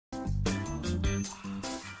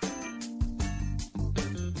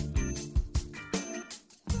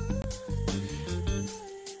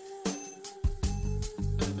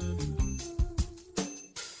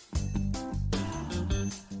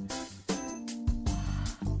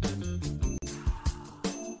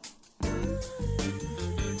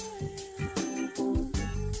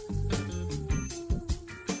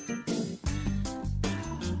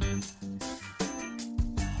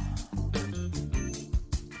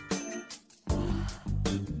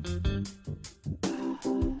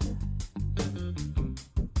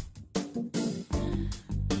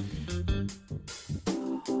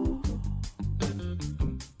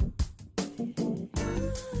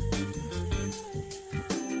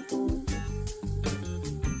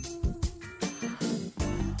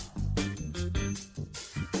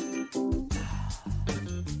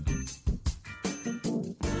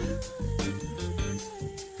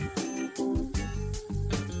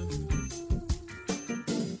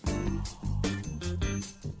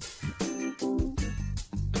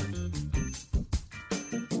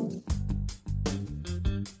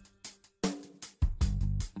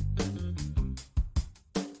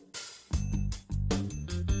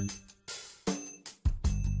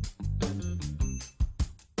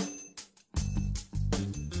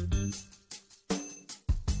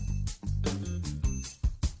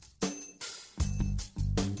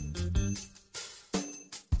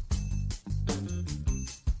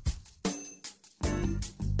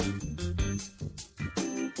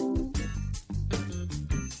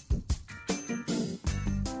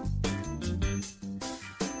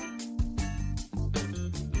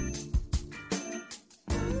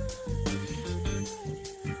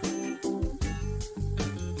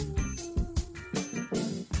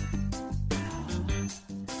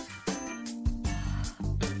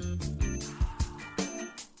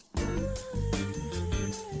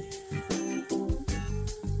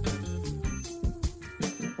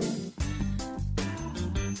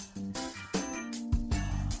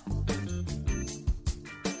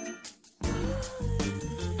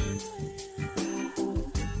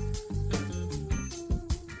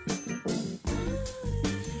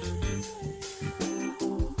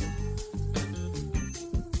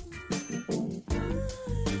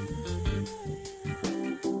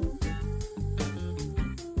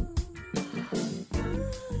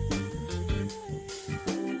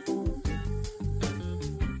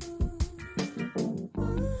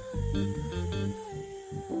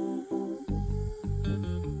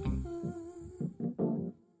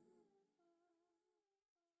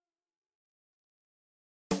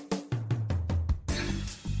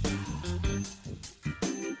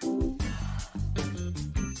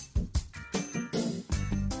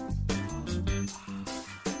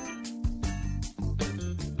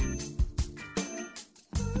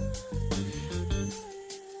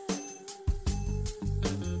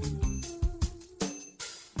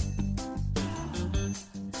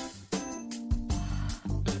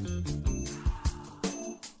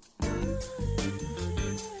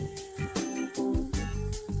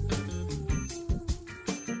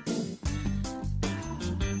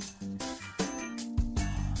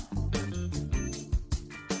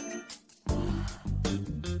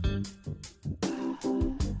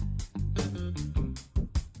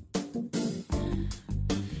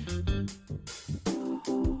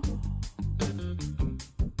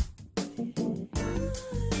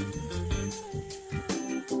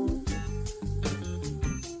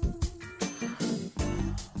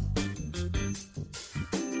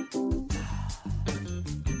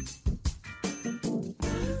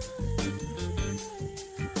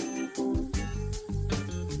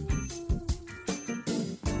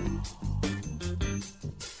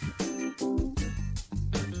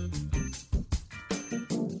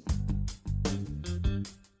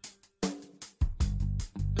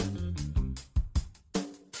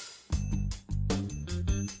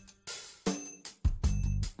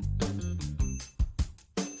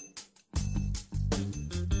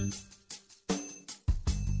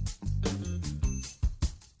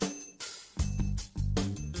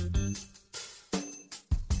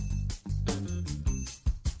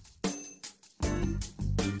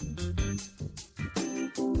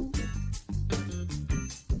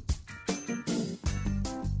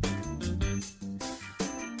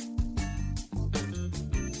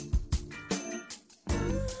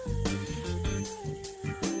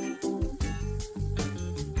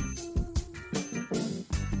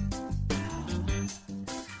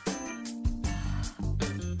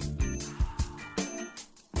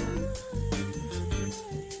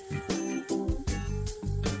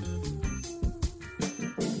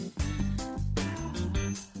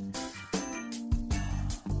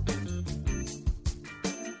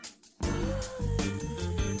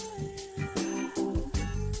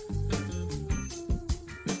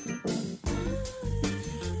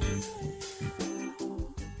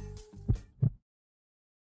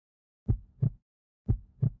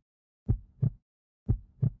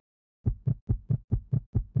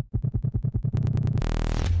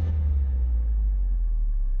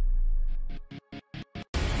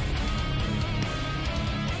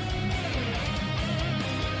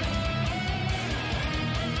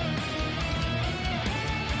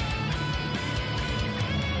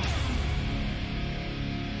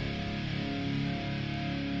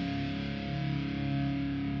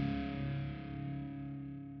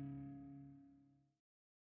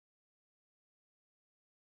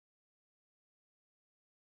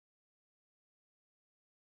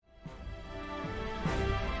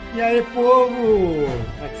E aí, povo?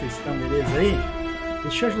 Como é que vocês estão? Beleza aí?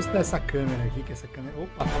 Deixa eu ajustar essa câmera aqui, que essa câmera...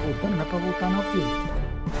 Opa, tá voltando? Não é pra voltar não, filho.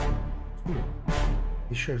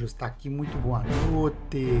 Deixa eu ajustar aqui. Muito boa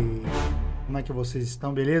noite. Como é que vocês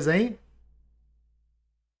estão? Beleza aí?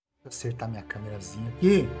 Vou acertar minha câmerazinha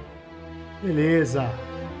aqui. Beleza.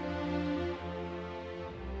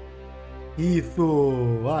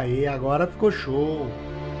 Isso. Aí, agora ficou show.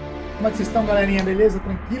 Como é que vocês estão, galerinha? Beleza?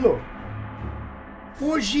 Tranquilo?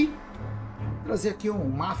 Hoje, vou trazer aqui um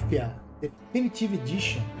MAFIA Definitive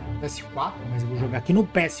Edition PS4, mas eu vou jogar aqui no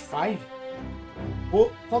PS5.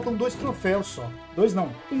 Faltam 2 troféus só. 2 não,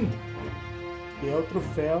 1. Que é o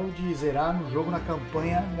troféu de zerar no jogo na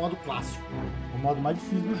campanha no modo clássico. O modo mais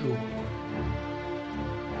difícil do jogo.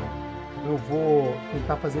 Eu vou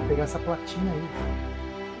tentar pegar essa platina aí.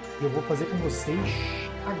 E eu vou fazer com vocês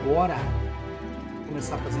agora. Vou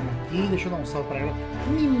começar fazendo aqui. Deixa eu dar um salve pra ela.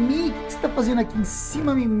 Mimi, o que você tá fazendo aqui em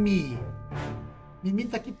cima, Mimi? Mimi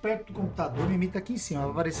tá aqui perto do computador. Mimi tá aqui em cima.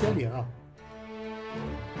 Vai aparecer ali, ó.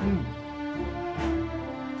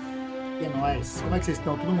 E é nóis. Como é que vocês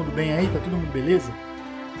estão? Todo mundo bem aí? Tá todo mundo beleza?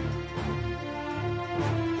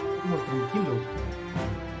 Todo mundo tranquilo?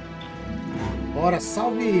 Bora,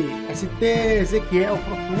 salve! ST Ezequiel,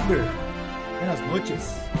 ProTuber. Buenas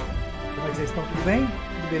noites. Como é que vocês estão? Tudo bem?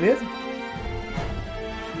 Tudo beleza?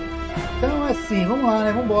 Então, assim, vamos lá,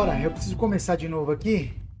 né? Vamos embora. Eu preciso começar de novo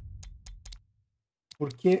aqui.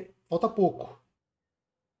 Porque falta pouco. Vou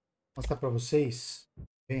mostrar pra vocês.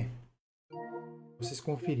 Bem, vocês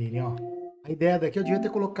conferirem, ó. A ideia daqui eu devia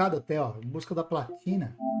ter colocado até, ó, em busca da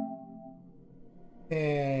platina.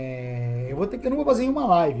 Eu não vou fazer em uma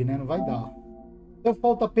live, né? Não vai dar. Então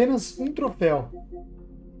falta apenas um troféu.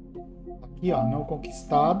 Aqui, ó, não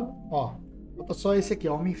conquistado, ó. Falta só esse aqui,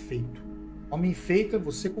 ó, Homem Feito. Homem Feito é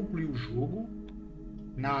você concluir o jogo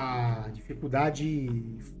na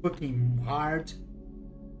dificuldade fucking hard.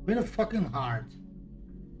 Bem fucking hard.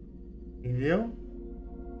 Entendeu?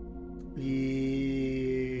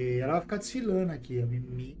 E ela vai ficar desfilando aqui, ó,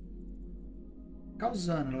 Mimi.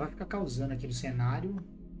 Causando, ela vai ficar causando aqui no cenário.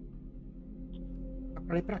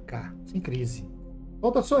 Pra lá e pra cá, sem crise.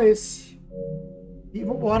 Falta só esse. E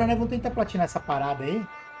vambora, né? Vamos tentar platinar essa parada aí.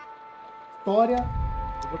 História.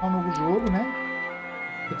 Vou jogar um novo jogo, né?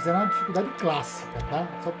 Tem que ser na dificuldade clássica, tá?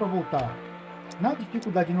 Só pra voltar. Na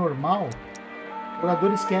dificuldade normal, os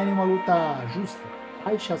jogadores querem uma luta justa.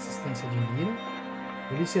 Baixa assistência de mira.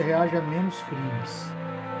 Polícia reage a menos crimes.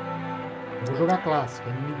 Eu vou jogar clássica.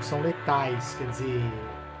 Inimigos são letais. Quer dizer...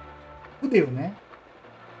 Fudeu, né?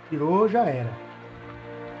 Tirou, já era.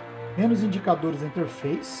 Menos indicadores da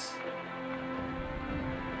interface.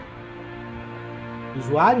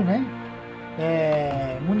 Usuário, né?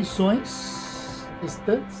 Munições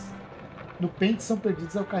restantes no pente são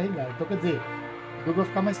perdidos ao carregar. Então, quer dizer, o jogo vai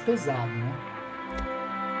ficar mais pesado, né?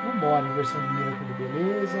 Vambora, inversão de mira, tudo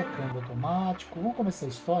beleza, câmbio automático. Vamos começar a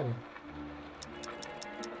história?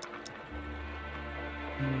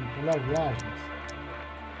 Pular viagens.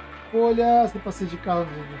 Olha, se passeio de carro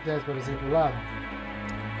no teste para você do lado.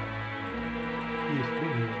 Isso,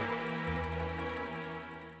 beleza.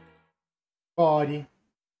 Core.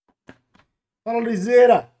 Fala,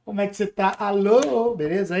 Luizeira. Como é que você tá? Alô,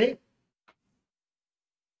 beleza aí?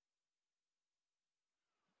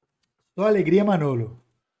 Só alegria, Manolo.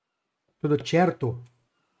 Tudo certo?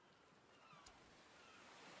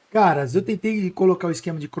 Caras, eu tentei colocar o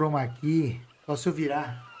esquema de chroma aqui, só se eu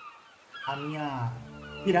virar a minha...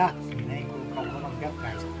 Virar aqui, né? E colocar o chroma aqui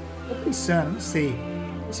atrás. Tô pensando, não sei.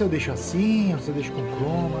 Se eu deixo assim, ou se eu deixo com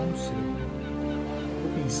chroma, não sei.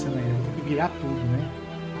 Tô pensando aí, eu vou ter que virar tudo, né?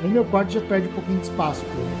 Aí meu quarto já perde um pouquinho de espaço,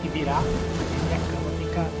 porque eu tenho que virar, e minha cama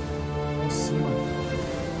fica em cima.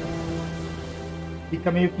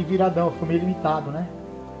 Fica meio que viradão, fica meio limitado, né?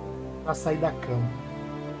 Pra sair da cama.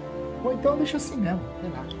 Ou então deixa assim mesmo, sei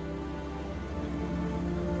lá.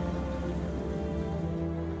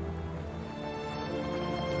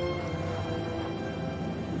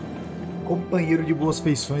 Companheiro de boas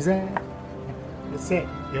feições esse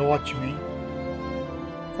é ótimo, hein?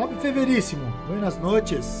 Salve, Feveríssimo! Buenas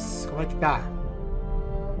noites! Como é que tá?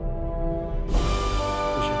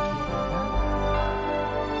 Deixa aqui.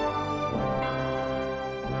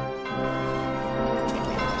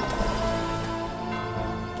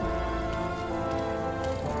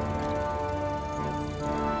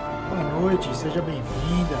 Boa noite, seja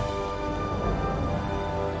bem-vinda.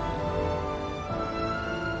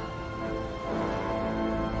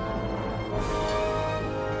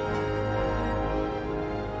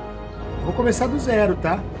 Vou começar do zero,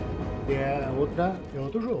 tá? É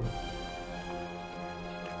outro jogo.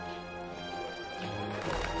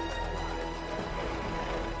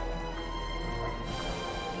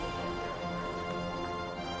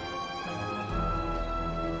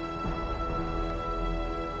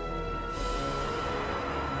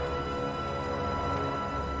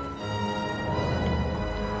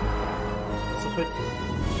 foi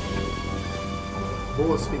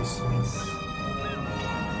boas feições.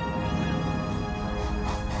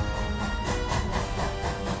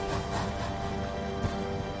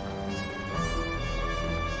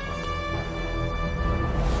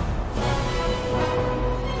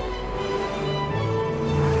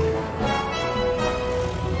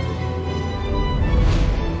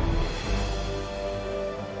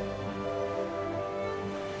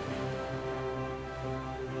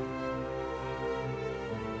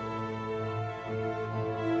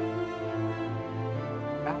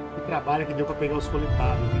 Trabalho que deu pra pegar os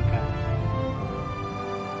coletáveis, hein, cara.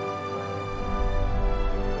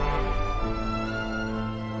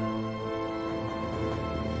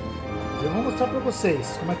 Eu vou mostrar pra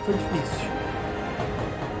vocês como é que foi difícil.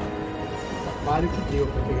 O trabalho que deu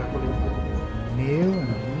pra pegar coletável. Meu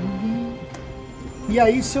amigo. E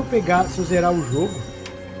aí se eu zerar o jogo,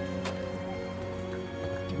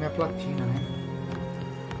 minha platina, né?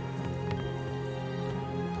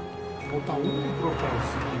 Falta um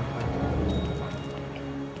troféuzinho, cara.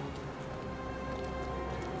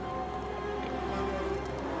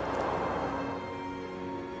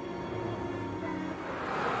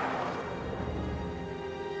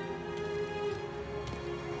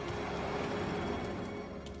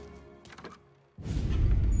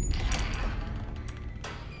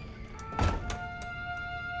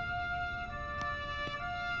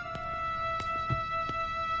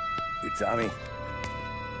 You Tommy?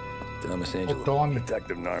 Thomas Angelo. Tommy.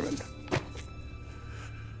 Detective Norman.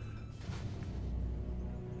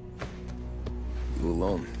 You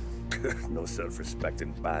alone? No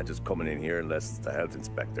self-respecting badges coming in here unless it's the health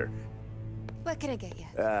inspector. What can I get you?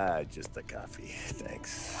 Just a coffee.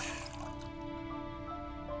 Thanks.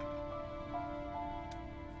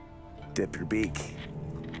 Dip your beak.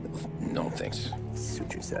 No, thanks.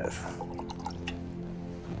 Suit yourself.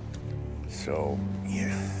 So, you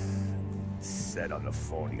said on the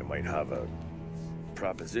phone you might have a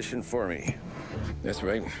proposition for me. That's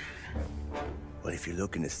right. Well, if you're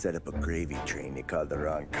looking to set up a gravy train, you called the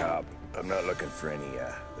wrong cop. I'm not looking for any,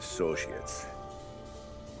 associates.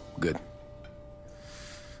 Good.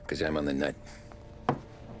 Because I'm on the nut.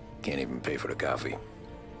 Can't even pay for the coffee.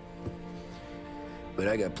 But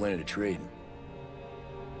I got plenty to trade.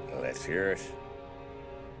 Well, let's hear it.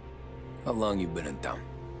 How long you been in town?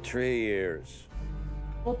 3 years.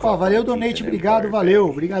 Opa, valeu, Donate, obrigado, valeu,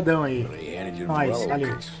 obrigadão aí. Nice,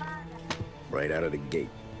 valeu. Right out of the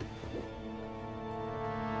gate.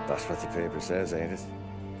 That's what the paper says, ain't it?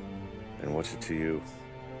 And what's it to you?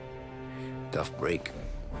 Tough break.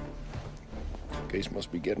 Case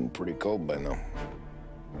must be getting pretty cold by now.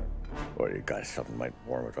 Or you got something might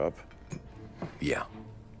warm it up? Yeah,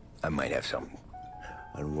 I might have something.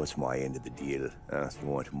 And what's my end of the deal? You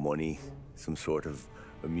want money? Some sort of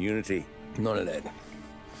immunity? None of that.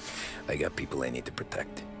 I got people I need to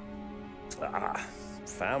protect.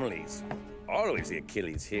 Families. Always the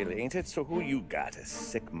Achilles heel, ain't it? So who you got? A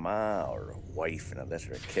sick ma or a wife and a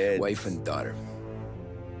litter of kids? Wife and daughter.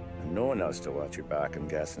 And no one else to watch your back, I'm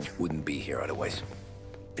guessing. Wouldn't be here otherwise.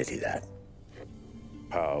 Pity that.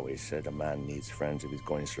 Pa always said a man needs friends if he's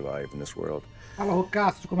going to survive in this world. Fala,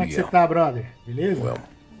 Rocastro, como é que você tá, brother? Beleza? Well,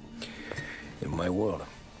 in my world,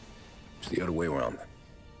 it's the other way around.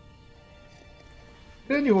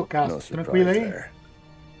 Grande Rocastro, tranquilo aí? There.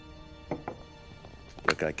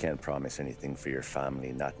 Look, I can't promise anything for your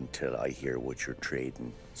family, not until I hear what you're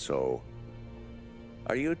trading. So,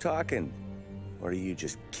 are you talking? Or are you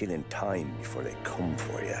just killing time before they come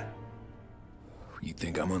for you? You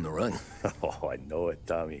think I'm on the run? Oh, I know it,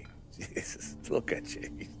 Tommy. Jesus, look at you.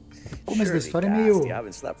 O começo da história é meio...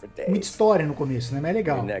 muita história no começo, né? Mas é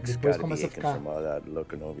legal. Depois começa a ficar...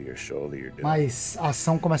 mas a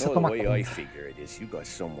ação começa a tomar conta.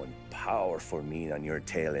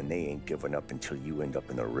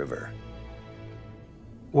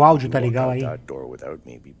 O áudio tá legal aí? Tá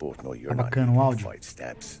bacana o áudio?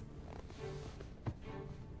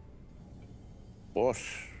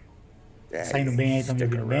 Saindo bem aí, tá me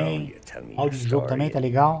ouvindo bem? O áudio do jogo também tá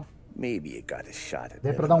legal? Maybe you got a shot at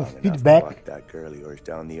them para dar um feedback. That girl of yours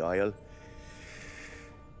down the aisle.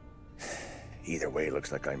 Either way,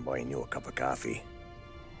 looks like I'm buying you a cup of coffee.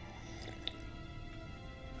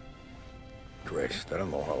 Christ, I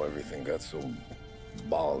don't know how everything got so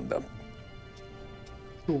balled up.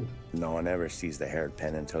 No one ever sees the haired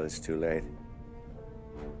pen until it's too late.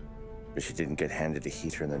 But you didn't get handed a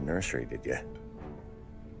heater in the nursery, did you?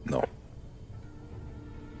 No.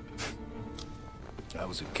 I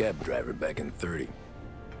was a cab driver back in 30.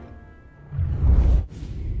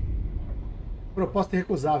 Proposta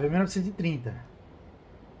irrecusável, 1930.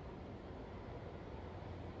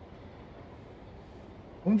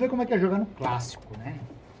 Vamos ver como é que é jogar no clássico, né?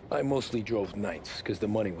 I mostly drove nights because the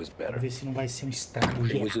money was better. Vamos ver se não vai ser um estrago It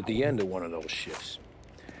geral. was at the end of one of those shifts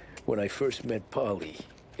when I first met Polly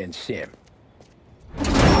and Sam.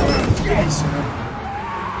 Que é isso, né?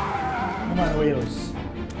 Manuelos.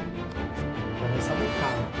 Vai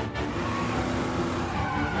sabotar.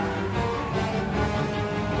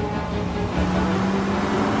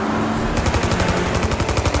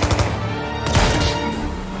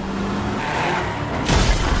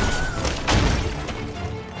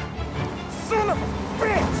 Son of a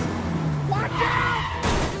bitch! Watch out!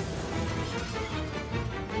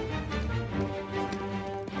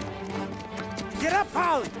 Get up,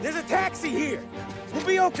 Polly! There's a taxi here! We'll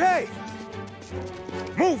be okay!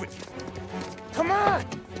 Move it! Come on!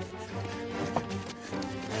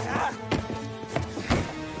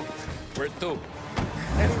 Where to?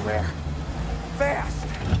 Anywhere. Fast!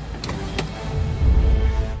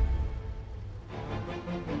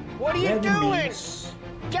 What are you Leve doing? menos.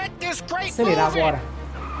 Get this crate Acelerar moving! agora.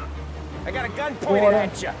 I got a gun pointed Bora.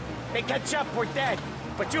 at you. They catch up, we're dead.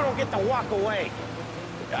 But you don't get to walk away.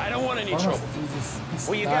 I don't want any Vamos trouble.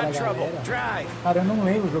 Well, you despistar got a trouble. galera. Drive. Cara, eu não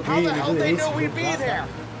lembro, How joguei the hell esse they knew jogo we'd be lá, there? tá?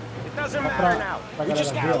 It doesn't Só matter now. pra We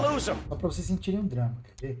just galera gotta ver, ó. lose them. Só pra vocês sentirem um drama,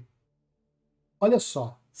 quer ver? Olha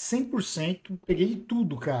só, 100%, peguei de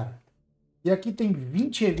tudo, cara. E aqui tem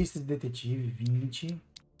 20 revistas de detetive,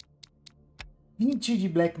 20 de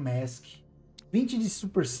Black Mask, 20 de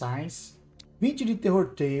Super Science, 20 de Terror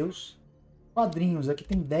Tales, quadrinhos, aqui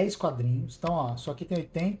tem 10 quadrinhos. Então, ó, só aqui tem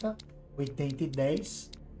 80, 80 e 10,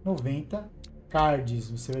 90. Cards,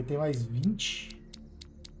 você vai ter mais 20.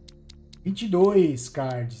 22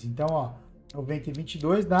 cards. Então, ó, 90 e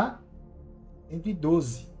 22 dá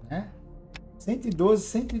 112, né? 112,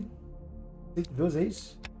 112 é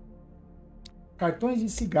isso? Cartões de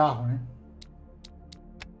cigarro, né?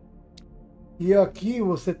 E aqui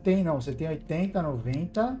você tem, não, você tem 80,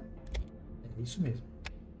 90. É isso mesmo.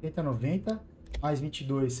 80, 90, mais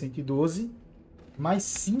 22, 112, mais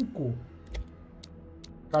 5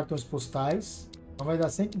 cartões postais. Então vai dar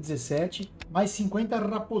 117, mais 50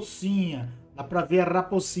 raposinha. Dá pra ver a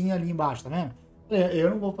raposinha ali embaixo, tá vendo?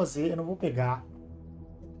 Eu não vou fazer, eu não vou pegar.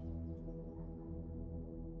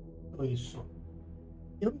 Isso.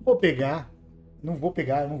 Eu não vou pegar,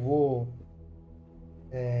 eu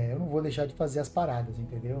não vou deixar de fazer as paradas,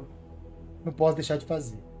 entendeu? Não posso deixar de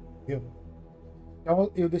fazer, entendeu?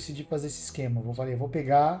 Então eu decidi fazer esse esquema. Eu vou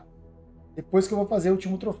pegar depois que eu vou fazer o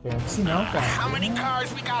último troféu. Se não, cara, How many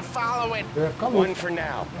cars we got following? eu ia ficar louco. One for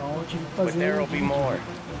now. Então eu tive que But fazer. there'll be more.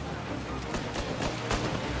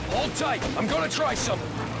 Hold tight. I'm gonna try something.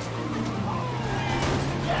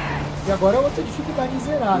 E agora é outra dificuldade em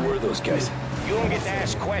zerar, né? Who are those guys? You don't get to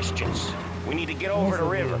ask questions. We need to get over the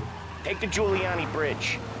river. Take the Giuliani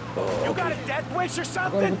Bridge. You got a death wish or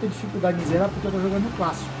Agora eu something? vou ter dificuldade em zerar porque eu tô jogando no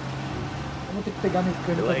clássico. Eu vou ter que pegar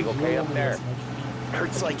mecânica Leg do okay jogo, up there? assim, é difícil.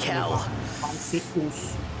 Hurts like hell. Vai ser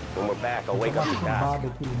curso. When we're back, I'll wake Tá up the doc. machumbado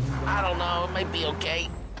aqui, lindo. I don't know, it might be okay.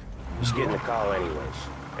 Just getting the call anyways.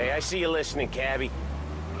 Hey, I see you listening, Cabby.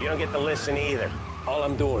 You don't get to listen either. All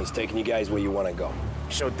I'm doing is taking you guys where you want to go.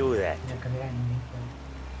 So do that. Minha câmera ainda, hein, cara.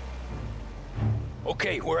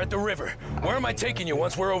 Okay, we're at the river. Where am I taking you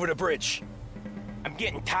once we're over the bridge? I'm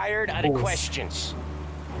getting tired out of Boas. questions.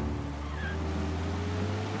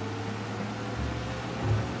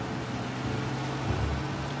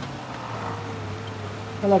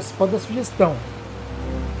 Galera, vocês podem dar sugestão.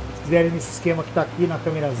 Se quiserem nesse esquema que tá aqui na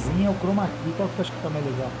câmerazinha, o chroma key, qual que eu acho que tá mais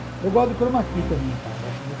legal? Eu gosto do chroma key também, cara. Eu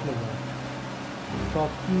acho muito legal. Só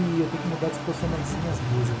que eu tenho que mudar a disposição das minhas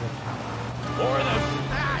mesas aqui. More of them.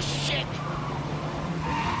 Ah, shit!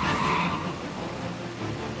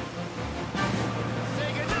 Say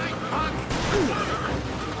goodnight, punk!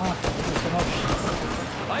 Ah, posicionar o X.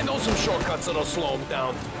 I know some shortcuts that'll slow them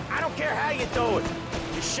down. I don't care how you do it.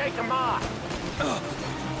 Just shake them off.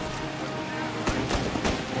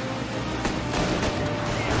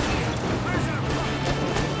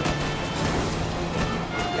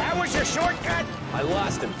 That was your shortcut? I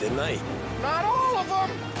lost him, didn't I? Not all of them.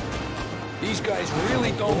 These guys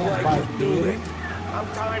really don't like you, do they?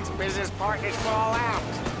 Sometimes business partners fall out.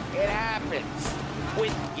 It happens.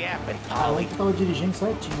 Quit yapping, Polly. Eu tava dirigindo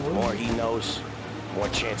certinho The more hoje. he knows, more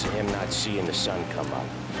chance of him not seeing the sun come up.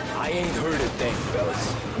 I ain't heard a thing,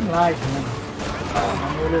 fellas. Em live, né?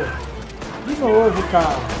 Demorou. De novo,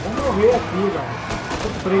 cara. Vou morrer aqui, velho. Tô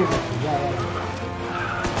preso aqui, já era.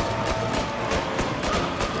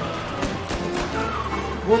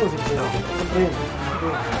 Vou fazer isso. Tô preso. Tô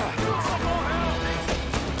preso.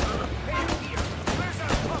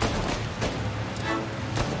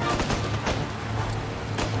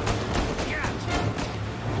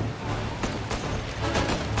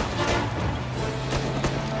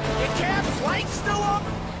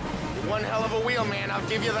 one hell of a wheelman, I'll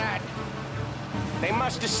give you that. They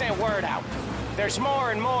must have sent word out. There's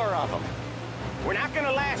more and more of them. We're not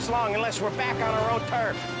gonna last long unless we're back on our own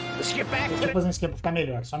turf. Let's get back to Deixa eu fazer um esquema pra ficar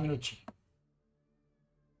melhor, só um minutinho.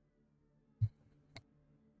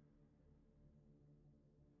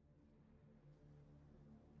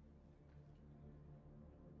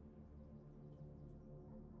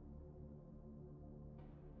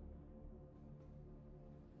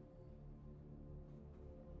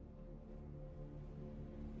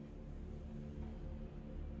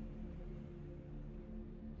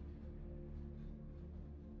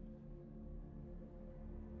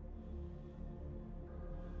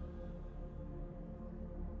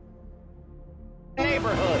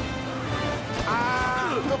 neighborhood.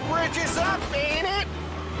 The bridge is up, ain't it?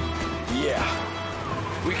 Yeah,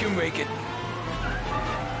 we can make it.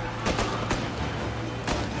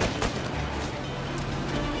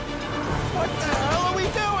 What the hell are we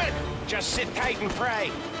doing? Just sit tight and pray.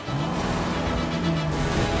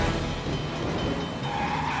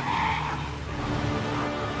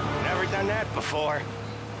 Never done that before.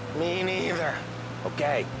 Me neither.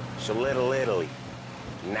 Okay, so Little Italy.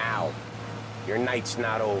 Now. Your night's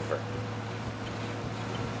not over.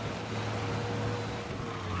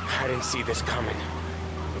 I didn't see this coming.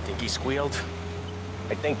 You think he squealed?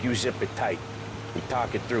 I think you zip it tight. We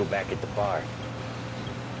talk it through back at the bar.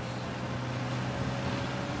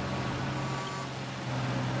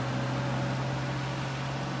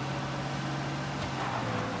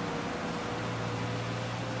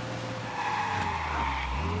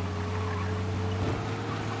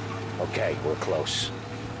 Okay, we're close.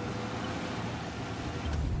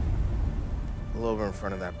 Pull over in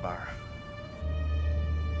front of that bar.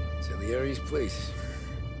 Salieri's place.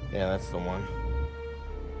 Yeah, that's the one.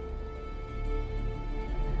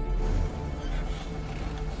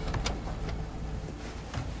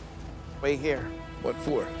 Wait here. What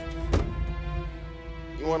for?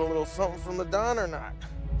 You want a little something from the Don or not?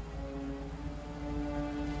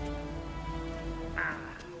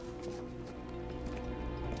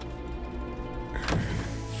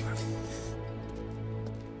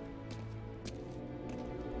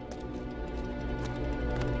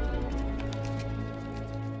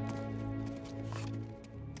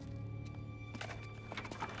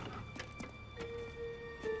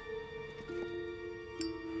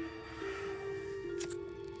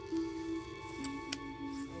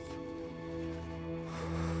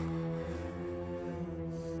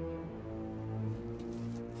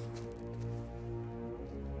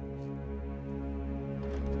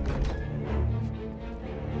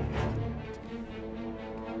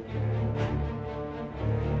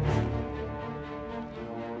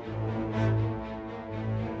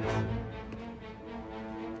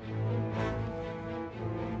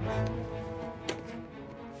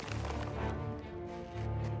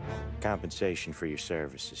 Compensation for your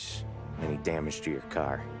services. Any damage to your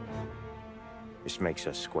car. This makes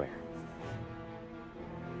us square.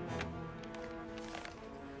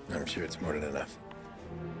 I'm sure it's more than enough.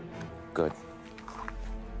 Good.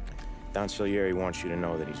 Don Salieri wants you to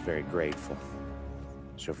know that he's very grateful.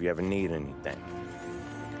 So if you ever need anything,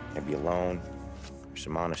 maybe a loan or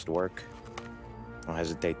some honest work, don't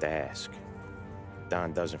hesitate to ask.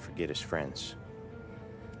 Don doesn't forget his friends.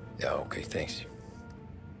 Yeah, okay, thanks.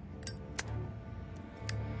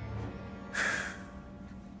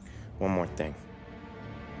 One more thing.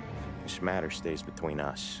 This matter stays between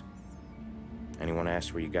us. Anyone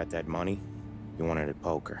asks where you got that money, you want it at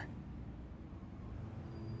poker.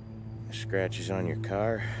 The scratches on your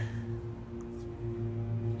car,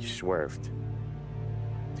 you swerved.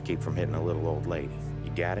 To keep from hitting a little old lady. You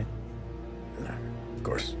got it? Of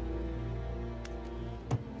course.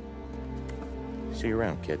 See you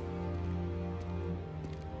around, kid.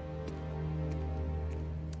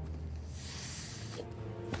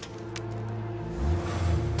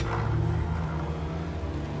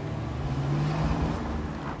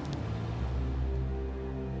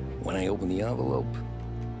 When I opened the envelope,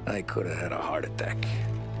 I could have had a heart attack.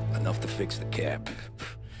 Enough to fix the cap.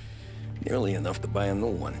 Nearly enough to buy a new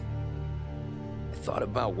one. I thought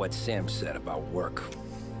about what Sam said about work.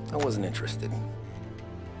 I wasn't interested.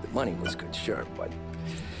 The money was good, sure, but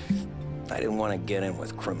I didn't want to get in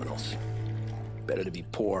with criminals. Better to be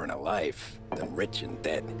poor and alive than rich and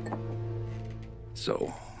dead.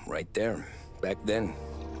 So, right there, back then,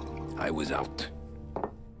 I was out.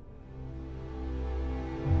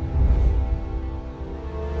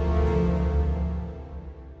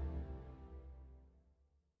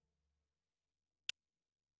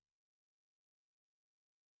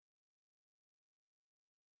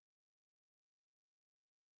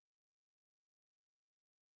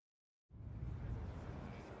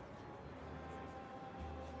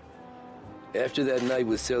 After that night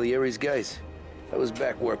with Salieri's guys, I was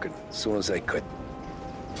back working as soon as I could.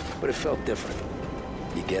 But it felt different.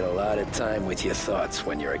 You get a lot of time with your thoughts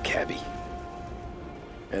when you're a cabbie.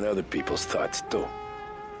 And other people's thoughts, too.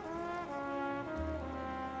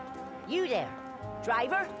 You there,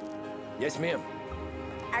 driver? Yes, ma'am.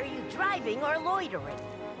 Are you driving or loitering?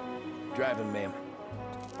 Driving, ma'am.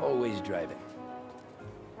 Always driving.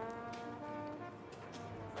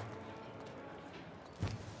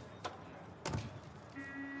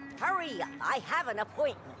 Hurry up, I have an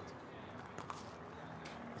appointment.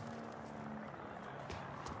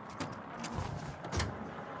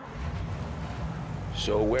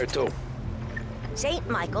 So where to? St.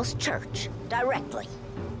 Michael's Church, directly.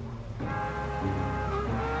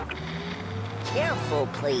 Careful,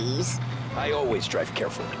 please. I always drive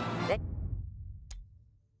careful.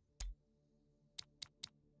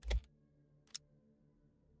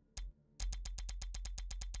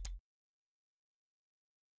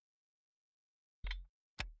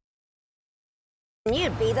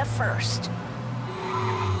 You'd be the first.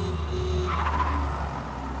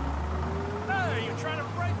 Hey, you're trying to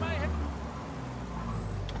break my head.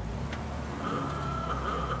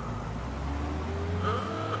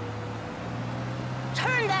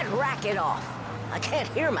 Turn that racket off. I can't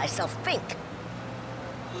hear myself think.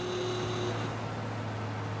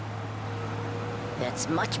 That's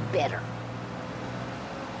much better.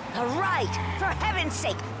 The right! For heaven's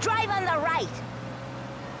sake, drive on the right!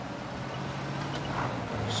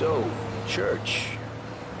 So, church.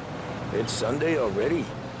 It's Sunday already?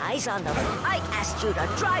 Eyes on the... I asked you to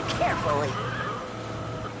drive carefully.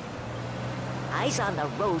 Eyes on the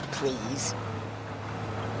road, please.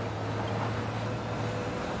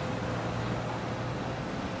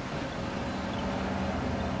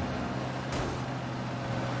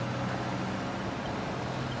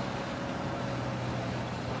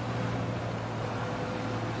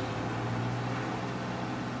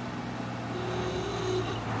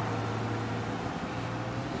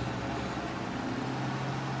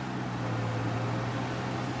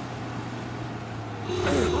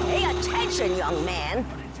 Pay attention, young man.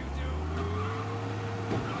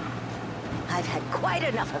 I've had quite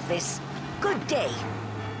enough of this. Good day.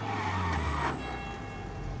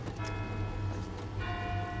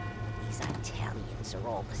 These Italians are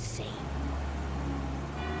all the same.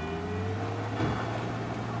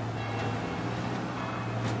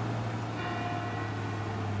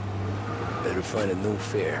 Better find a new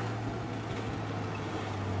fare.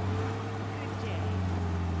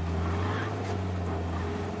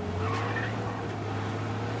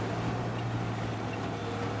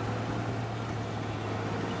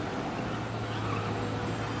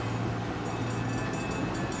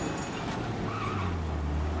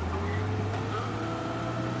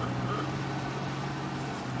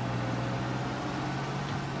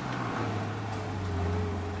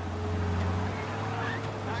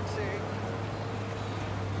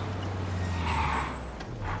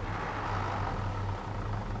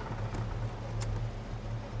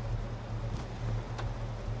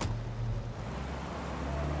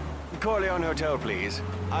 Corleone Hotel, please.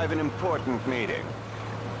 I have an important meeting.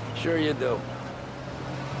 Sure you do.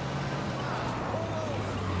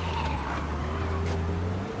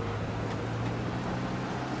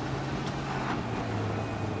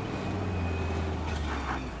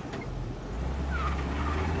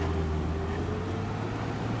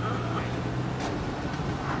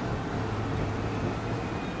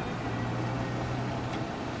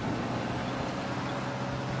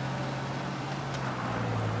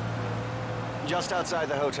 Just outside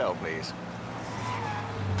the hotel, please.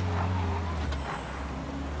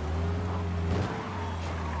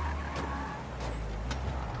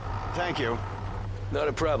 Thank you. Not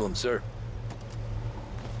a problem, sir.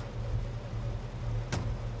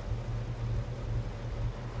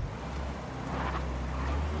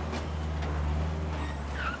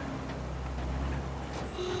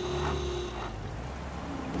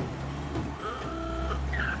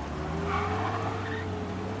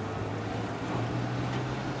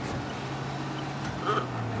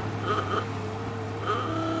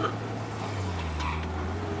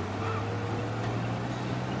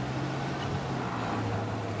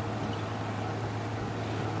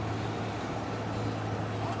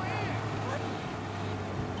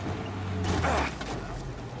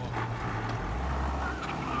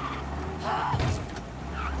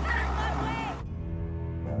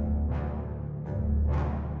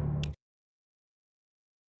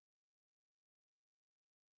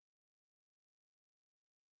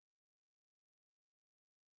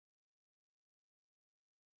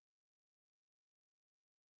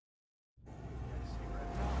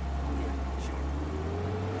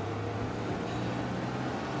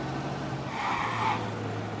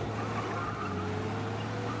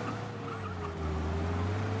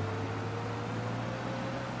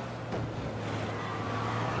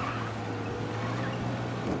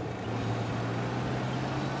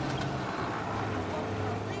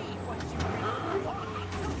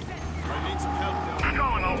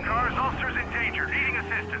 All cars, officers in danger, needing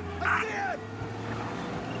assistance.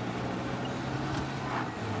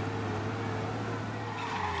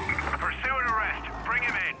 Pursue and arrest. Bring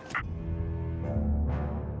him in.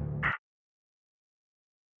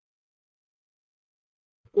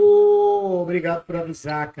 Obrigado por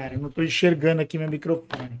avisar, cara. Eu não tô enxergando aqui meu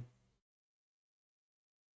microfone.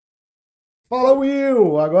 Fala,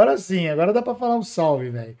 Will! Agora sim, agora dá pra falar um salve,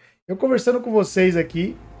 velho. Eu conversando com vocês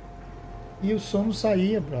aqui e o som não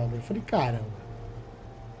saía, brother. Eu falei, caramba.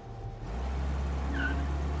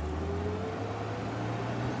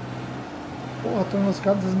 Porra, tô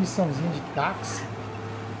enroscado das missãozinhas de táxi.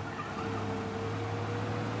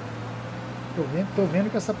 Tô vendo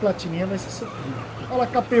que essa platininha vai ser sofrida. Fala,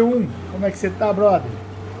 KP1, como é que você tá, brother?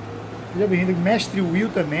 Seja bem-vindo. Mestre Will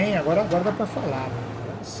também, agora dá pra falar, mano.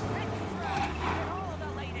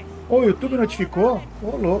 Ô, o YouTube notificou?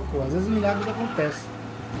 Ô, louco, às vezes milagres acontecem.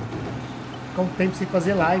 Fica um tempo sem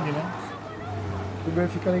fazer live, né? O youtuber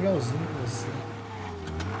fica legalzinho com você.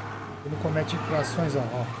 Ele não comete infrações, ó.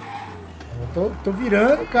 Eu tô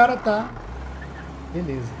virando, o cara tá.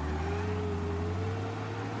 Beleza.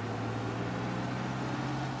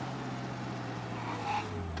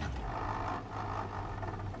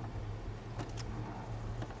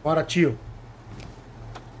 Bora, tio.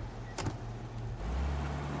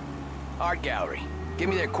 Art gallery. Get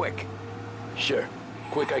me there quick. Sure.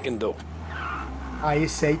 Quick I can do. Ah,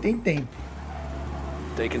 esse aí tem tempo.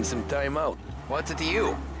 Taking some time out. What's it to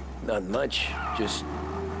you? Not much. Just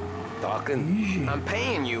talking. Ixi, I'm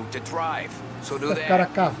paying you to drive, so do esse cara a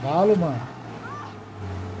that. cavalo, mano.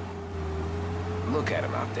 Look at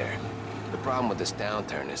him out there. The problem with this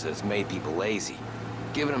downturn is that it's made people lazy,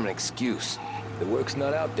 giving them an excuse. The work's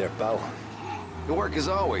not out there, pal. The work is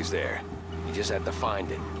always there. You just have to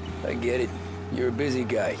find it. I get it. You're a busy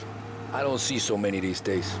guy. I don't see so many these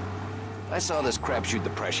days. I saw this crapshoot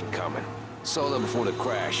depression coming. Sold it before the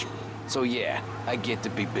crash. So yeah, I get to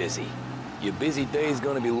be busy. Your busy day's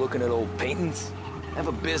gonna be looking at old paintings? I have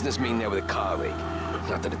a business meeting there with a colleague.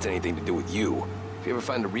 Not that it's anything to do with you. If you ever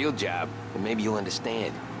find a real job, then maybe you'll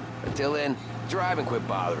understand. Until then, drive and quit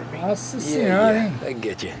bothering me. Nossa senhora, hein? I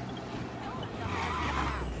get you.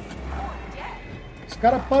 Os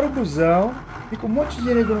caras param o busão, fica um monte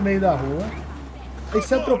de nego no meio da rua. Aí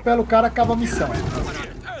você atropela o cara, acaba a missão.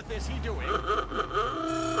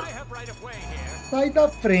 Sai da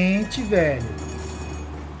frente, velho.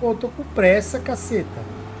 Pô, tô com pressa,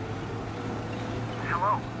 caceta.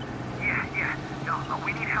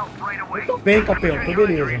 Eu tô bem, campeão, tô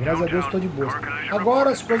beleza. Graças a Deus tô de boa. Agora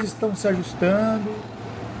as coisas estão se ajustando.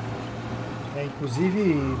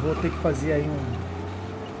 Inclusive, vou ter que fazer aí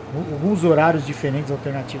alguns horários diferentes,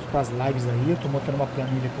 alternativos para as lives aí. Eu tô montando uma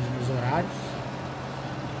planilha com os meus horários.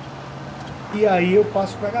 E aí eu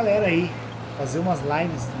passo pra galera aí fazer umas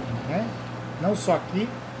lives, né? Não só aqui,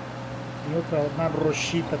 em outra, na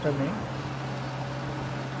Rochita também.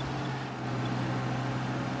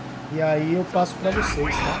 E aí eu passo pra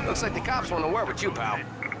vocês, tá? Looks like the cops want to work with you, pal.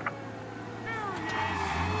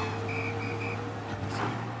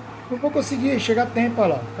 Não vou conseguir chegar a tempo,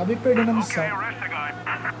 olha lá. Acabei perdendo a missão.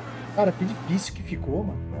 Cara, que difícil que ficou,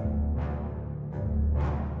 mano.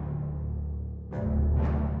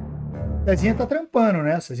 O Cezinha tá trampando,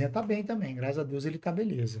 né? O Cezinha tá bem também. Graças a Deus ele tá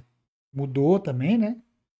beleza. Mudou também, né?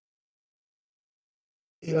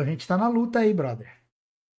 E a gente tá na luta aí, brother.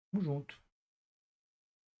 Tamo junto.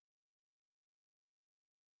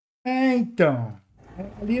 Então.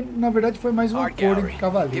 Ali, na verdade, foi mais um acordo entre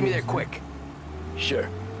cavaleiros. Né? Sure.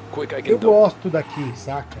 Quick I can Eu do. gosto daqui,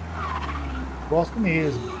 saca? Gosto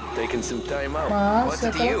mesmo. Taking some time out. Mas é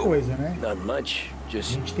aquela coisa, né? Not much. A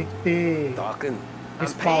Just gente tem que ter talking.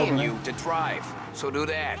 respaldo, né? A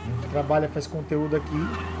gente trabalha, faz conteúdo aqui.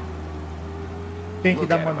 Tem que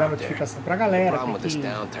mandar notificação pra galera. Tem que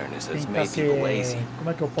tentar ser... Como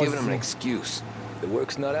é que eu posso dizer? The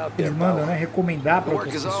work's not out there, Eles mandam, né? Recomendar para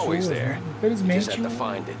outras pessoas. Né? Infelizmente,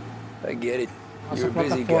 I get it. Nossa You're a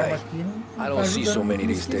busy plataforma guy. aqui não I tá don't see so ajudando many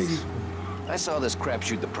muito these nesse days. quesito. Não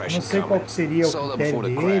Não sei qual que seria o critério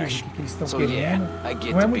deles, o que eles estão querendo.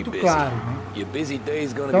 Não é muito claro, né?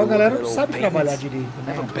 Então a galera não sabe trabalhar direito,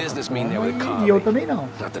 né? E eu também não.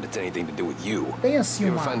 Tem assim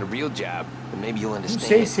uma... Não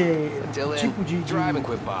sei se é o tipo de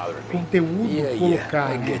conteúdo colocar,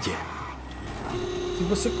 né? Se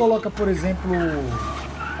você coloca, por exemplo...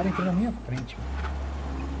 O cara entrou na minha frente.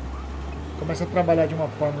 Começa a trabalhar de uma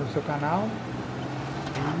forma no seu canal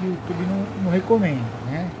e o YouTube não recomenda,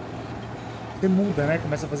 né? Você muda, né?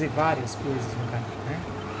 Começa a fazer várias coisas no canal, né?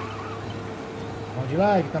 Canal de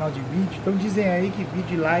live, canal de vídeo. Então dizem aí que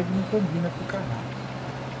vídeo e live não combina com o canal.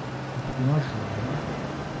 Não ajuda, né?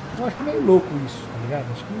 Eu acho meio louco isso, tá ligado?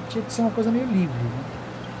 Acho que tinha que ser uma coisa meio livre, né?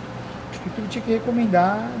 Acho que tudo tinha que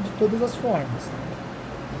recomendar de todas as formas. Né?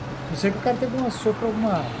 Não sei que o cara tem alguma sopra,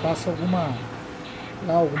 faça alguma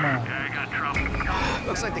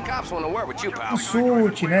Looks like the cops want to work with you, pal.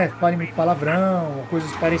 insulte, né? Fale muito palavrão, ou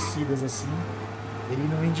coisas parecidas assim. Ele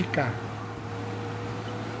não indicar.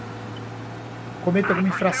 Cometa alguma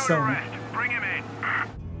infração, né?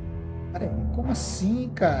 Cara, como assim,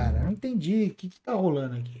 cara? Não entendi. O que tá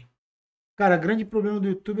rolando aqui? Cara, o grande problema do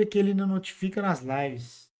YouTube é que ele não notifica nas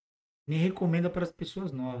lives. Nem recomenda para as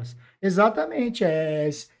pessoas novas. Exatamente.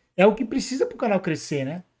 É o que precisa para o canal crescer,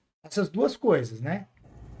 né? Essas duas coisas, né?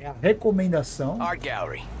 É a recomendação. Art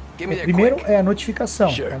gallery. Give me that Primeiro quick. é a notificação.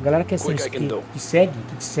 Sure. A galera que, Quick I can do. que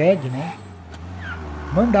te segue, né?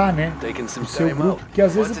 Mandar, né? Taking some O seu time grupo. out. Porque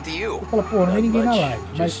às vezes What's it to you? você fala, pô, não vem Not ninguém na much. live.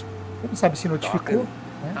 Mas Just você não sabe se notificou.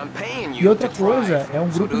 Né? I'm paying E you outra to coisa, drive. é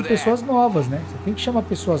um So grupo do de that. pessoas novas, né? Você tem que chamar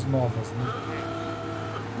pessoas novas, né?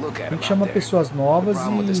 Look at Tem him que out chamar there. pessoas novas The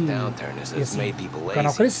problem with this downturn is e it's assim, made people o canal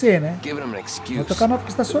lazy. crescer, né? Giving them an Não excuse. teu canal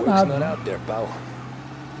fica The work's estacionado. not Né? out there, pal.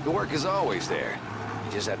 The work is always there.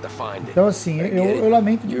 You just have to find it. Então assim, I get eu it.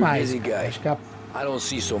 lamento You're a demais. busy Cara. guy. Acho que a I don't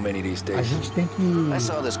see so many these days. gente tem que I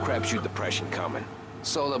saw this crapshoot depression coming.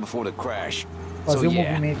 Sold up before the crash. fazer So um yeah,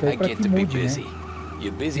 movimento aí I para get que to be mude, busy. né?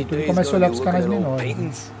 Your busy Então ele days começa a gonna olhar be pros canais looking at old menores. Né?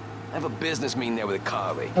 paintings? I have a business meeting there with a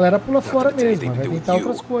colleague. A galera pula Not fora that it's anything mesmo, to vai do with tentar you.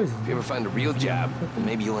 outras coisas. If you ever find a real job, then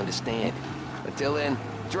maybe you'll understand. Until then,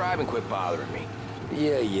 drive and quit bothering me.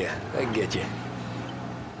 Yeah, I get you.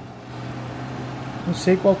 Não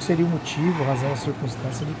sei qual que seria o motivo, razão ou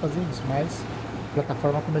circunstância de fazer isso, mas a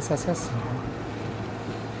plataforma começar a ser assim. Né?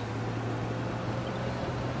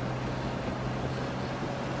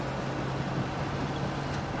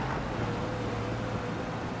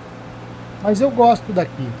 Mas eu gosto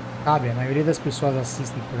daqui, sabe? A maioria das pessoas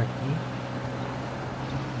assistem por aqui.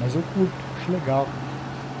 Mas eu curto, acho legal.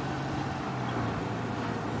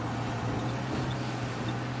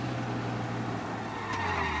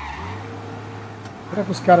 Será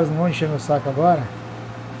que os caras não vão encher meu saco agora?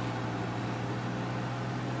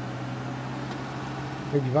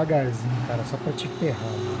 Vai devagarzinho, cara, só pra te ferrar.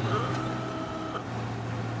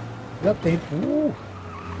 Dá tempo.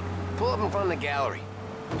 Pull up in front of the gallery.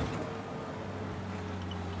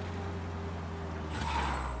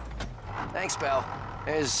 Thanks, pal.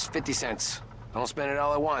 There's 50 cents. Don't spend it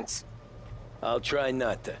all at once. I'll try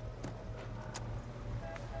not to.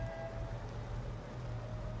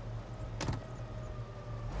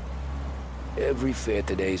 Every fair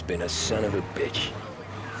today's been a son of a bitch.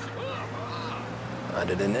 On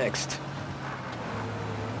to the next.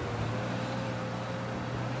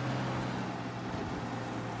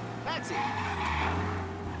 That's it.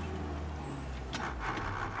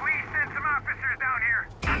 Please send some officers down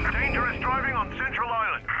here. Dangerous driving on Central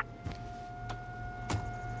Island.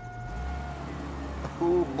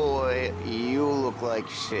 Oh boy, you look like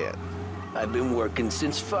shit. I've been working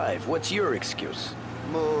since 5. What's your excuse?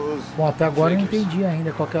 Booze, Bom, até agora eu não entendi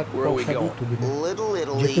ainda qual que é Where are we do going? YouTube, né? Little O dia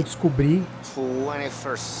que eu Italy, descobrir,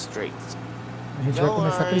 21st Street. a gente vai Don't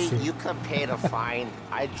começar a worry, crescer. you can pay the fine.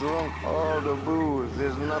 I drunk all the booze.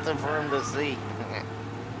 There's nothing for him to see.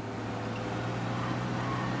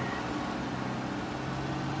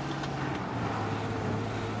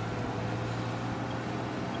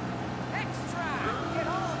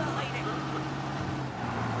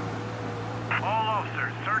 All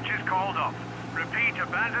officers, search is called off. Repeat,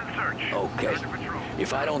 abandoned search. Okay. Return to patrol.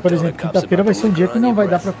 If I don't Por tell the exemplo, cops quinta-feira about vai the ser um dia liquor que on não your vai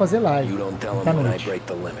dar breath, pra fazer live. you don't tell them when I Quinta-noite. break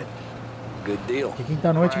the limit. Good deal. Porque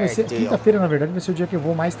quinta-noite vai ser. Right deal. Quinta-feira, na verdade, vai ser o dia que eu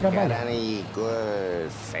vou mais Got trabalhar. any good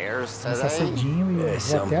fares Começar today? cedinho e É, vou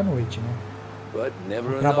some. até a noite, né? But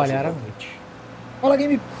never enough Trabalhar à of them. noite. Fala, Who's got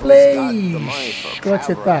gameplay! the money for Como é que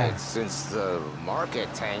você cab tá? rides since the market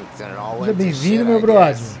tanked and it all Seja went to bem-vindo, shit, meu I brother.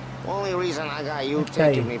 guess. Only reason I got you Como é que tá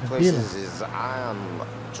aí? taking me Tranquilo? places is I'm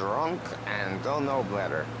drunk and don't know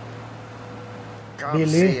better. Can't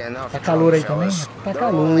Beleza. see enough Tá calor aí drunk também? fellas. Aqui tá They're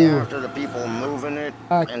only calor. after the people moving it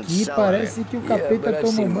and Aqui selling parece it. que o Yeah, capeta but I've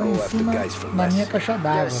tomou seen banho em go after cima guys for na less. minha caixa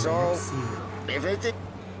d'água. Yeah, velho. Não é so possível. if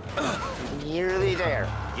it's nearly there,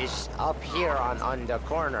 just up here on the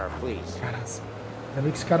corner, please. Caralho. Ainda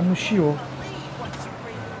bem que esse cara não chiou.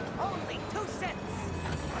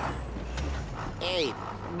 Hey,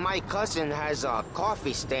 my cousin has a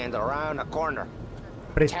coffee stand around the corner.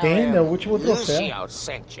 Pretenda é o último Lucio troféu.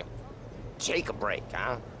 sent you. Take a break,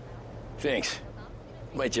 huh? Thanks.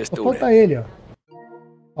 Might just Só do falta that. ele, ó.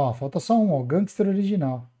 Ó, falta só um, ó. Gangster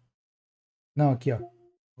original. Não, aqui, ó.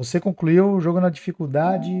 Você concluiu o jogo na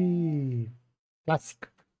dificuldade clássica.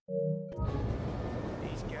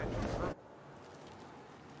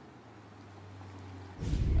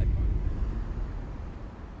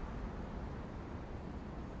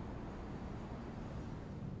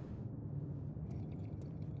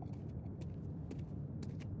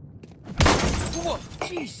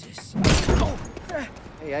 Jesus.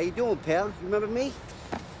 Hey, how you doing, pal? You remember me?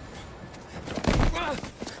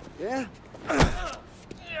 Yeah?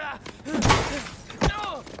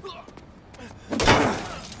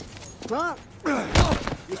 Huh?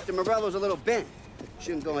 Mr. Morello's a little bent.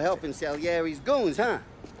 Shouldn't go helping Salieri's goons, huh?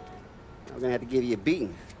 I'm gonna have to give you a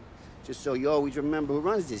beating. Just so you always remember who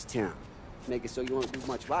runs this town. Make it so you won't do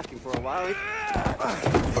much rocking for a while.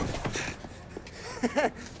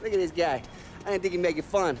 Look at this guy. I didn't think he'd make it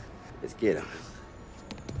fun. Let's get him.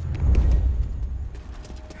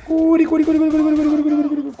 Corre, corre, corre, corre, corre, corre, corre, corre,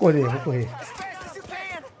 corre, corre, vou correr.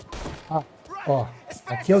 Ah, ó,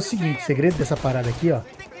 aqui é o seguinte, o segredo dessa parada aqui, ó,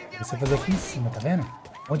 você fazer aqui em cima, tá vendo?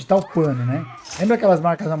 Onde tá o pano, né? Lembra aquelas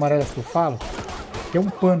marcas amarelas que eu falo? Aqui é um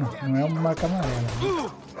pano, não é uma marca amarela,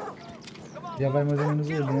 né? Já vai mais ou menos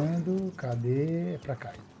olhando, cadê? É pra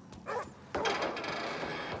cá.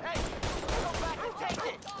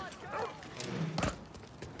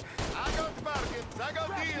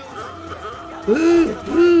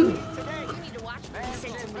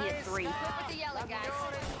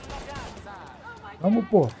 Vamos,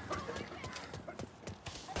 pô.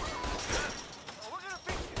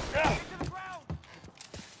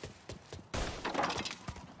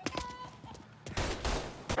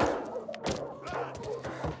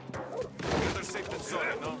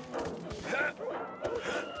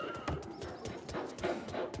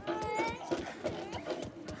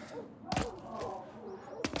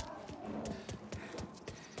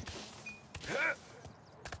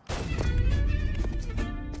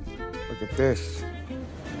 Look at this.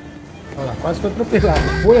 Olha lá, quase foi atropelado.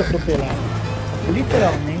 Foi atropelado.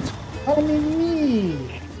 Literalmente. Olha o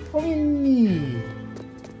Mimi! Olha o Mimi!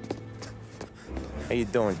 How you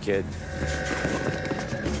doing, kid?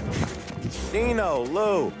 Dino,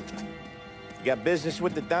 Lou. You got business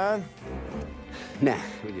with the Don? Nah,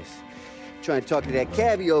 we're just trying to talk to that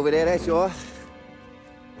cabbie over there, that's all.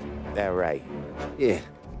 That right. Yeah.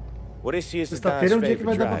 What is he as the Don's Sexta-feira é um dia que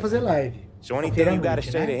vai favorite dar pra driver? fazer live. So anything you gotta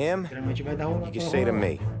say to him, Geralmente vai dar um you can say to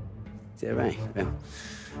me. Is that right? Well,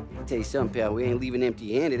 I'll tell you something, pal. We ain't leaving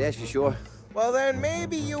empty-handed, that's for sure. Well, then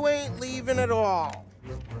maybe you ain't leaving at all.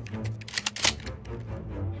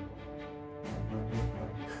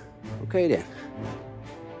 Okay, then.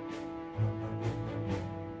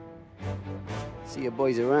 See your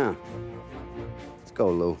boys around. Let's go,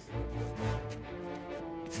 Lou.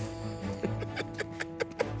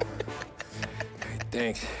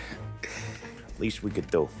 Thanks. Least we could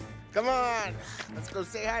do. Come on, let's go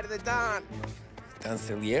say hi to the Don. Don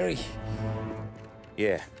Salieri?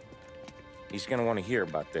 Yeah. He's gonna want to hear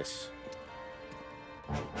about this.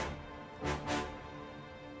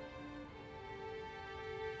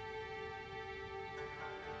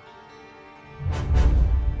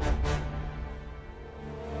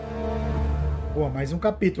 Pô, mais um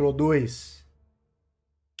capítulo, ou 2.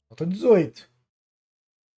 Falta 18.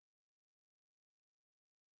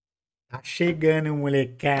 Tá chegando,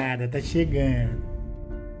 molecada, tá chegando.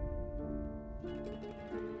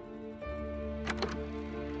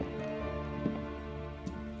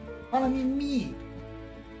 Fala, Mimi!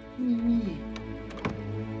 Mimi!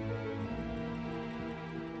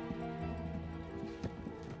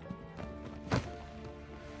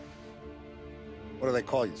 What do they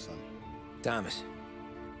call you, son? Thomas.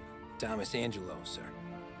 Thomas Angelo, sir.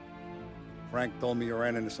 Frank told me you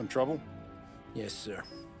ran into some trouble? Yes, sir.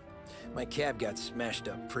 My cab got smashed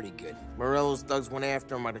up pretty good. Morello's thugs went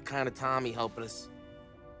after him by the kind of Tommy helping us.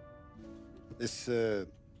 This,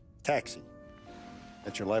 taxi.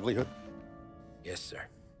 That's your livelihood? Yes, sir.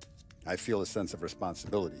 I feel a sense of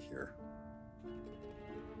responsibility here.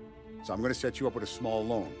 So I'm gonna set you up with a small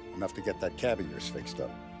loan, enough to get that cab of yours fixed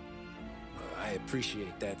up. I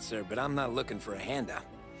appreciate that, sir, but I'm not looking for a handout.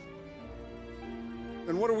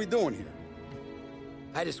 Then what are we doing here?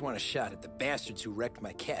 I just want a shot at the bastards who wrecked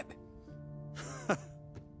my cab.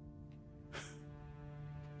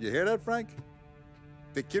 You hear that, Frank?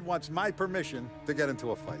 The kid wants my permission to get into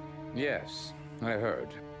a fight. Yes, I heard.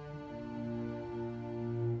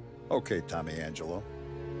 Okay, Tommy Angelo.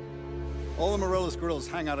 All the Morello's girls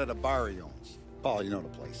hang out at a bar he owns. Paul, you know the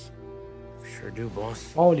place. Sure do,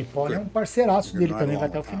 boss. Paul é um parceiraço dele também, vai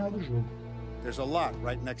até o final do jogo. There's a lot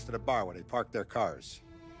right next to the bar where they park their cars.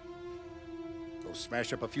 Go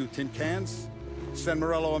smash up a few tin cans, send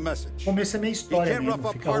Morello a message. Começa meio história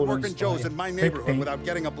mesmo, fica rolando história. Sempre tem.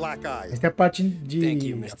 Mas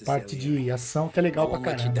tem a parte de ação que é legal pra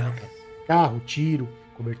caramba, né, cara? Carro, tiro,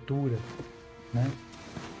 cobertura, né?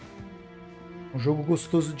 Um jogo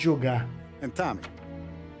gostoso de jogar. And Tommy,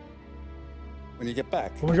 when you get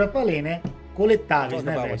back, como eu já falei, né? Coletáveis,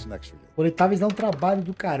 né, velho? Coletáveis dá um trabalho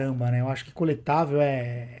do caramba, né? Eu acho que coletável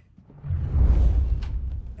é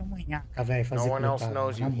manhaca, velho, fazer coletável,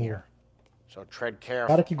 na boa. So tread O careful.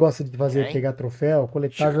 cara que gosta de fazer, Okay? pegar troféu,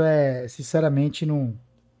 coletável é, sinceramente, não...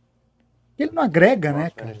 Ele não agrega,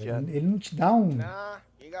 né, cara? Ele não te dá Nah,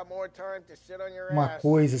 you got more time to sit on your uma ass.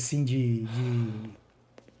 coisa assim de...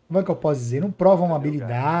 Como é que eu posso dizer? Não prova uma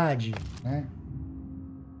habilidade, né?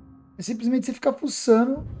 É simplesmente você ficar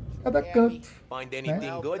fuçando cada canto. Find né?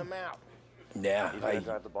 anything good? Yeah,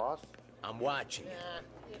 the boss? I'm watching.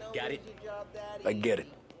 Got it? I get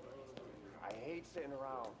it. I hate sitting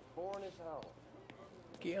around. Boring as hell.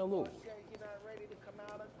 Que é louco.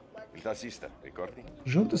 Tassista, ricordi?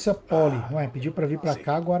 Junta-se a Polly. Ué, pediu pra vir pra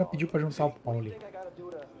cá, agora pediu pra juntar o Polly.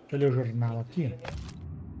 Deixa eu ler o jornal aqui.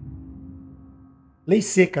 Lei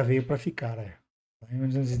seca veio pra ficar, né? Em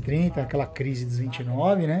 1930, aquela crise dos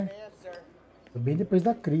 29, né? Foi bem depois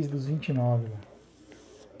da crise dos 29, né?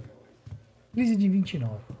 Crise de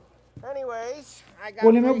 29. Anyways, I got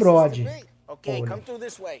Polly é meu places to brode. be. Okay, Polly. come through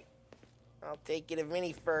this way. I'll take you to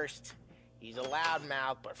Vinny first. He's a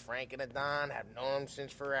loudmouth, but Frank and the Don have known him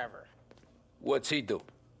since forever. What's he do?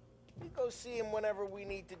 We go see him whenever we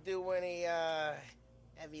need to do any,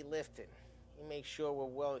 heavy lifting. He makes sure we're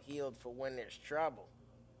well healed for when there's trouble.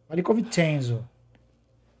 Olha com o Vincenzo.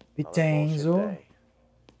 Vincenzo.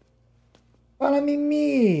 Fala,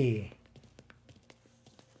 Mimi.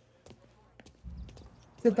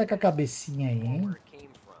 Você tá com a cabecinha aí, hein?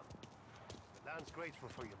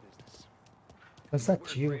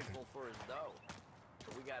 Cansativo.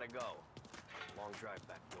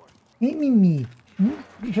 Hein, Mimi?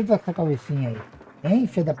 Deixa eu tá com a cabecinha aí. Hein,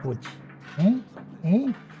 filha da puta? Hein?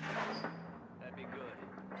 Hein?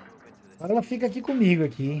 Agora ela fica aqui comigo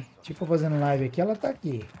aqui. Tipo, fazendo live aqui, ela tá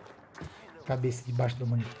aqui. Cabeça debaixo do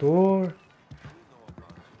monitor.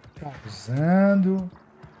 Tá usando.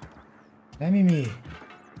 Né, Mimi?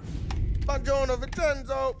 Buongiorno,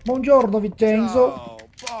 Vincenzo. Buongiorno, Vincenzo. Oh,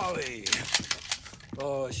 Polly.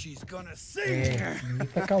 Oh, she's gonna sing. Mimi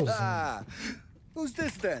tá causando. Who's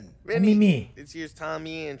this then? Mimi. This here's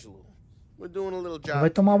Tommy Angelo. We're doing a little Você job. vai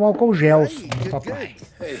tomar um álcool gel, Good, papai. good.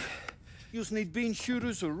 Hey, you need bean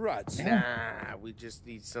shooters or rods? Nah, we just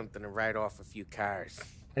need something to write off a few cars.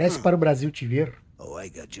 Aparece para o Brasil te ver. Oh, I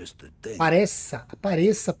got just the thing.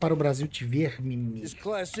 Apareça para o Brasil te ver, Mimi. This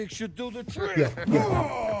classic should do the Aqui, trick. ó, aqui,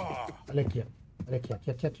 ó. Olha aqui, ó. Olha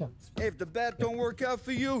aqui, aqui, ó. If the bat don't work out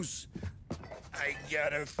for use, I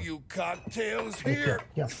got a few cocktails Olha here.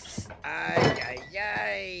 aqui, ó. Ay, ay,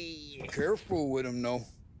 ay. Careful with them, though.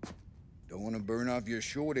 Don't want to burn off your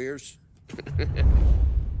short hairs.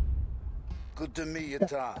 Good to meet you,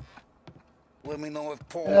 Tom. Let me know if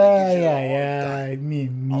Paul gives Ai, you a ai, hard ai, time.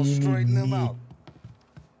 Mimi. I'll straighten him out.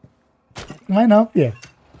 Não vai não, Pia.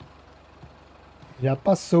 Já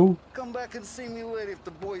passou. Come back and see me later if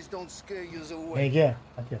the boys don't scare you away. Aqui,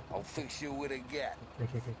 ó. Aqui, ó. I'll fix you with a gat.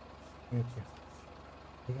 Aqui. Aqui,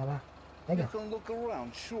 ó. Pega lá. Pega. You can look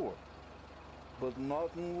around, sure. But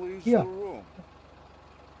nothing leaves Aqui, ó. the room.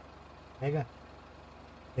 Pega.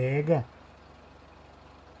 Pega.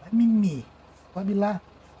 Vai, Mimi. Sobe lá.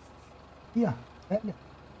 Aqui, ó. Pega.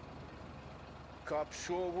 Cops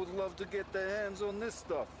sure would love to get their hands on this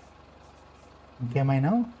stuff. Não quer mais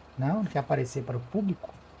não? Não quer aparecer para o público?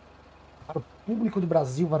 Para o público do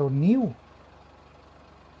Brasil varonil?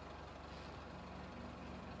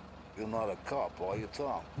 You're not a cop, are you,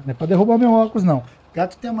 Tom? Não é pra derrubar meu óculos, não. O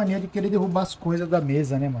gato tem a mania de querer derrubar as coisas da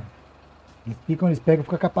mesa, né, mano? Eles pegam e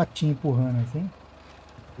ficam com a patinha empurrando assim.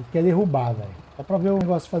 E quer derrubar, velho. Só pra ver o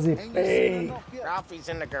negócio fazer. Ei. Ralphie's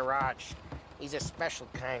in the garage. He's a special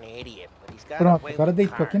kind of idiot, but he's got Pronto, away agora with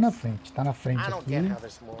deitou aqui na cars. frente. Tá na frente I don't aqui. get how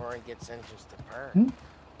this moron gets in just to burn.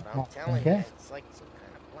 But I'm Não, telling não you, quer? it's like some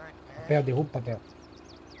kind of black man. Papel, derruba o papel.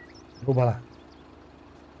 Derruba lá.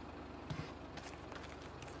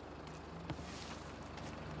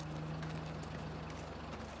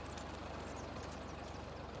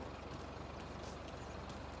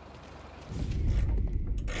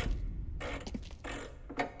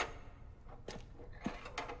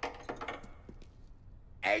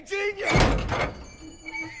 Hey, genius!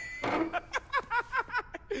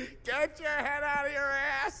 Get your head out of your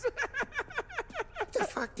ass! What the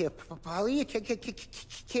fuck there, Polly? You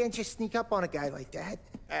can't just sneak up on a guy like that.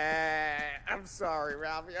 I'm sorry,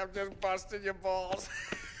 Ralphie. I'm just busting your balls.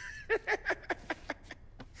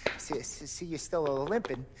 See, you're still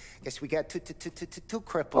limping. Guess we got two Ó o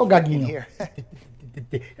cripples in gaguinho. here.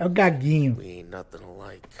 É o gaguinho. We ain't nothing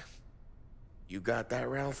alike. You got that,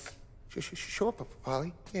 Ralph? Sure,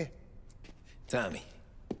 Polly. Yeah. Tommy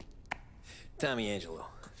Angelo.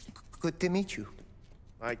 Good to meet you.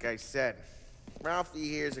 Like I said, Ralphie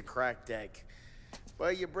here's a cracked egg.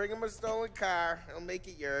 But you bring him a stolen car, he'll make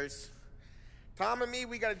it yours. Tom and me,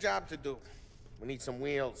 we got a job to do. We need some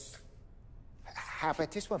wheels. How about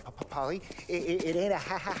this one, Polly? It ain't a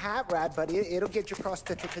hot rod, but it'll get you across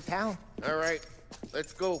to town. All right,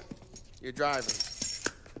 let's go. You're driving.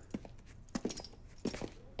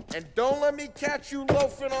 And don't let me catch you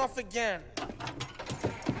loafing off again.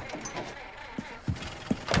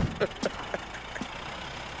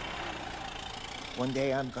 One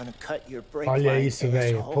day I'm gonna cut your brake Olha line, isso,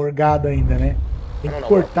 velho. asshole. Forgado ainda, né? Tem que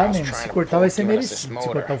cortar mesmo. Se cortar vai ser merecido. Se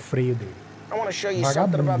cortar o freio dele.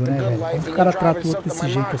 Vagabundo, né, velho? Como o cara trata o outro desse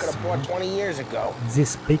jeito assim, né?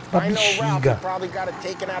 Desrespeito da bexiga.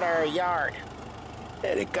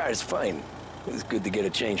 Yeah, the car's fine. It's good to get a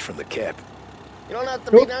change from the cap. You don't have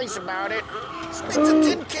to be nice about it. It's a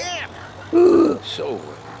tin can. So,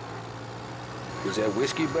 is that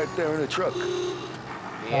whiskey back there in the truck?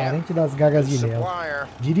 Parente das gagas de Léo.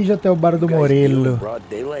 Dirige até o bar do Morello.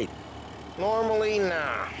 Normally,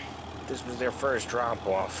 nah. This was their first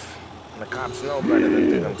drop-off. And the cops know better than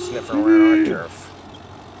to come sniffing around our turf.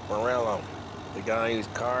 Morello, the guy whose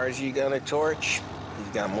cars you got a torch,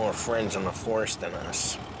 he's got more friends on the force than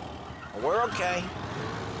us. But we're okay,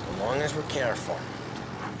 as long as we're careful.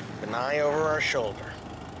 Keep an eye over our shoulder.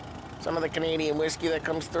 Some of the Canadian whiskey that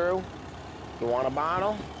comes through, you want a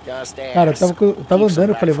bottle? Just ask. Cara, eu tava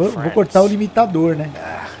andando, eu falei, vou cortar o limitador, né?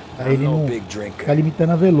 Aí ele não ficar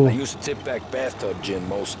limitando a velour.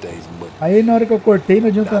 Aí na hora que eu cortei não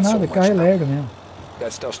adianta nada, o carro é lerdo mesmo.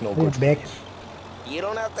 O back. You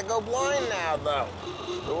don't have to go blind now, though.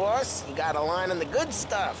 To us, you got a line on the good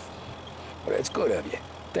stuff. That's good of you.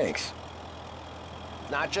 Thanks.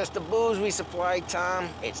 Not just the booze we supply, Tom.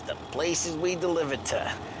 It's the places we deliver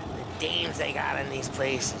to. The dames they got in these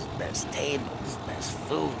places. Best tables, best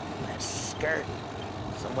food, best skirt.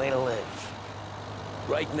 Some way to live.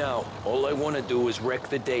 Right now, all I want to do is wreck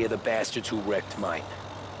the day of the bastards who wrecked mine.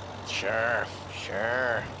 Sure.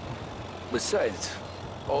 Besides,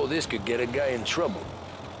 all this could get a guy in trouble.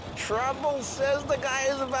 Trouble says the guy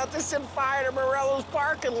is about to set fire to Morello's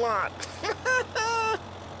parking lot.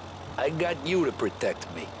 I got you to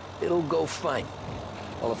protect me. It'll go fine.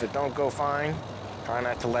 Well, if it don't go fine, try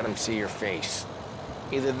not to let him see your face.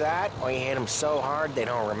 Either that, or you hit him so hard they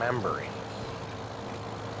don't remember it.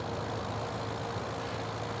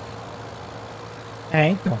 É,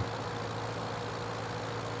 então.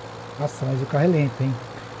 Nossa, mas o carro é lento, hein?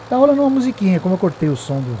 Tá rolando uma musiquinha, como eu cortei o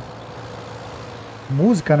som do...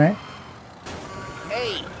 Música, né?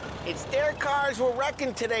 Hey, it's their cars we're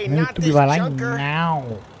wrecking today, No not YouTube this vai lá em junker. now.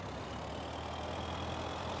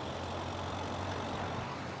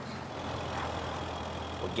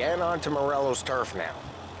 We're getting onto Morello's turf now.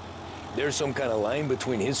 There's some kind of line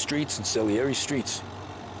between his streets and Salieri's streets?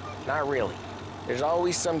 Not really. There's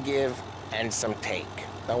always some give and some take.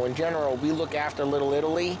 Though in general, we look after Little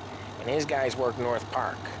Italy, and his guys work North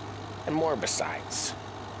Park. And more besides.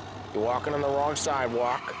 You're walking on the wrong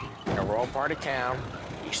sidewalk, in a rural part of town,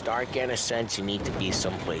 you start getting a sense you need to be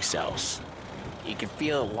someplace else. You can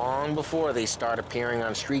feel it long before they start appearing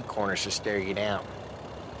on street corners to stare you down.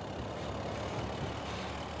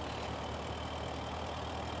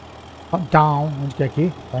 Down, onde que é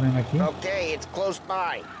aqui? Tá vendo aqui? Okay, it's close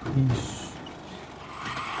by. Isso.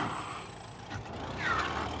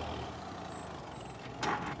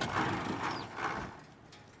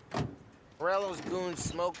 Morello's goons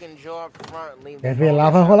smoking Joe up front and leave the Deve lá,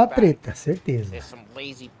 vai rolar treta, certeza. There's some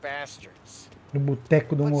lazy bastards. No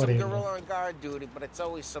boteco do Put some Morello. gorilla on guard duty, but it's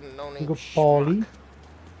always some no-name Fica o schmuck. Poli.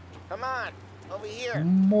 Come on, over here.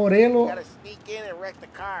 Morello. You gotta sneak in and wreck the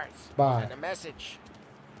cars. Vai. Send a message.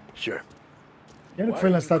 Sure. Que ano que foi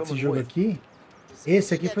lançado esse jogo aqui?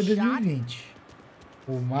 Esse aqui foi 2020.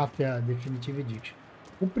 O Mafia Definitive Edition.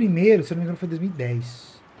 O primeiro, se não me engano, foi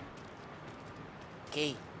 2010. Okay,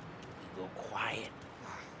 you go quiet.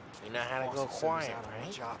 You know how to go quiet,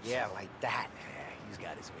 right? Yeah, like that. He's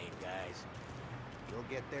got his main guys. You'll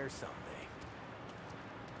get there someday.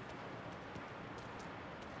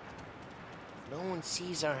 No one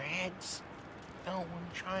sees our heads. No one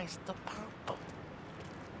tries to pop them.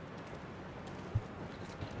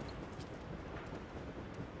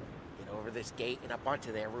 Get over this gate and up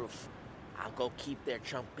onto their roof. I'll go keep their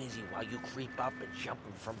chump busy while you creep up and jump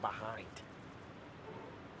him from behind.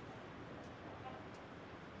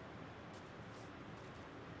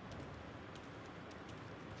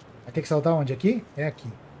 Vai ter que saltar onde? Aqui? É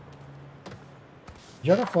aqui.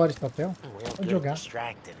 Joga fora esse papel. Pode jogar.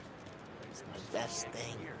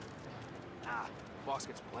 Boss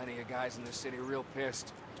gets plenty of guys in the city real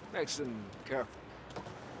pissed. Makes them careful.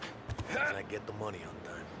 And I get the money on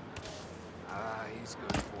time. He's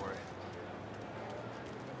good for it.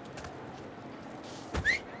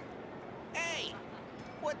 Hey,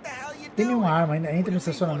 what the hell you Tem doing? nenhuma arma ainda. Entra no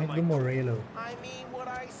estacionamento do Morello. I mean what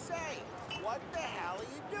I say. What the hell are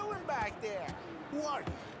you doing back there? What?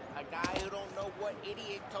 A guy who don't know what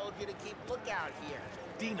idiot told you to keep lookout here.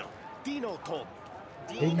 Dino told me.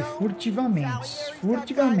 Ele furtivamente.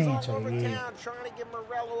 Furtivamente. Aí.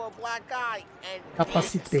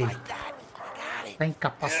 Capacitei. Tá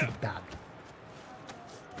incapacitado.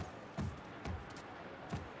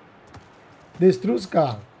 Destrua os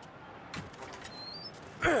carros.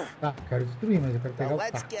 Tá, quero destruir, mas eu quero pegar o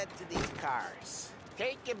carro.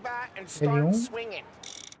 L1.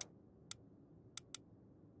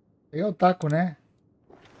 Pegar o taco, né?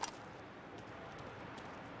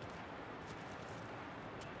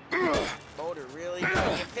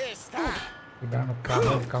 Quebrar no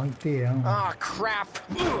carro, o carro inteirão. Oh, crap!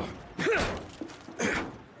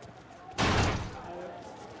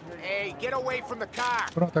 Hey, get away from the car.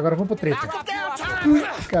 Pronto, agora vamos pro treta.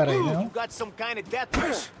 Cara, não. You got some kind of death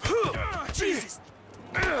wish. Jesus.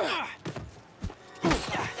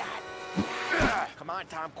 Come on,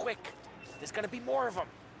 Tom, quick. There's gonna be more of them.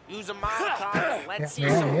 Use a Molotov and let's see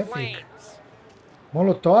some flames.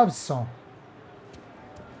 Molotov, som.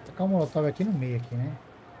 Vou tacar um Molotov aqui no meio, aqui, né?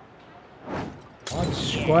 Ó,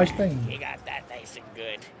 descosta ainda. You got that nice and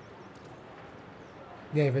good.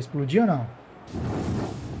 E aí, vai explodir ou não?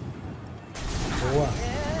 Boa.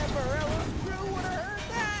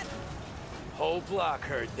 Whole block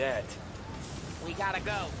heard that. We gotta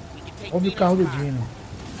go. We can take Ouve o carro do Dino.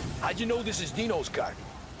 How'd you know this is Dino's car?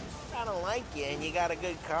 I don't like you and you got a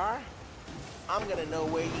good car. I'm gonna know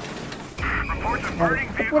where you Reports of burning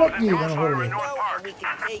Por vehicles aqui, in dando Northfire rolê. and North Park. we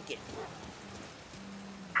can take it.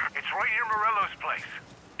 It's right near Morello's place.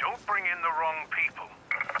 Don't bring in the wrong people.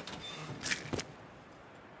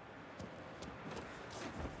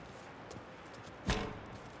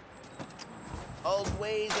 Old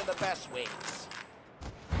ways are the best ways.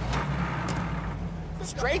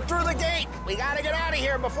 Straight through the gate. We gotta get out of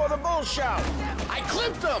here before the bulls show. I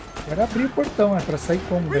clipped them. Quero abrir o portão, é pra sair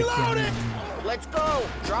como daqui, né? Let's go.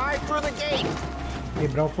 Drive through the gate.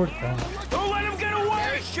 Quebrar o portão. Don't let him get away.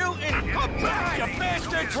 They're shooting. Come back, you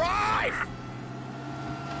bastard. Drive.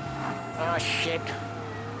 Oh, shit.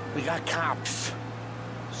 We got cops.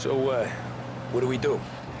 So, what do we do?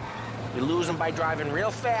 We lose them by driving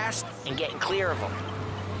real fast and getting clear of them.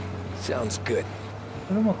 Sounds good.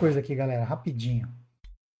 Olha uma coisa aqui, galera, rapidinho.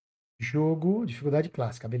 Jogo, dificuldade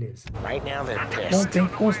clássica, beleza. Right now they're Então pissed. tem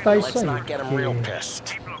que constar isso Let's aí. not get them real Porque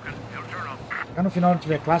pissed. se no final não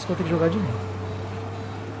tiver clássico, eu tenho que jogar de novo.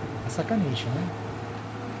 É sacanagem, né?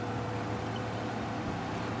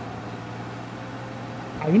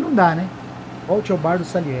 Aí não dá, né? Volte ao bar do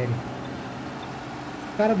Salieri.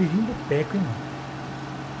 O cara vivinho do peco, hein, mano?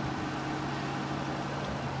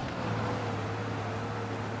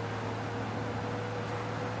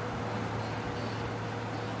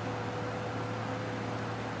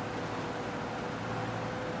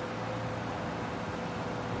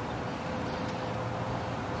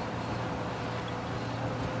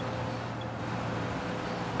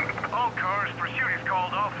 All cars, pursuit is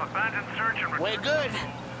called off. Abandoned search and We're good.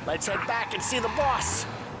 Let's head back and see the boss.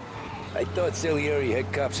 I thought Salieri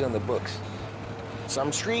had cops on the books.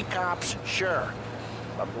 Some street cops, sure.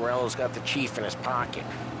 But Morello's got the chief in his pocket.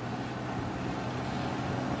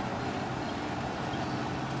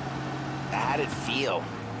 How'd it feel?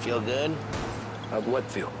 Feel good? How'd what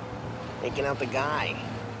feel? Taking out the guy.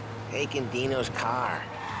 Taking Dino's car.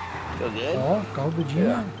 Feel good? Ó, carro do Dino.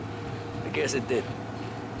 Yeah. I guess it did.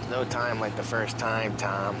 No time like the first time,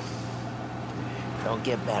 Tom. Don't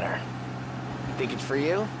get better. You think it's for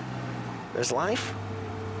you? This life?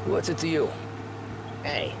 What's it to you?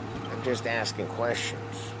 Hey, I'm just asking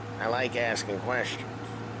questions. I like asking questions.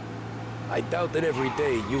 I doubt that every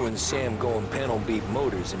day you and Sam go and panel beat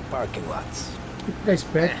motors in parking lots. Tem que ficar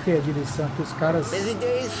esperto que a direção, que os caras. Busy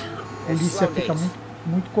days? A polícia fica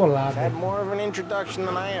muito colada. Had more of an introduction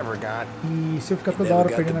than I ever got. E se eu ficar toda hora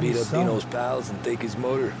perdendo a beat up missão. Dino's pals and take his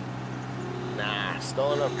motor? Nah,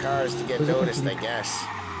 stole enough cars to get noticed, I guess.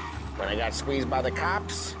 When I got squeezed by the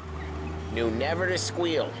cops, knew never to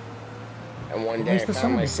squeal. And one day I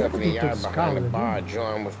found myself in the yard behind a bar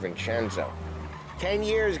joined with Vincenzo. 10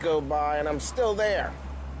 years go by and I'm still there.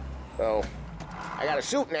 So, I got a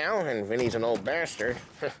suit now, and Vinny's an old bastard.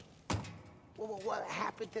 Well, what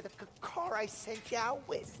happened to the car I sent you out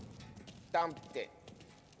with? Dumped it.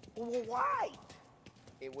 Well, why?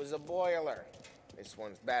 It was a boiler. This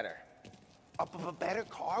one's better. A better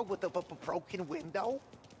car with a broken window?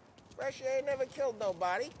 Fresh air never killed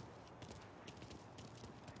nobody.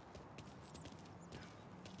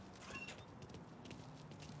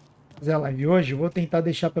 fazer a live hoje, eu vou tentar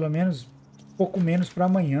deixar pelo menos um pouco menos para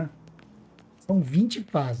amanhã. São 20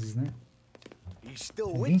 fases, né?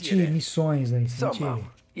 20 missões aí. 20...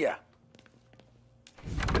 Yeah.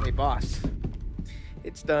 Hey, boss.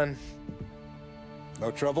 It's done.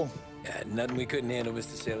 No trouble? Yeah, nothing we couldn't handle,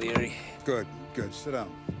 Mr. Salieri. Good, good. Sit down.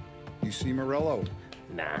 You see Morello?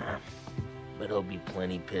 Nah. But he'll be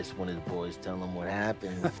plenty pissed when his boys tell him what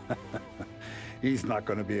happened. He's not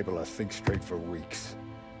going to be able to think straight for weeks.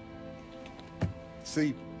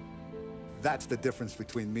 See, that's the difference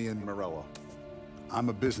between me and Morello. I'm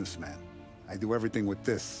a businessman. I do everything with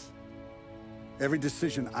this. Every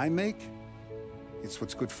decision I make, it's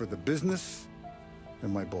what's good for the business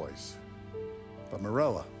and my boys. But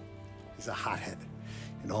Morello is a hothead,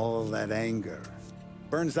 and all that anger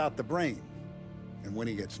burns out the brain. And when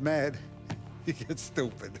he gets mad, he gets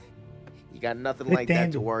stupid. You got nothing like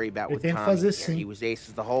that to worry about with Tommy here. He was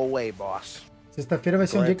aces the whole way, boss. Sexta-feira vai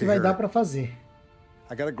ser um dia que vai dar pra fazer.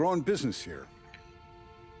 I got a growing business here.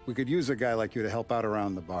 We could use a guy like you to help out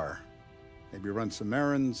around the bar. Maybe run some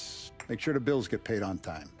errands, make sure the bills get paid on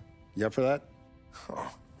time. You up for that?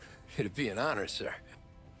 Oh, it'd be an honor, sir.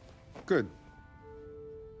 Good.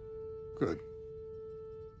 Good.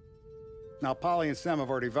 Now, Polly and Sam have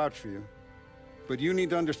already vouched for you. But you need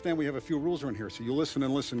to understand we have a few rules around here, so you listen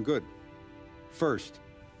and listen good. First,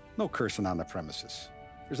 no cursing on the premises.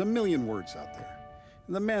 There's a million words out there.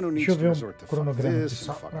 And the man who needs to resort to fuck this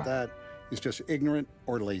and fuck that is just ignorant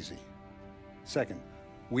or lazy. Second,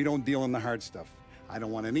 we don't deal in the hard stuff. I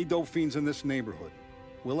don't want any dope fiends in this neighborhood.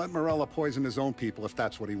 We'll let Morello poison his own people if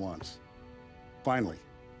that's what he wants. Finally,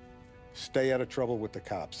 stay out of trouble with the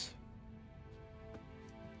cops.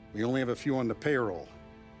 We only have a few on the payroll.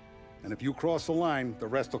 And if you cross the line, the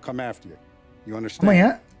rest will come after you. You understand?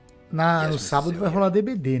 Amanhã, no sábado, vai rolar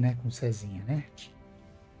DBD, né? Com Cezinha, né?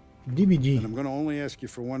 DBD. And I'm going to only ask you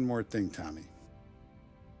for one more thing, Tommy.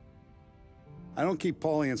 I don't keep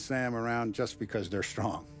Paulie and Sam around just because they're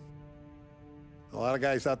strong. A lot of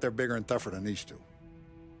guys out there bigger and tougher than these two.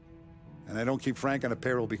 And I don't keep Frank on a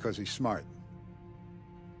payroll because he's smart.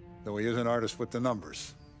 Though he is an artist with the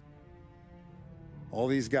numbers. All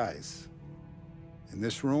these guys in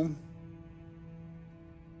this room,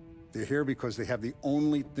 they're here because they have the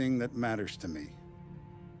only thing that matters to me.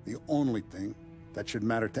 The only thing that should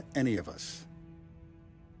matter to any of us.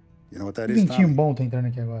 You know what that is, Tommy? Bom tá entrando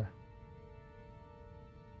aqui agora.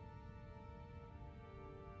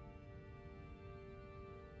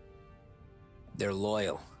 They're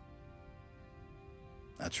loyal.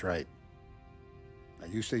 That's right. Now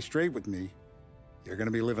you stay straight with me, you're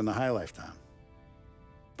gonna be living the high life, Tom.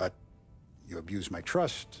 But you abuse my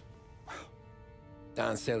trust.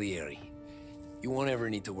 Don Salieri, you won't ever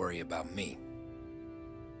need to worry about me.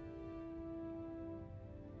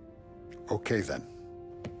 Okay, then.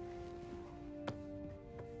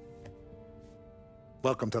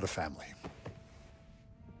 Welcome to the family.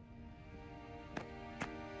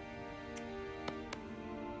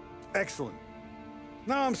 Excellent.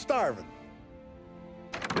 Now I'm starving.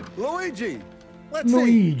 Luigi, let's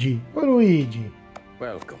Luigi. Oh, Luigi.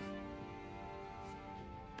 Welcome.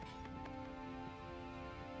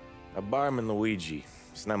 A barman Luigi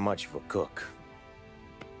is not much of a cook.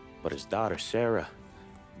 But his daughter Sarah,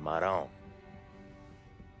 Marão.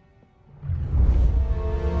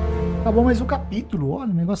 Acabou mais um capítulo. Olha,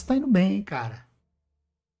 o negócio tá indo bem, hein, cara.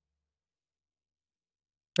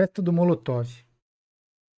 Perto do Molotov.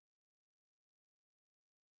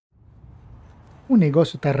 O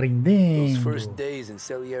negócio tá rendendo. Those first days in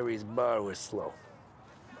Salieri's bar were slow.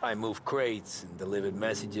 I moved crates and delivered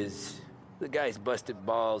messages. The guys busted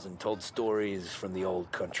balls and told stories from the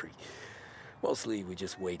old country. Mostly we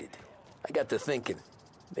just waited. I got to thinking,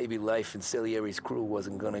 maybe life in Salieri's crew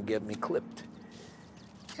wasn't gonna get me clipped.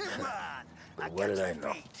 But what did I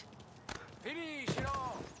know?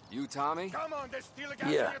 You, Tommy? Come on, there's still a gas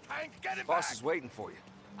Yeah. in your tank. Get it Boss back. is waiting for you.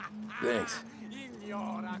 Thanks.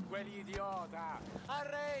 Ignora quell'idiota.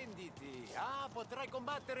 Arrenditi. Potrai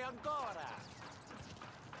combattere ancora.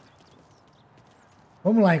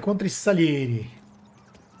 Vamos lá, encontre Salieri.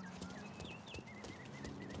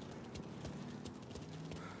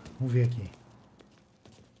 Vamos ver aqui.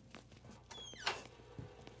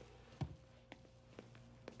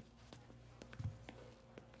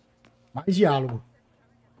 Mais diálogo.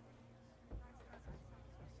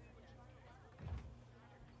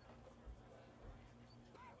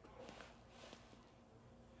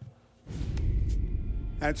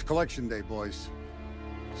 And it's collection day, boys.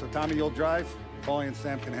 So Tommy, you'll drive. Paulie and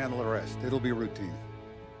Sam can handle the rest. It'll be routine.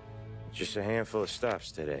 Just a handful of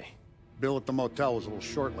stops today. Bill at the motel was a little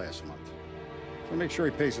short last month. So make sure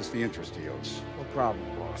he pays us the interest he owes. No problem,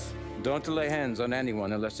 boss. Don't lay hands on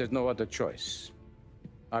anyone unless there's no other choice.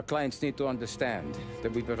 Our clients need to understand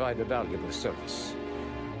that we provide a valuable service.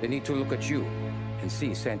 They need to look at you and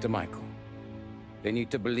see Santa Michael. They need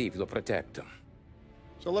to believe you'll protect them.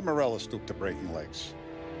 So let Morello stoop to breaking legs.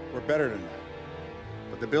 We're better than that.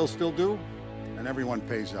 But the bill's still due, and everyone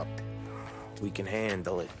pays up. We can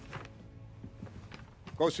handle it.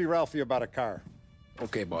 Go see Ralphie about a car.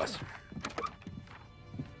 Okay, boss.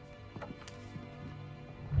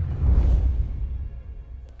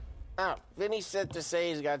 Oh, Vinny said to say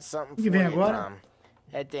he's got something for You you, vem agora? Tom.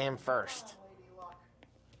 Head to him first.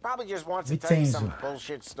 Probably just wants to tell you some Vincenzo.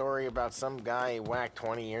 bullshit story about some guy he whacked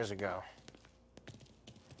 20 years ago.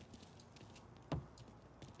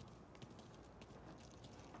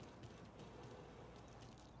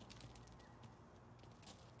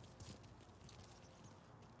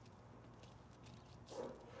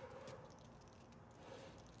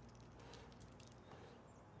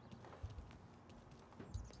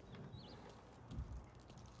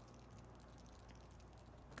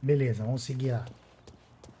 Beleza, vamos seguir lá.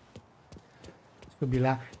 Subir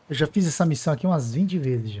lá. Eu já fiz essa missão aqui umas 20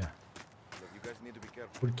 vezes já.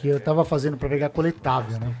 Porque eu tava fazendo pra pegar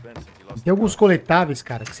coletável, né? E tem alguns coletáveis,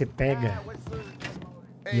 cara, que você pega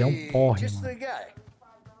e é um porre, mano.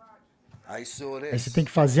 Aí você tem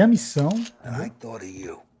que fazer a missão,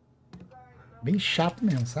 entendeu? Bem chato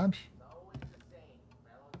mesmo, sabe?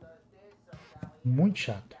 Muito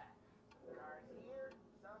chato.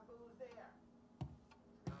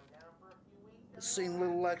 Seen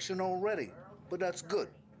little action already, but that's good.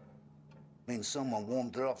 Means someone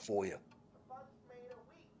warmed it up for you.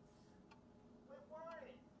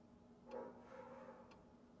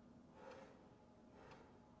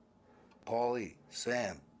 Paulie,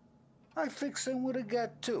 Sam, I fixed them with a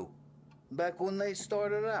gat too, back when they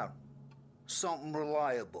started out. Something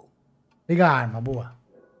reliable. Liga a arma, boa.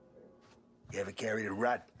 You ever carried a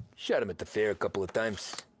rat? Shot him at the fair a couple of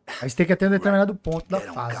times. Aí você tem que até um determinado ponto da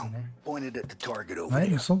fase, né? Pointed at the target over Não,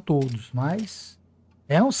 there. não são todos, mas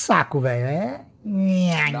é um saco, velho. É.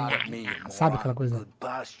 Sabe aquela coisa? Good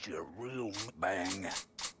posture, real bang.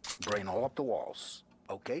 Brain all up the walls.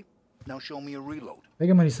 Okay? Now show me a reload.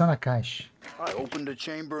 Pega a munição na caixa. I open the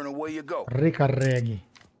chamber and away you go. Recarregue.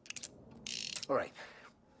 All right.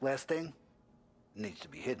 Last thing needs to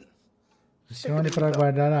be hidden. Pressione para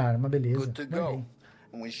guardar a arma, beleza. Good to go.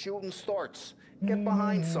 And when shooting starts, get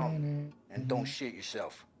behind something and don't shit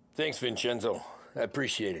yourself. Thanks, Vincenzo. I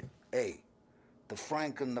appreciate it. Hey, the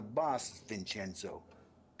Frank and the boss is Vincenzo.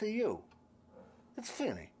 To you, it's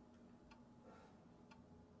Finny.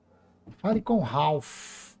 Fale com o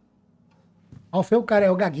Ralph. Ralph é o cara, é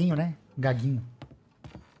o Gaguinho, né? Gaguinho.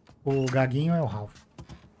 O Gaguinho é o Ralph.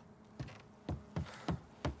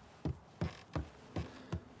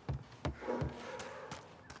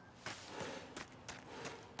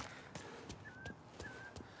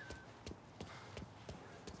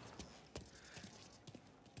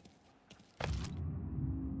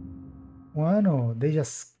 Um ano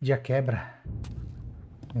desde a quebra.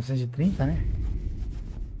 1930, né?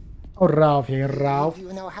 O Ralph, hein? Ralph. Do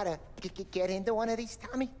you know how to get into one of these,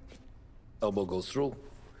 Tommy? Elbow goes through.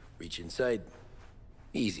 Reach inside.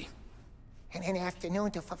 Easy. And an afternoon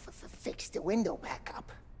to fix the window back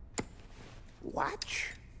up.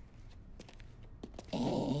 Watch.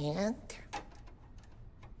 And...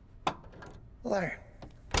 learn.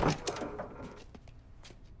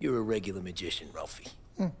 You're a regular magician, Ralphie.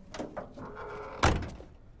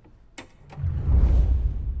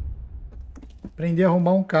 Aprender a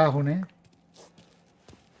arrumar um carro, né?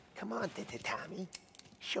 Come on, Tommy.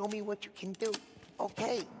 Show me what you can do.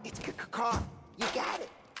 Okay, it's car. You got it.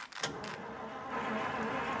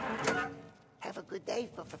 Have a good day,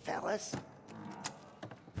 fellas.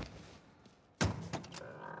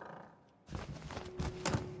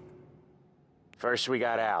 First, we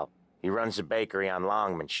got Al. He runs a bakery on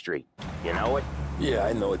Longman Street. You know it? Yeah,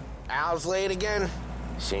 I know it. Al's late again?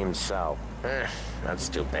 Seems so. That's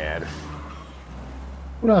too bad.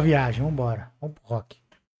 Pular viagem, vambora. Vamos pro rock.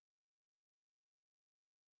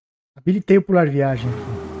 Habilitei o pular viagem aqui.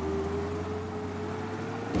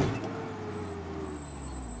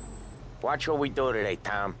 Watch what we do today,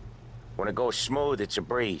 Tom. When it goes smooth, it's a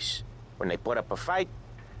breeze. When they put up a fight,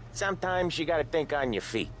 sometimes you gotta think on your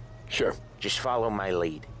feet. Sure. Just follow my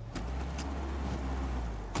lead.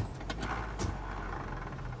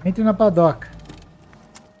 Entre na padoca.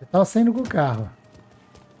 Eu tava saindo com o carro.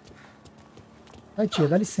 Vai, tia,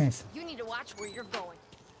 dá licença. You need to watch where you're going.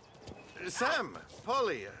 Sam,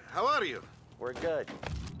 Polly, how are you? We're good.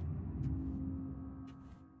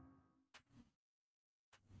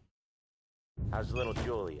 How's little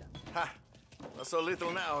Julia? Ha! So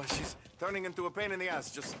little now, she's turning into a pain in the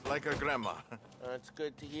ass, just like her grandma. That's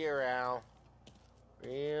good to hear, Al.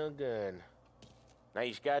 Real good. Now,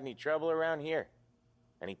 you got any trouble around here?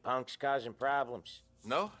 Any punks causing problems?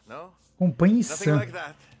 No. Acompanhe Nothing Sam. like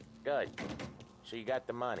that. Good. So you got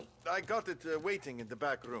the money? I got it waiting in the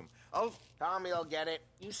back room. Tommy will get it.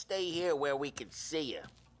 You stay here where we can see you.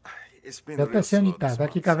 It's been Já tá real sendo slow tá, this tá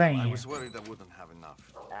aqui month, com a so I veinha. was worried I wouldn't have enough.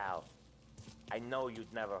 Al, I know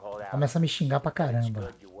you'd never hold out. Começa a me xingar pra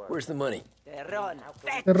caramba. Where's the money?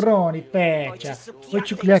 Rony, Pecha, vou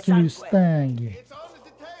te colher aqui no Stang.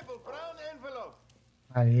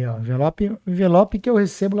 Ali, ó, envelope que eu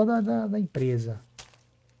recebo lá da empresa.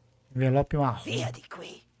 Envelope marrom.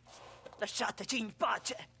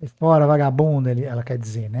 Sai fora, vagabundo, ela quer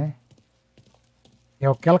dizer, né? É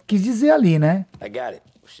o que ela quis dizer ali, né? I got it.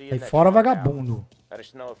 Sai fora, vagabundo. Let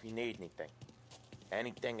us know if you need anything.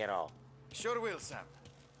 Anything at all. Sure will, Sam.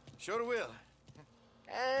 Sure will.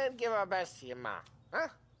 And give our best to your ma, huh?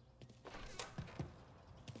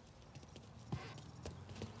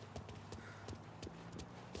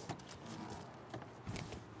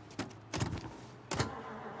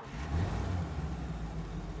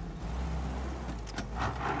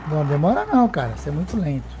 Não demora não, cara. Isso é muito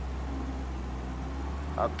lento.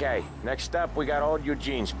 Okay, next up we got old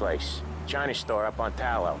Eugene's place. China store up on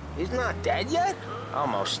Tallow. He's not dead yet?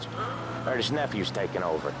 Almost. Heard his nephew's taking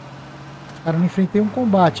over. Cara, não enfrentei um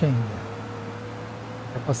combate ainda.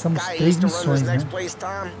 Já passamos 3 missões, né? Place,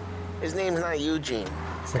 Tom? His name's not Eugene.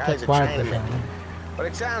 Essa aqui é a quarta já, né? But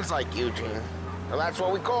it sounds like Eugene. Well, that's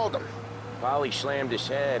what we called him. Polly slammed his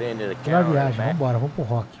head into the Pela counter. viagem, vambora, vamos pro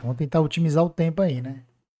rock. Vamos tentar otimizar o tempo aí, né?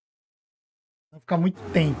 Não ficar muito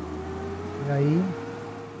tempo. E aí...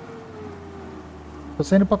 Tô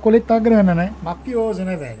saindo pra coletar grana, né? Mafioso,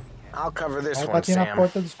 né, velho? I'll cover this Vai one, bater na Sam.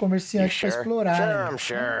 porta dos comerciantes pra explorar. Sure, né? I'm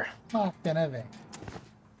sure. Máfia, né, velho?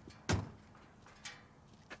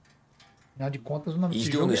 Afinal de contas, o nome He's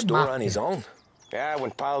desse doing jogo the é store on Máfia. his own? Yeah, when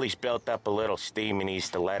Polly's built up a little steam, he needs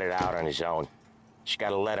to let it out on his own. Just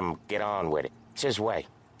gotta let him get on with it. It's his way.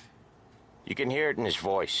 You can hear it in his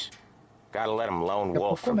voice. Gotta let him lone Daqui a pouco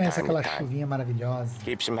wolf from começa time to aquela time. chuvinha maravilhosa.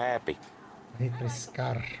 Keeps him happy.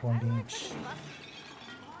 Refrescar o ambiente.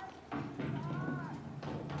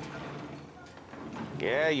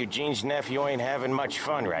 Yeah, Eugene's nephew ain't having much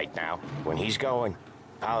fun right now. When he's going,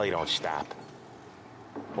 Polly don't stop.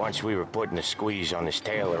 Once we were putting a squeeze on this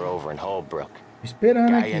tailor over in Holbrook. Esperando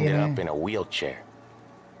Guy aqui, ended né? up in a wheelchair.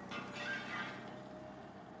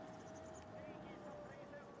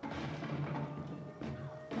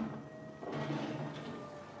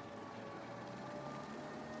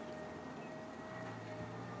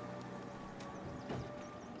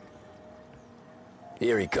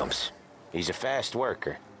 Here he comes. He's a fast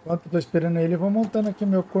worker. Enquanto eu tô esperando ele, eu vou montando aqui o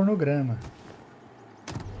meu cornograma.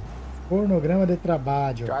 Cornograma de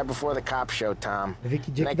trabalho. Drive before the cop show, Tom. Eu vi que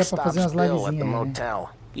dia que dá Next pra fazer stop's umas Bill at the livezinhas aí, né? motel.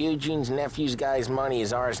 Eugene's nephew's guy's money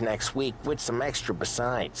is ours next week, with some extra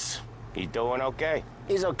besides. He doing okay?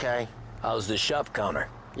 He's okay. How's the shop counter?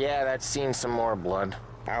 Yeah, that's seen some more blood.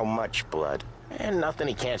 How much blood? And nothing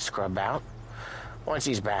he can't scrub out. Once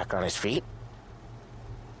he's back on his feet.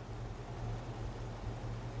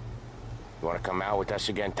 You want to come out with us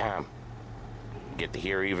again, Tom? Get to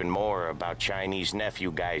hear even more about Chinese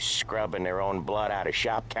nephew guys scrubbing their own blood out of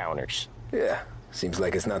shop counters. Yeah, seems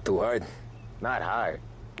like it's not too hard. Not hard.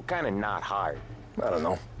 What kind of not hard? I don't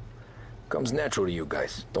know. Comes natural to you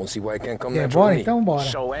guys. Don't see why it can't come É, natural bora to me. então, bora.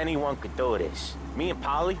 So anyone could do this. Me and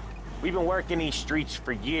Polly, we've been working these streets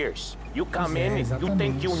for years. You come in and you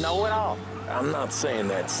think you know it all. I'm not saying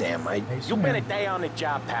that, Sam. You've been a day on the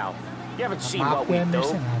job, pal. You haven't seen what we do.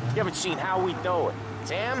 You haven't seen how we do it.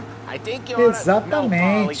 Sam, I think you ought to... No,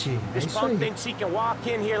 Polly. Exatamente. É This isso punk aí. thinks he can walk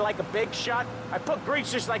in here like a big shot. I put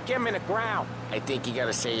greasers like him in the ground. I think you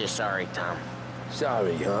gotta say you're sorry, Tom.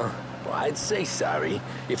 Sorry, huh? Well, I'd say sorry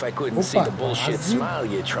if I couldn't see the bullshit quase. smile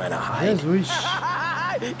you're trying to hide. Jesus.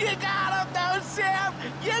 You got him, though, Sam!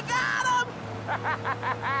 You got him!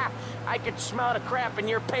 I could smell the crap in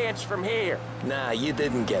your pants from here. Nah, you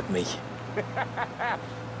didn't get me.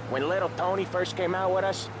 When little Tony first came out with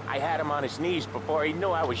us, I had him on his knees before he knew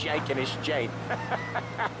I was yanking his chain.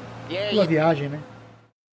 Yeah, Pela viagem, né?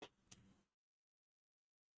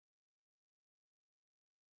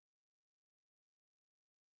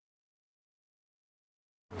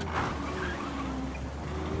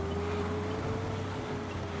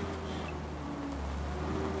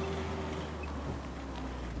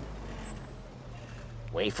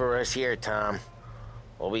 Wait for us here, Tom.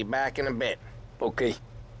 We'll be back in a bit. Okay.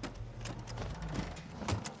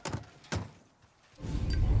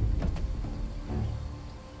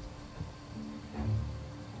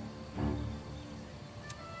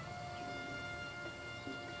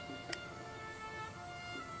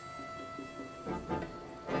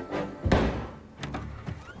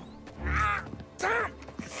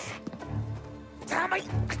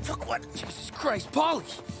 Took what? Jesus Christ, Paulie!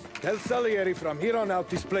 Tell Salieri from here on out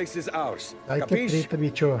this place is ours. Ai que treta,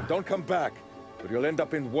 bicho. Don't come back, or you'll end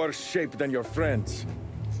up in worse shape than your friends.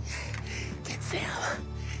 Get Sam.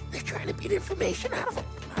 They're trying to beat information out of him.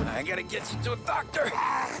 I gotta get you to a doctor.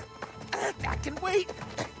 I can wait.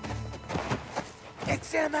 Get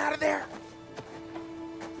Sam out of there.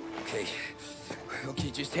 Okay.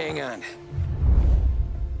 Okay, just hang on.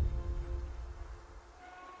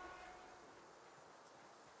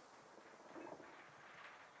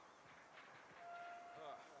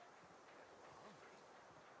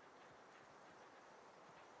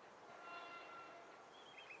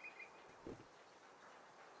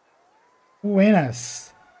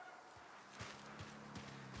 Buenas.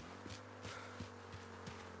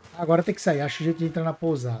 Agora tem que sair. Acho o jeito de entrar na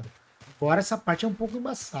pousada. Agora essa parte é um pouco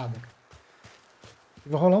embaçada.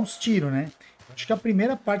 Vai rolar uns tiros, né? Acho que a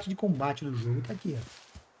primeira parte de combate do jogo tá aqui, ó.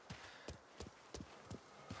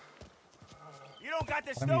 You don't got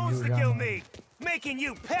the stones to kill me, making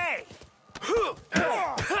you pay.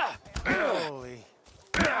 Holy.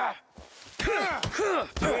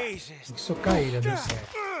 Jesus. Tem que socar ele, deu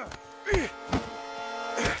certo.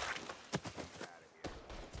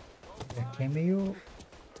 Aqui é meio...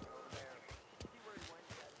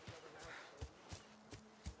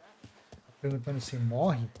 Perguntando se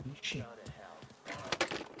morre? Ixi.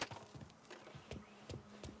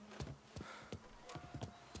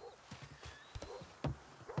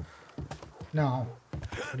 Não.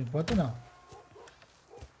 Por enquanto não.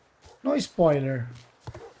 No spoiler.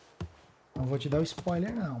 Não vou te dar o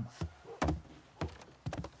spoiler não.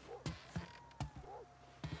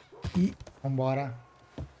 E vambora.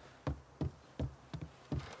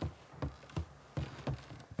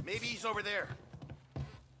 Maybe he's over there.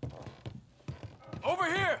 Over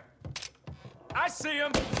here. I see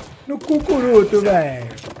him. No cucuruto, velho.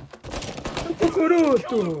 No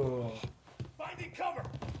cucuruto.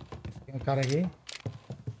 Tem um cara aqui.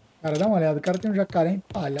 Cara, dá uma olhada. O cara tem um jacaré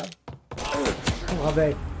empalhado. Porra,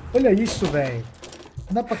 velho. Olha isso, velho.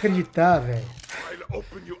 Não dá pra acreditar, velho.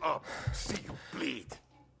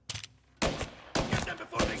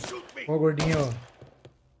 Ó, gordinho.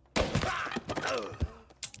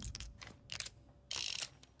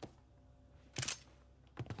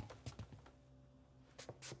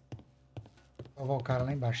 Vou salvar o cara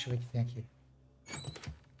lá embaixo. Deixa eu ver o que tem aqui.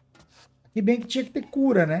 Aqui bem que tinha que ter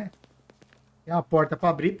cura, né? Tem uma porta pra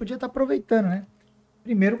abrir. Podia estar aproveitando, né?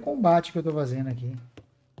 Primeiro combate que eu tô fazendo aqui.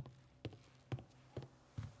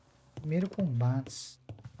 Primeiro combate.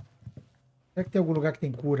 Será que tem algum lugar que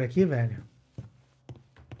tem cura aqui, velho?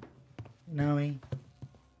 Não, hein?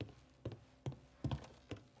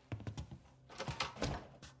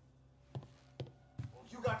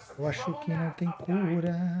 Eu acho que não tem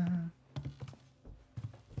cura.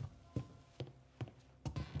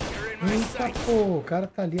 Eita, pô, o cara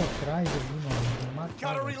tá ali atrás, ali, mano.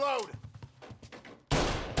 Matar,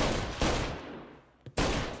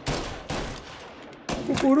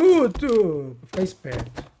 Cucuruto! Vou ficar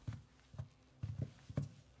esperto.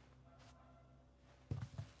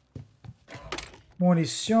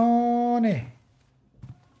 Municione.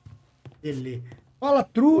 Ele. Fala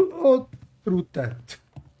ou truta?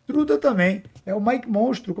 Truta também. É o Mike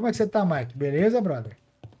Monstro. Como é que você tá, Mike? Beleza, brother?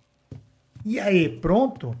 E aí,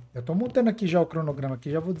 pronto? Eu tô montando aqui já o cronograma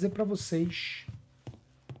aqui, já vou dizer pra vocês.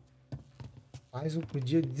 Mas eu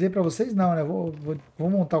podia dizer pra vocês não, né? Vou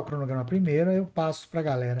montar o cronograma primeiro, aí eu passo pra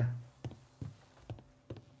galera.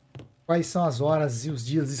 Quais são as horas e os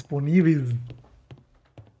dias disponíveis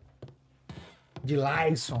de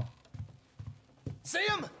Lyson?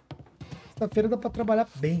 Sexta-feira dá pra trabalhar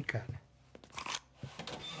bem, cara.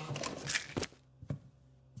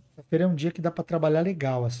 Sexta-feira é um dia que dá pra trabalhar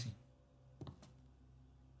legal, assim.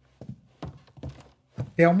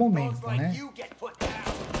 Até o momento, né?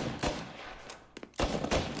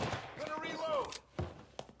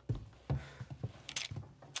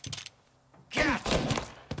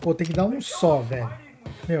 Pô, tem que dar um só, velho.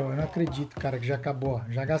 Meu, eu não acredito, cara, que já acabou. Ó.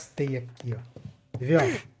 Já gastei aqui, ó. Quer ver, ó?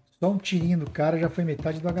 Só um tirinho do cara já foi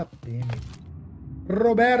metade do HP, meu.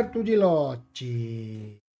 Roberto Di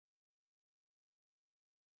Lotti.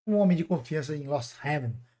 Um homem de confiança em Lost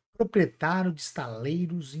Haven. Proprietário de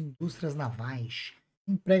estaleiros e indústrias navais.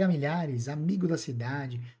 Emprega milhares, amigo da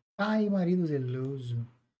cidade. Pai e marido zeloso.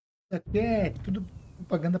 Isso aqui é tudo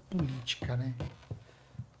propaganda política, né?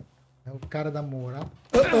 É o cara da moral.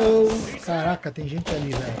 Caraca, tem gente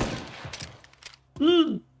ali, velho.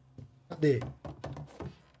 Cadê?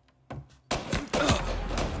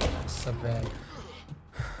 Nossa, velho.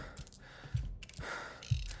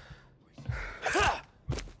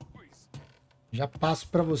 Já passo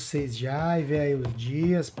pra vocês já e ver aí os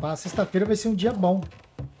dias. Sexta-feira vai ser um dia bom.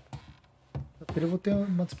 Sexta-feira eu vou ter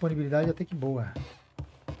uma disponibilidade até que boa.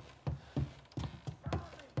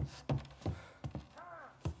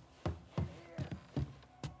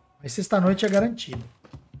 Mas sexta-noite é garantido.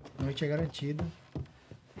 Noite é garantida.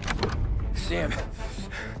 Sam,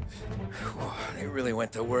 they really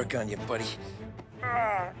went to work on you, buddy.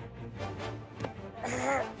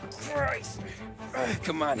 Christ.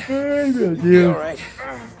 Come on. Ai, meu Deus. You all right?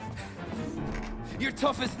 You're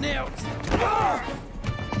tough as nails. Oh,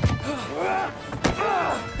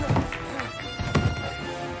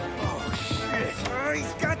 shit. Oh,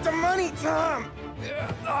 he's got the money, Tom.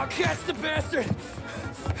 Oh, catch the bastard.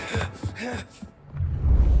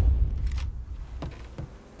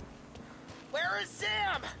 Where is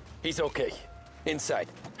Sam? He's okay. Inside.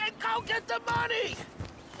 Then go get the money.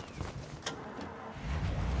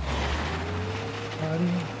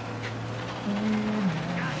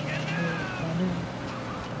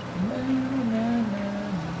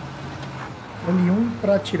 L1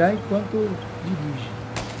 para atirar enquanto dirige.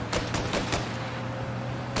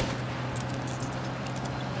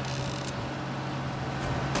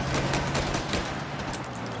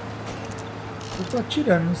 Eu tô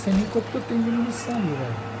atirando, não sei nem quanto que eu tenho de munição ali,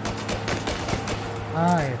 velho.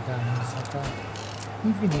 Ah, é, tá. A munição tá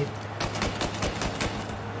infinita.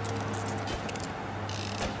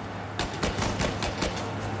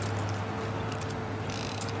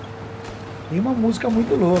 Tem uma música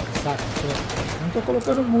muito louca, saca? Eu não tô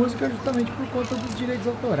colocando música justamente por conta dos direitos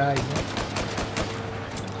autorais, né?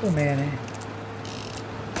 Também, né?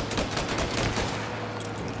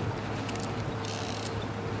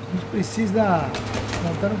 A gente precisa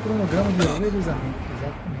montar um cronograma de revezamento,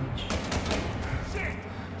 exatamente.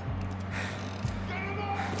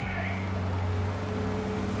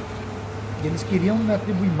 E eles queriam me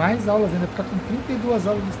atribuir mais aulas ainda, ficar com 32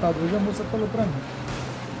 aulas de estado. Hoje a moça falou pra mim.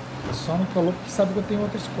 Só não falou porque sabe que eu tenho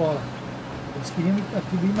outra escola. Eles queriam me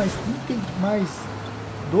atribuir mais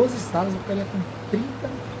 12 salas, eu ficaria com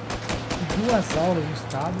 32 aulas no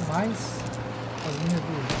estado, mais as minhas do...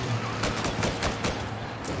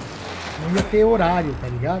 Não ia ter horário, tá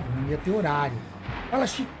ligado? Não ia ter horário. Fala,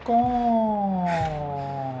 Chicon!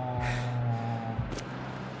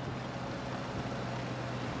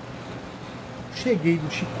 Cheguei do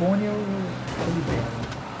Chicone, eu libero.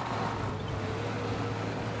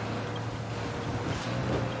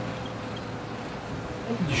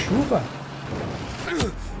 De chuva?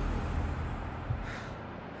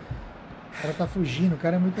 O cara tá fugindo, o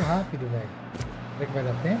cara é muito rápido, velho. Será que vai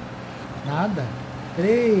dar tempo? Nada.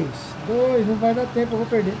 3, 2, não vai dar tempo, eu vou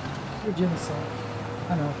perder. Perdi a missão.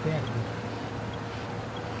 Ah não, tem aqui.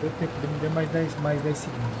 Deu tempo, me deu mais 10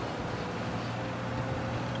 segundos.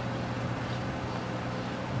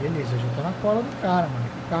 Beleza, eu já tô na cola do cara, mano.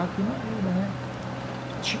 O carro aqui não ajuda, né?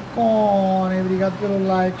 Chicone, obrigado pelo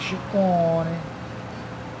like, Chicone.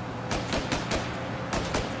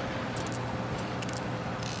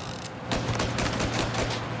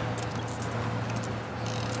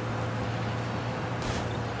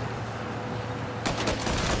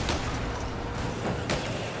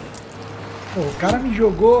 Pô, o cara me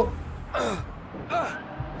jogou.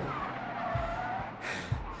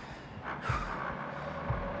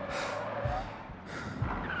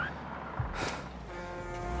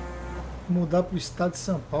 Mudar pro estado de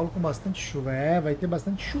São Paulo com bastante chuva. É, vai ter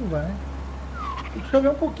bastante chuva, né? Tem que chover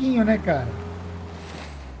um pouquinho, né, cara?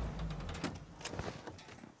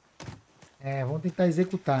 É, vamos tentar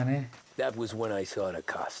executar, né? That was when I saw the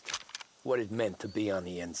cost. What it meant to be on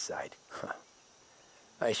the inside.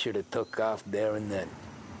 I should have took off there and then.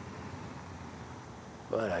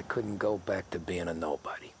 But I couldn't go back to being a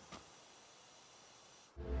nobody.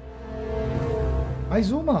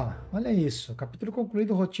 Mais uma, olha isso. Capítulo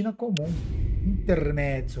concluído, rotina comum.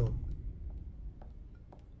 Intermezzo.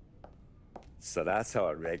 So that's how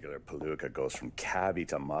a regular palooka goes from cabbie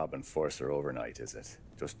to mob enforcer overnight, is it?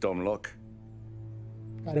 Just dumb luck?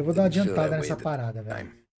 Cara, eu vou dar uma adiantada nessa parada,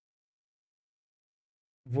 velho.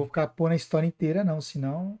 Vou ficar pondo a história inteira, não,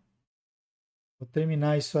 senão vou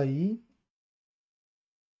terminar isso aí.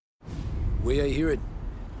 The way I hear it,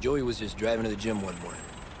 Joey was just driving to the gym one morning.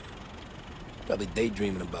 Probably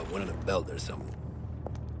daydreaming about winning a belt or something.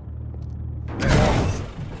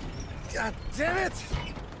 God damn it!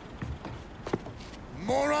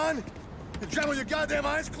 Moron! You're driving with your goddamn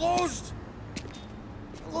eyes closed?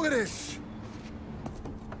 Look at this!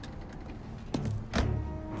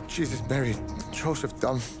 Jesus, Mary, Joseph,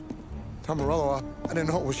 Tom Morello, I didn't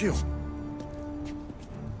know it was you.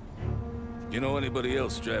 You know anybody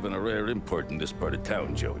else driving a rare import in this part of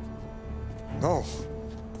town, Joey? No.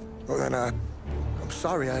 Well, then,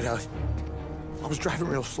 sorry, I was driving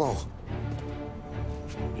real slow.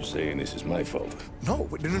 You're saying this is my fault? No,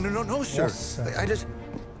 no, sir. Nossa. I just...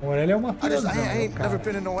 Ele é uma I ain't never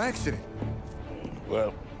been in no accident.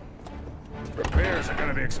 Well, repairs are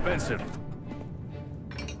gonna be expensive.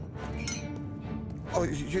 Oh,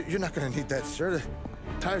 you're not gonna need that, sir. The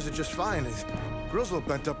tires are just fine. The grill's a little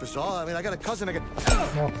bent up is all. I mean, I got a cousin I can...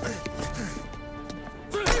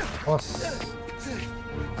 Nossa.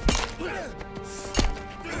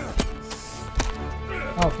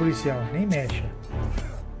 Ah, o policial, nem mexe.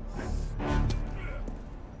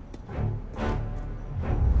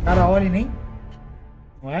 O cara olha e nem...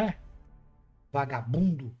 Não é?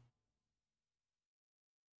 Vagabundo.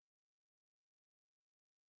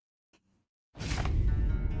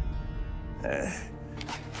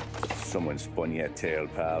 Someone spun you a tail,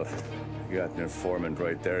 pal. You got an informant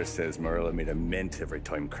right there says Morello made a mint every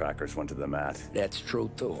time crackers went to the mat. That's true,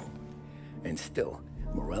 too. And still,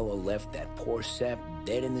 Morello left that poor sap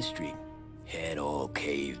dead in the street. Head all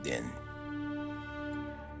caved in.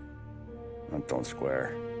 That don't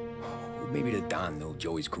square. Maybe the Don knew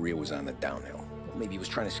Joey's career was on the downhill. Or maybe he was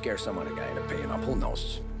trying to scare some other guy into paying up. Who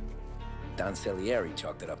knows? Don Salieri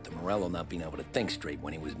chalked it up to Morello not being able to think straight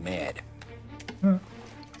when he was mad.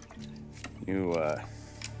 You,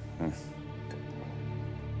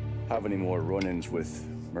 have any more run-ins with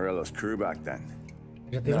Morello's crew back then?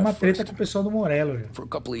 Já teve uma treta com o pessoal do Morello. Já. For a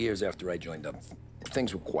couple of years after I joined up,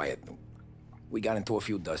 things were quiet. We got into a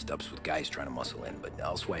few dust-ups with guys trying to muscle in, but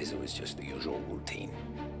elsewise it was just the usual routine.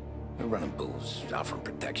 We're running booze, offering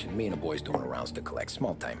protection, me and the boys doing rounds to collect,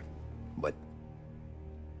 small time. But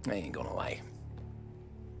I ain't gonna lie.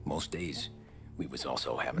 Most days, we was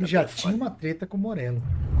also having a bit Já of tinha fun. uma treta com o Morello.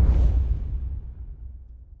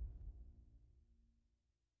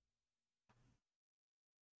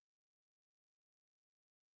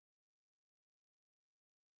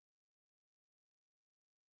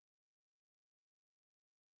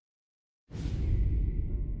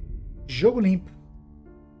 Jogo limpo.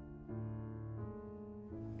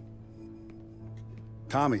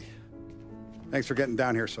 Tommy, thanks for getting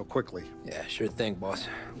down here so quickly. Yeah, sure thing, boss.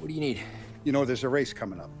 What do you need? You know, there's a race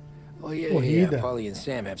coming up. Oh, yeah, Corrida. Paulie and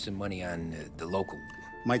Sam have some money on the local.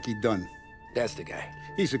 Mikey Dunn. That's the guy.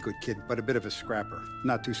 He's a good kid, but a bit of a scrapper.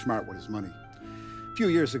 Not too smart with his money. A few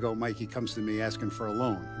years ago, Mikey comes to me asking for a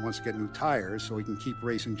loan. He wants to get new tires so he can keep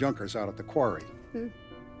racing junkers out at the quarry.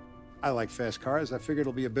 I like fast cars. I figured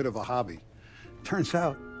it'll be a bit of a hobby. Turns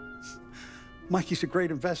out, Mikey's a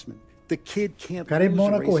great investment. The kid can't O cara é lose bom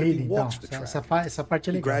a na race if corrida, he então. walks the track. Essa parte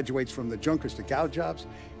é He legal. graduates from the junkers to gal jobs,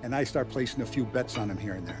 and I start placing a few bets on him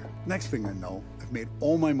here and there. Next thing I know, I've made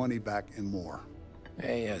all my money back and more.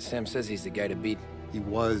 Hey, Sam says he's the guy to beat. He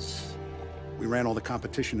was. We ran all the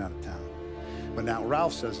competition out of town. But now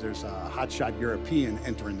Ralph says there's a hotshot European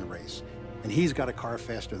entering the race, and he's got a car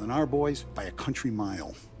faster than our boys by a country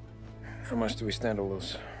mile. How much do we stand to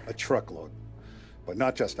lose? A truckload. But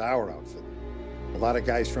not just our outfit. A lot of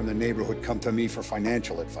guys from the neighborhood come to me for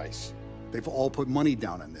financial advice. They've all put money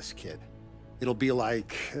down on this kid. It'll be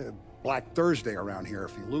like Black Thursday around here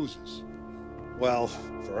if he loses. Well,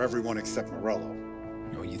 for everyone except Morello.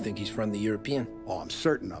 Oh, you think he's from the European? Oh, I'm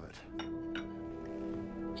certain of it.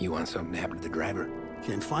 You want something to happen to the driver?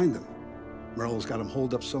 Can't find him. Morello's got him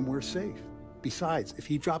holed up somewhere safe. Besides, if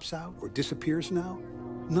he drops out or disappears now,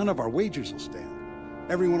 none of our wagers will stand.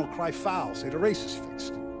 Everyone will cry foul, say the race is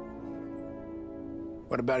fixed.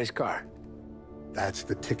 What about his car? That's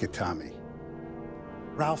the ticket, Tommy.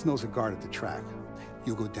 Ralph knows a guard at the track.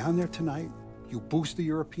 You go down there tonight, you boost the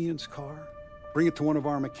European's car, bring it to one of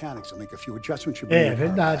our mechanics, and make a few adjustments. You bring É your car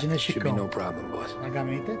verdade, né, back. Should be Chicão? no problem, boss.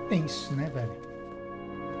 Pagamento é tenso, né, velho?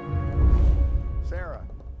 Sarah,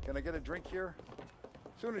 can I get a drink here?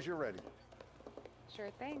 As soon as you're ready. Sure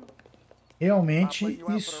thing. Realmente, Pop, let you out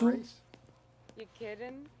for the isso... race? You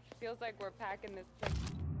kidding? Feels like we're packing this trip.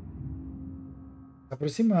 Se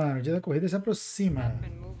aproximando, o dia da corrida se aproxima.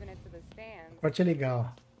 Been moving it to the stands. A parte é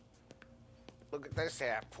legal. Look at this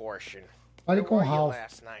half portion. Fale Where com o were you Ralph.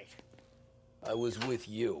 last night? I was with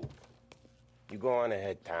you. You go on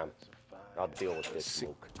ahead, Tom. I'll deal with this,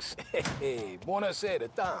 Luke. Hey, buonasera,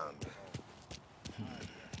 Tom.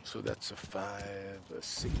 So that's a 5, a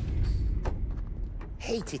 6.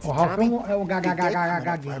 Hey, Titi O Ralph Tommy. é o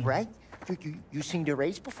gagagagagaguinho. Right? You seen the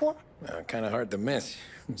race before? Kind of hard to miss.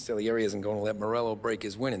 Salieri isn't going to let Morello break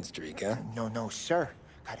his winning streak, huh? No, sir.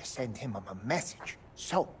 Gotta send him a message.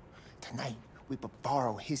 So, tonight, we will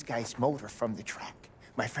borrow his guy's motor from the track.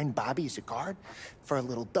 My friend Bobby is a guard. For a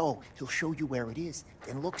little dough, he'll show you where it is,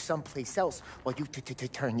 then look someplace else while you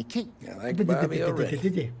turn the key. I like Bobby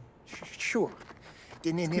already. Sure.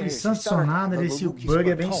 Missão adicionada desse bug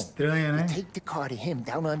é bem estranha, né?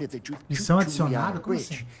 Missão adicionada? Como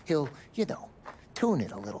assim? He'll, you know, tune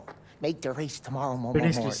it a little. Make the race tomorrow more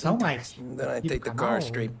inscrição, Mike? Then I take the car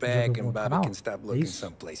straight back and Bobby can stop looking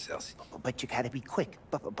someplace else. But you gotta be quick.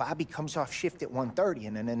 But Bobby comes off shift at 1:30,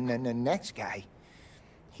 and then the next guy,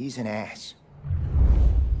 he's an ass.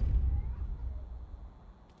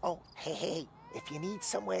 Oh, hey, if you need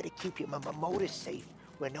somewhere to keep your motor safe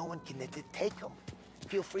where no one can take them,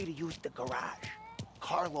 feel free to use the garage.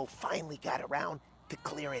 Carlo finally got around to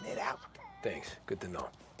clearing it out. Thanks, good to know.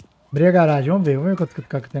 Abri a garagem, vamos ver quanto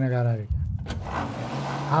que tem na garagem.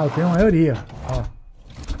 Ah, eu tenho a maioria, ó.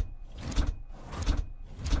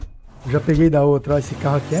 Eu já peguei da outra, ó, esse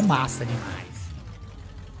carro aqui é massa demais.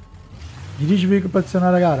 Dirige o veículo para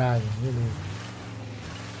adicionar a garagem, beleza.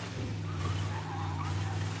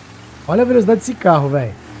 Olha a velocidade desse carro,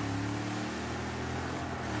 velho.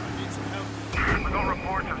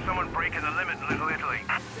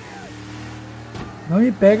 Não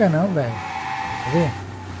me pega não, velho. Quer ver?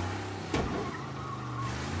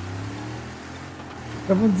 Os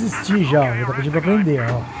caras vão desistir já, ó. Vou pedir pra aprender,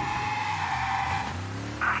 ó.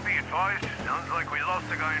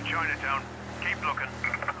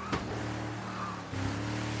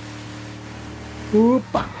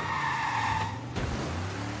 Opa!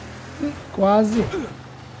 Quase.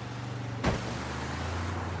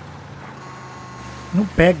 Não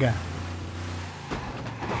pega.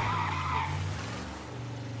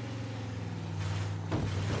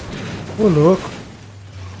 Ô, louco.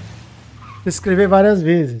 Vou escrever várias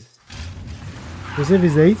vezes. Você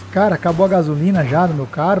fizer isso? Cara, acabou a gasolina já no meu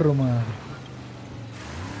carro, mano.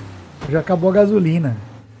 Já acabou a gasolina.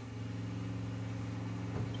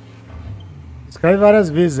 Escreve várias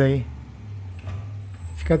vezes aí.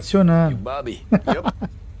 Fica adicionando. Bobby. Yep.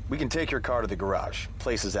 We can take your car to the garage.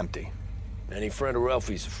 Place is empty. Any friend of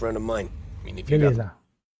Ralphie's a friend of mine. I mean, if you got Beleza.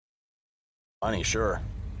 money, sure.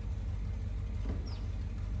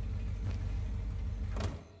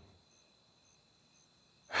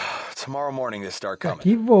 Tomorrow morning they start coming.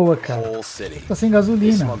 Aqui voa, cara. Whole city. Tá sem They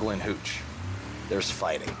gasolina. smuggle in hooch. There's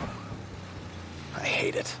fighting. I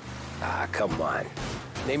hate it. Ah, come on.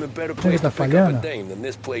 Name a better Ele place tá to pick up a falhando? dame than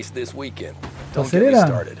this place this weekend. Tá Don't get me acelerando.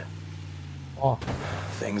 started. Ó.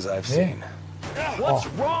 Things I've Vê? seen. What's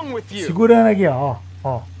wrong with you? Segurando aqui, ó.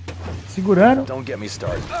 Ó. Segurando. Don't get me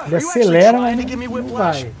started. Ele Are you acelera, actually mas trying to give me não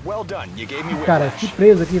whiplash? vai. Well done. You gave me Cara, whiplash. fiquei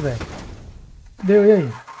preso aqui, velho. Deu, e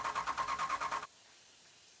aí?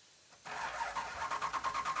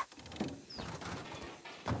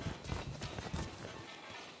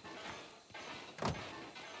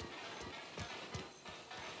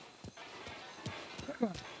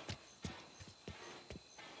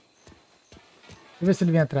 Deixa eu ver se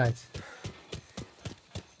ele vem atrás.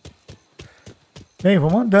 Bem,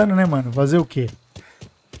 vamos andando, né, mano? Fazer o quê?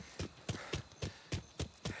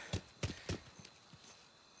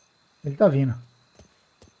 Ele tá vindo.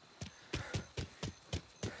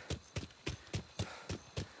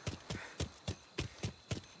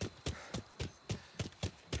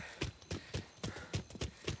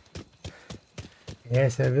 É,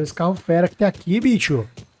 você vai ver os carros fera que tem aqui, bicho.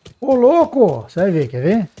 Ô, louco! Você vai ver, quer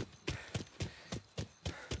ver?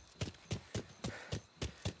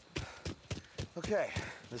 Okay,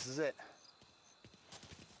 this is it.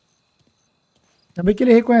 Também que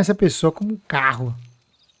ele reconhece a pessoa como um carro.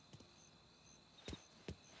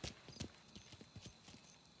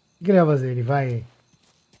 O que ele vai fazer? Ele vai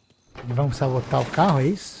sabotar o carro, é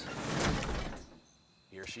isso?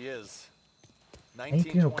 Here she is.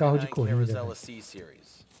 Entre no carro de 1929 corrida, Carousel velho.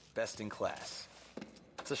 C-Series. Best in class.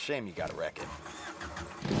 It's a shame you gotta wreck it.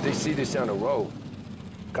 If they see this on the road,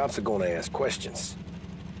 cops are gonna ask questions.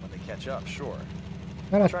 When they catch up, sure.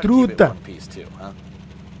 Cara, Try to keep it truta. one piece too, huh?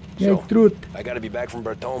 E aí, truta? I gotta be back from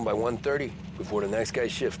Bertone by 1:30 before the next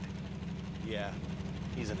guy's shift. Yeah,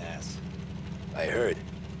 he's an ass. I heard.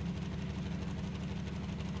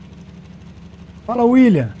 Fala,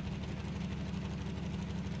 William.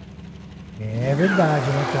 É verdade,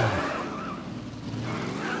 né, cara?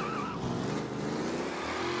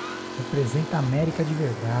 Representa a América de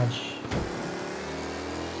verdade.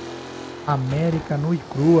 América nua e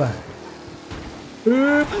crua.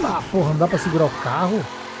 Epa, porra, não dá pra segurar o carro?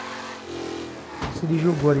 Se ele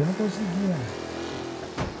jogou ali, não conseguia.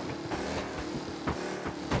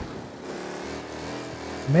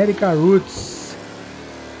 America Roots.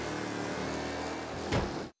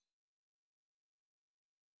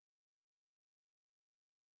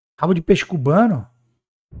 Rabo de peixe cubano?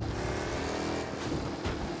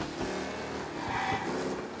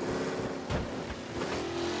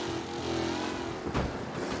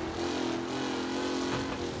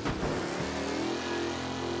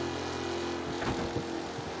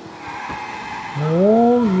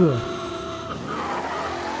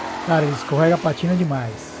 Cara, ele escorrega a patina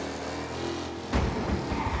demais.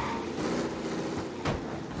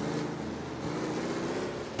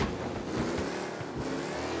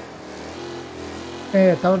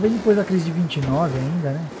 É, tava bem depois da crise de 29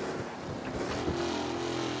 ainda, né?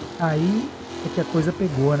 Aí é que a coisa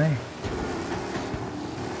pegou, né?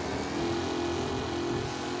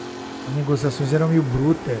 As negociações eram meio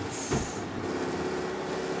brutas.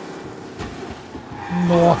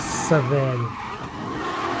 Nossa, velho.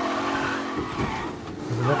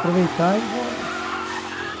 Eu vou aproveitar e vou...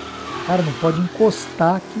 Cara, não pode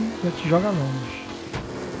encostar que já te joga longe.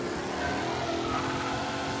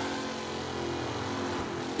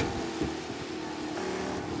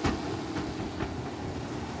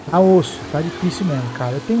 Tá osso, tá difícil mesmo,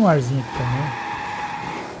 cara. Eu tenho um arzinho aqui também.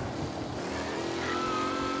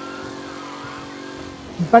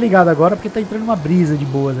 Não tá ligado agora porque tá entrando uma brisa de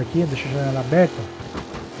boas aqui. Deixa a janela aberta.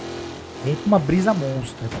 Entra uma brisa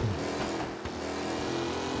monstra aqui.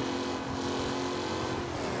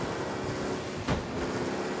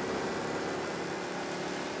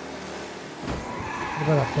 Não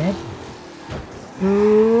vai dar tempo.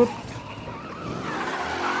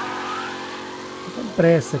 Tô com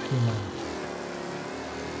pressa aqui, mano.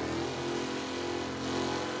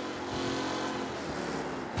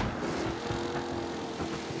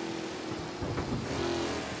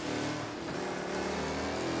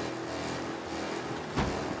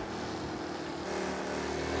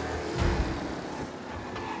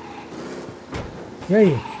 E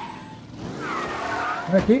aí?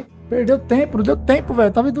 Olha aqui. Perdeu tempo, não deu tempo,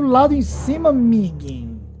 velho. Tava do lado em cima,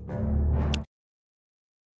 amiguinho.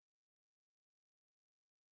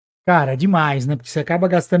 Cara, é demais, né? Porque você acaba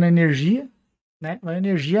gastando energia, né? Uma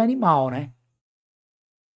energia animal, né?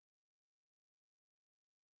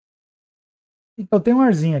 Então tem um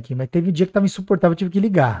arzinho aqui, mas teve um dia que tava insuportável, eu tive que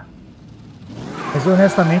ligar. Mas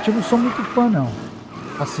honestamente eu não sou muito fã, não.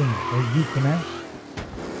 Assim, eu evito, né?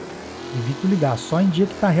 Evito ligar, só em dia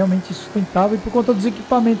que tá realmente sustentável e por conta dos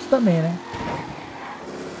equipamentos também, né?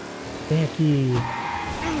 Tem aqui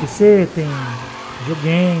PC, tem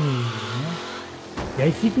videogame, né? E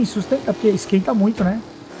aí fica insustentável, porque esquenta muito, né?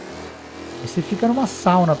 Aí você fica numa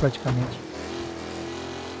sauna praticamente.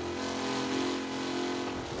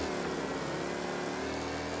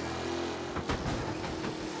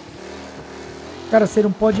 Cara, você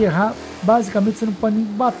não pode errar, basicamente você não pode nem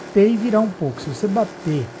bater e virar um pouco. Se você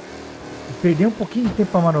bater e perder um pouquinho de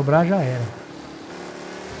tempo para manobrar, já era.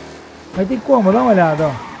 Mas tem como, dá uma olhada,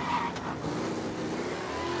 ó.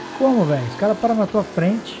 Como, velho? Os caras param na tua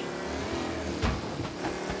frente.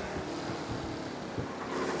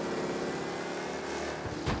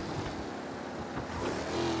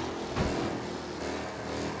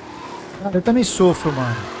 Cara, eu também sofro,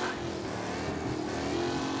 mano.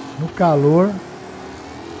 No calor,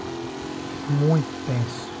 muito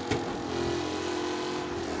tenso.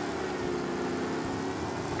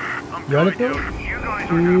 E olha que eu...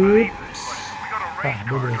 Ups. Tá,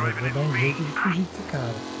 beleza. Vou dar um jeito de fugir desse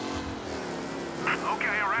cara.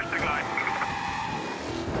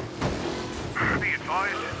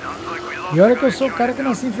 E olha que eu sou o cara que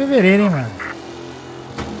nasci em fevereiro, hein, mano.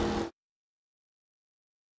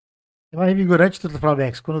 É mais revigorante,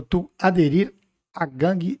 Tutrafalbex, quando tu aderir à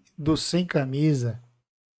gangue do sem camisa.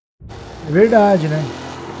 É verdade, né?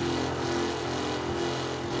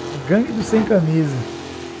 Gangue do sem camisa.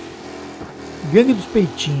 Gangue dos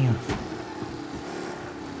peitinhos.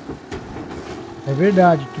 É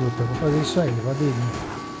verdade, Tuta. Vou fazer isso aí, vou aderir.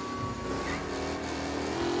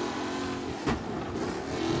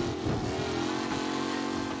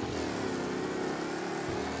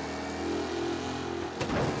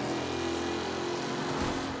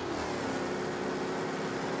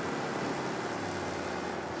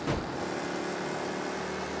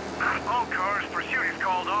 All cars, pursuit is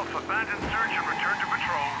called off. Abandon search and return to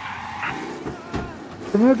patrols.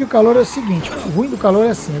 O problema é que o calor é o seguinte, o ruim do calor é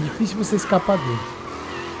assim, é difícil você escapar dele.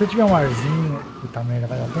 Se você tiver um arzinho, puta merda,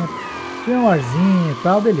 vai dar tempo. Se tiver um arzinho e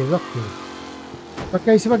tal, beleza, ok. Só que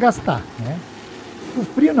aí você vai gastar, né? O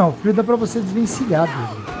frio não, o frio dá pra você desvencilhar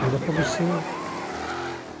dele. O frio dá pra você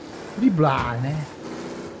driblar, né?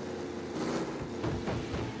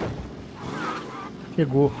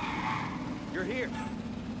 Chegou.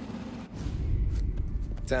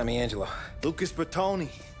 Tommy Angelo. Lucas Bertoni.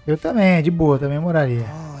 Eu também, de boa, também moraria.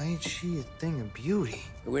 Oh, ain't she a thing of beauty?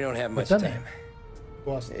 We don't have much também. time.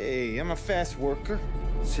 Gosto. Hey, I'm a fast worker.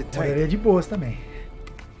 Sit tight. Moraria de boas também.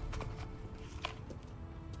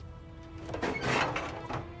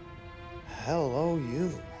 Hello,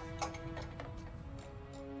 you.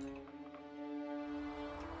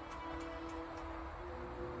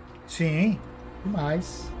 Sim,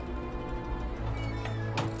 demais.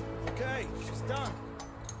 She's done.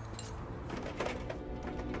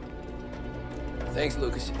 Thanks,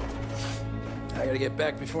 Lucas. I gotta get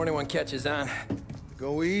back before anyone catches on.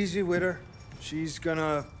 Go easy with her. She's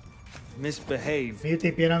gonna misbehave. Meio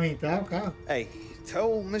temperamental, cara. Hey,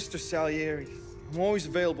 tell Mr. Salieri I'm always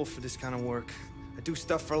available for this kind of work. I do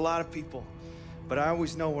stuff for a lot of people, but I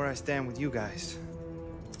always know where I stand with you guys.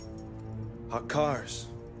 Hot cars,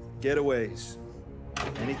 getaways,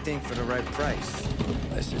 anything for the right price.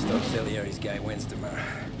 Let's just hope Salieri's guy wins tomorrow.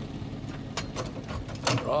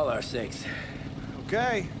 For all our sakes.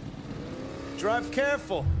 Okay. Drive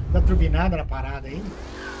careful. Dá turbinada na parada aí.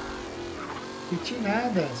 Senti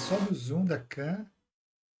nada, sobe o zoom da cam.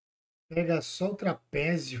 Pega só o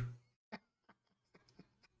trapézio.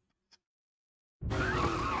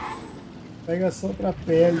 Pega só o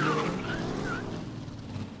trapézio.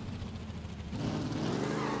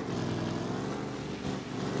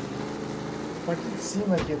 Parte de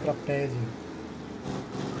cima aqui o trapézio.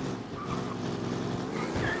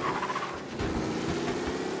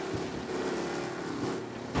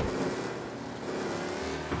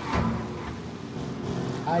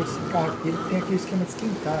 Ah, esse carro aqui ele tem aquele esquema de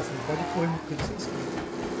esquentar, você não pode correr muito com ele sem esquenta.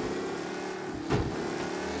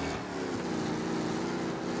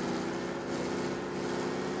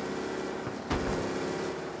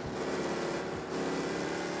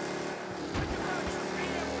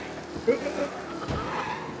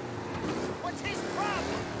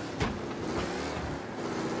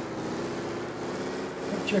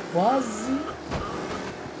 É quase.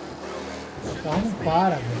 O carro não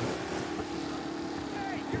para, velho.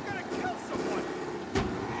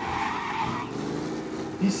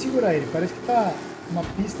 E segura ele, parece que tá uma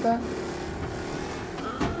pista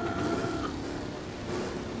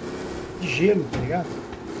de gelo, tá ligado?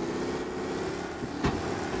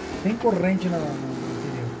 Tem corrente no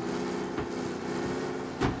pneu.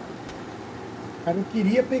 Cara, eu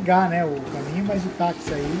queria pegar, né, o caminho, mas o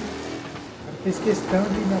táxi aí fez questão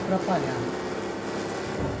de me atrapalhar.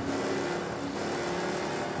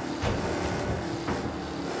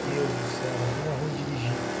 Deus do céu, como é ruim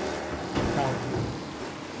dirigir. Calma.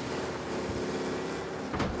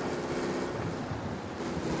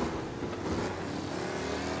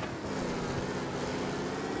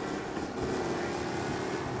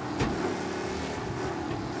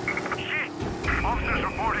 Officers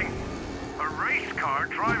reporting a race car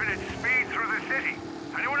driving at speed through the city.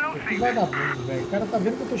 Anyone else see Que this? vagabundo, velho. O cara tá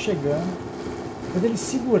vendo que eu tô chegando. Quando ele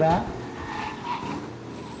segurar.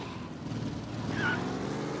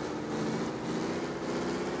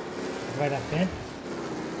 Vai dar tempo.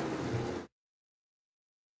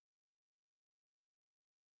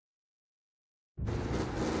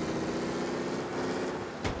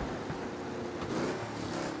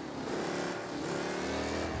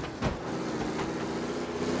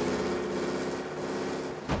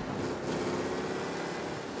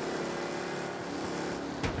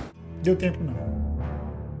 Deu tempo não.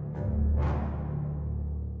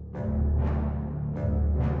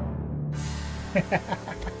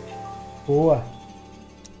 Boa.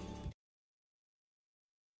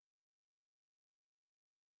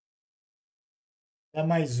 Dá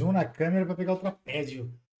mais um na câmera para pegar o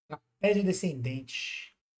trapézio. Trapézio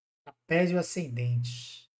descendente. Trapézio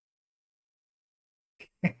ascendente.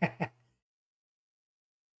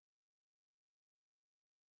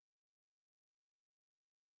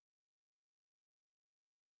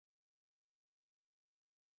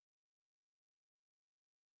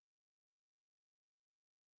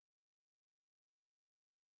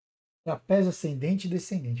 Trapézio ascendente e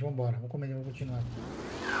descendente. Vamos embora. Vamos continuar aqui.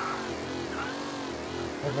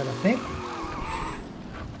 Vai dar tempo?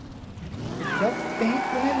 Dá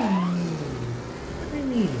tempo, né, menino?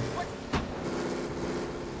 Menino.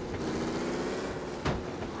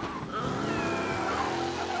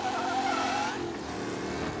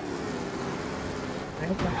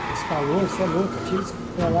 Esse calor, você é louco. Tira isso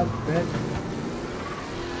pra lá de perto.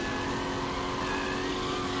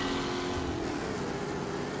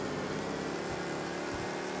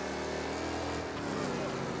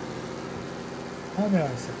 Ah, meu,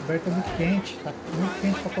 essa coberta é muito quente, tá muito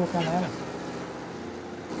quente para colocar nela.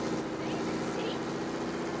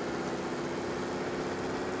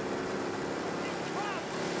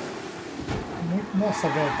 Muito... Nossa,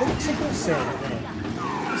 velho, como que você consegue, velho?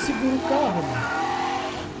 Você segura o carro, mano.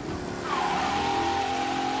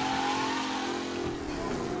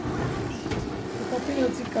 Vou botar o pneu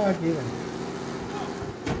desse carro aqui, velho.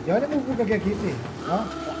 E olha a muvuca que é aqui, filho.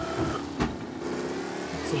 Ó.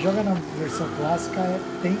 Você joga na versão clássica, é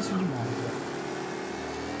tenso demais. Né?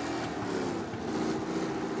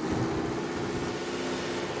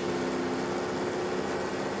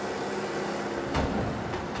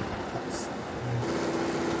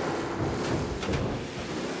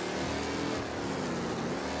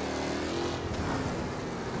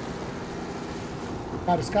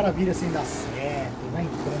 Cara, os caras viram sem dar certo, vai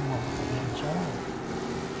entrando na frente, olha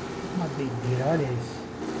uma doideira, olha isso.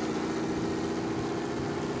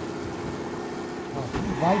 Ó,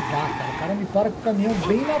 não vai dar, cara. O cara me para com o caminhão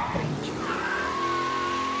bem na frente.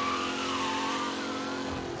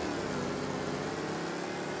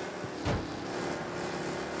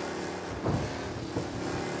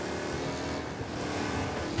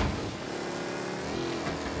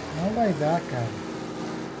 Não vai dar, cara.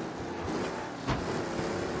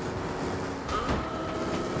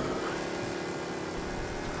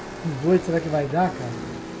 Uns 8, será que vai dar, cara?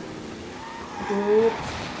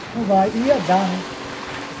 Não vai. Ia dar, né?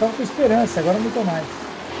 Eu tava com esperança, agora não tô mais.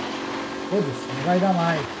 Foda-se, não vai dar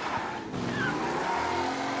mais.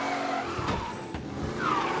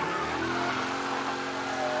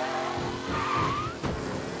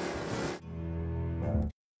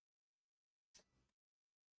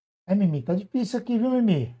 É, Mimi, tá difícil aqui, viu,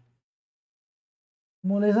 Mimi?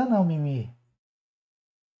 Moleza não, Mimi.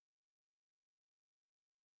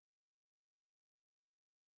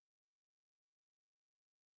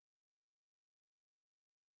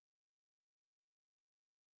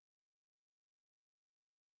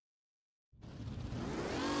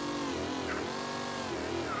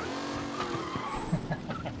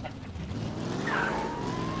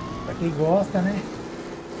 Pra quem gosta, né?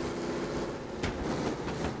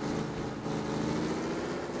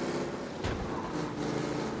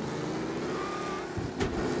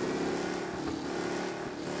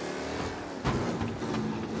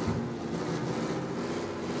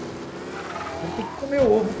 Tem que comer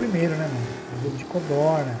o ovo primeiro, né, mano? Ovo de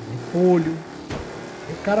codorna, repolho.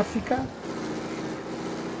 Aí o cara fica...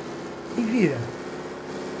 E vira.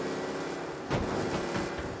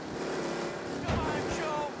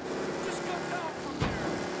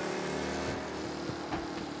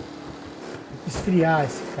 Tem que esfriar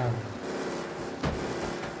esse cara.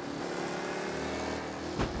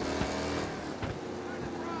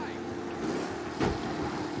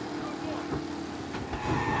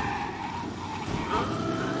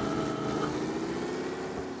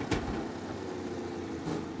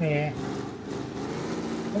 É.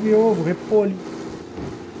 Come ovo, repolho.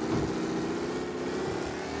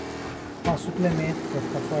 Um suplemento pra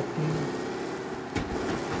ficar fortinho.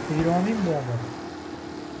 Virou uma bomba.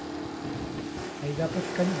 Aí dá pra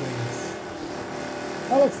ficar de boas.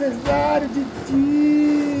 Fala, Cesário,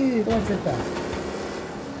 Didi! Como é que você tá?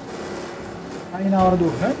 Aí na hora do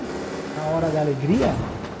rango? Na hora da alegria?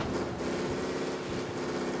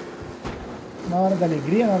 Na hora da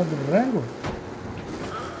alegria, na hora do rango?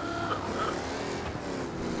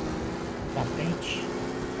 Patente.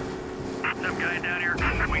 Some guy down here.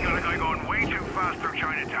 We got a guy going way too fast through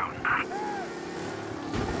Chinatown.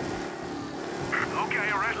 Okay,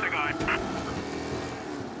 arrest the guy.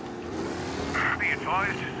 Be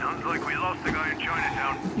advised, sounds like we lost the guy in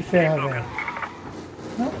Chinatown. Que ferro, velho.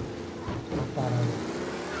 Não? Não parado.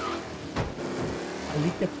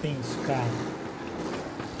 Ali que é tenso, cara.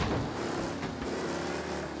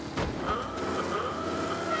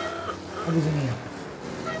 A buzininha.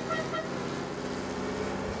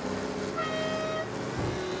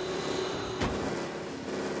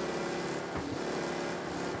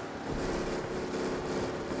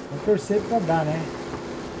 Vamos torcer pra dar, né?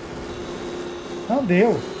 Não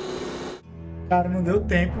deu. Cara, não deu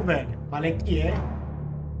tempo, velho. Qual é que é?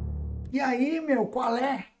 E aí, meu, qual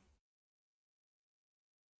é?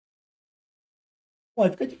 Pô,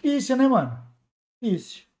 fica difícil, né, mano?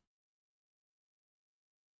 Difícil.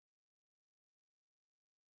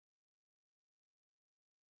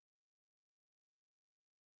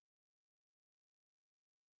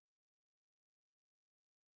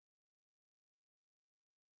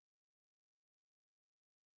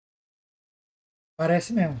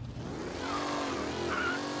 Parece mesmo.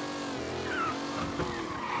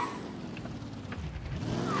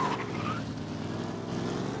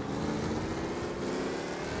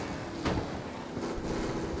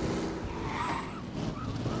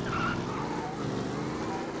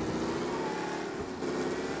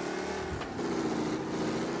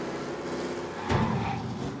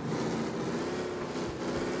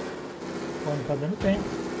 Não tá dando tempo.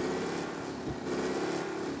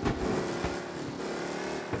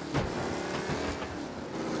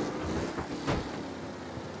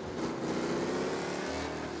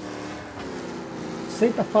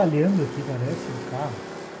 Sei, tá falhando aqui, parece, o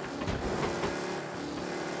carro.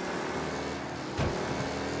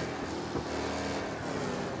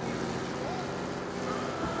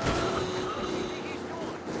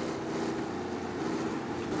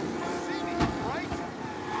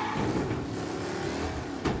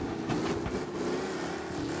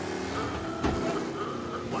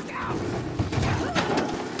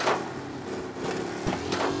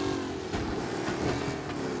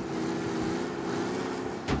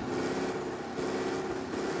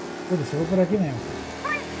 Foda-se, eu vou por aqui mesmo.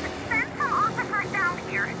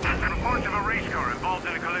 Reports of a race car involved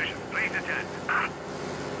in a collision. Please attend.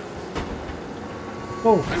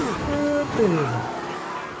 Pô, beleza.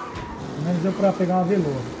 Pelo menos deu pra pegar uma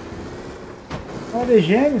veloa. Olha,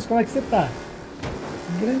 gêmeos, como é que você tá?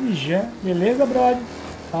 Grande gêmeo. Beleza, brother?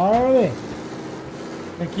 Olha,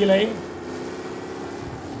 tranquilo aí.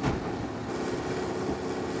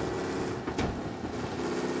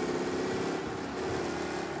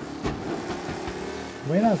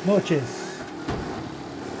 Buenas noches.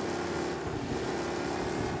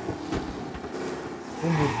 Oh,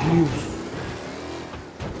 meu Deus.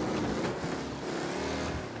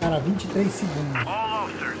 Cara, 23 segundos. All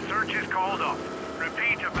officers, search is called off.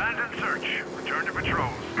 Repeat, abandon search. Return to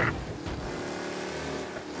patrols.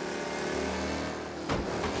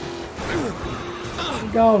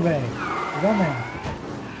 Legal, velho. Legal mesmo.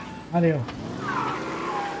 Valeu.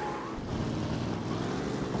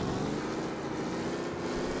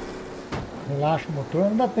 Relaxa o motor,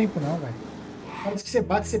 não dá tempo não, velho. Parece que você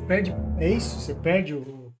bate, você perde. É isso? Você perde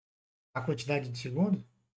a quantidade de segundo?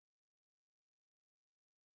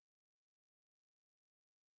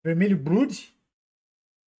 Vermelho Blood?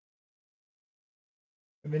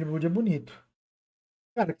 Vermelho Blood é bonito.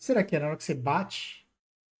 Cara, o que será que é na hora que você bate?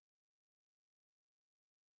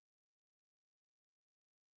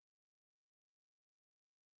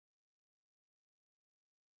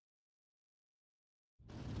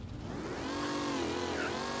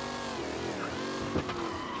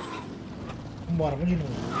 Vambora, vamos de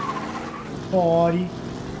novo. Bore.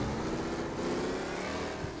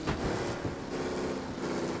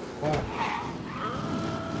 Bora.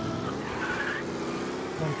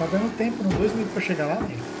 Não tá dando tempo, não. 2 minutos pra chegar lá,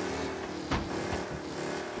 né?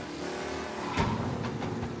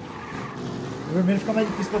 O vermelho fica mais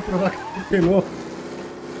difícil pra provar que pelou.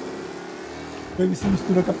 Ele se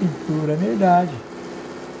mistura com a pintura, é verdade.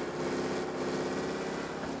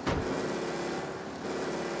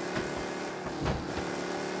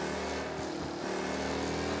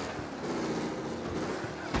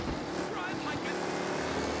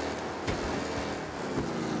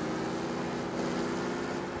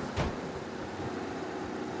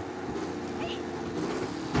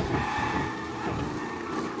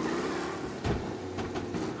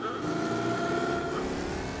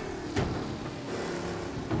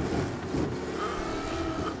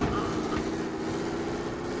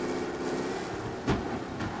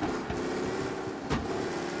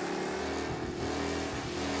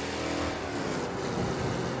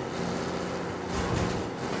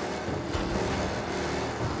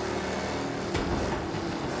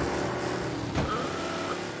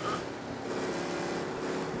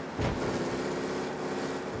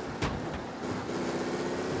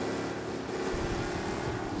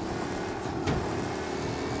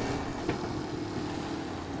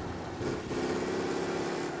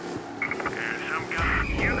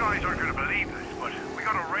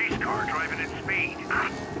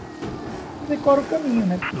 Decora o caminho,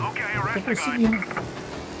 né? Tô conseguindo.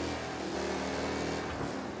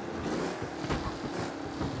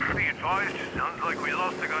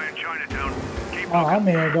 Ah lá,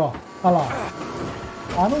 merda, ó. Olha lá.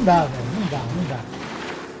 Ah, não dá, velho. Não dá, não dá.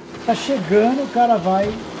 Tá chegando, o cara vai...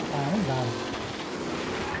 Ah, não dá.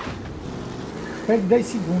 Perde 10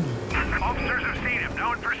 segundos. Officers have seen him,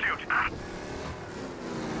 now in pursuit.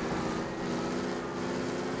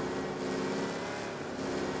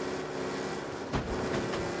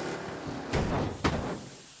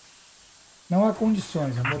 Não há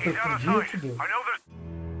condições, a motor fudiu, fudeu.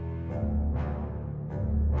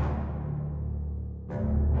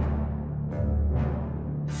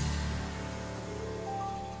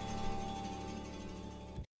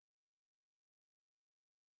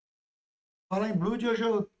 Falar em Blood, hoje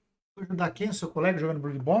eu vou ajudar quem? O seu colega jogando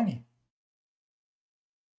Bloodborne?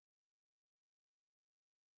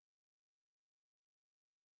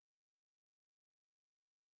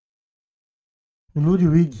 O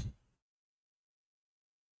Ludwig.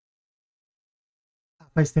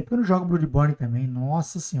 Faz tempo que eu não jogo Bloodborne também.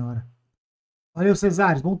 Nossa senhora. Valeu,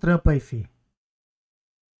 Cesares. Bom trampo aí, fi.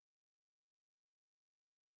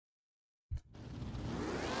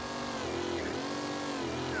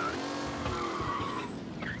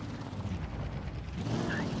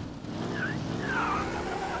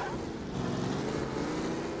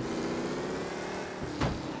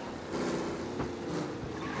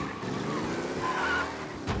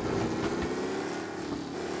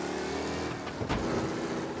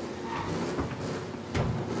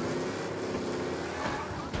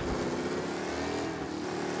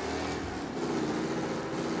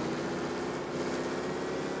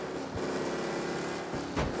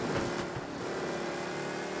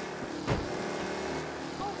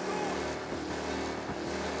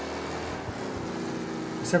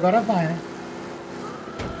 Esse agora vai, né?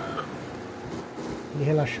 E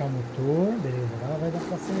relaxar o motor. Beleza, agora vai dar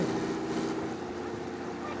pra acelerar.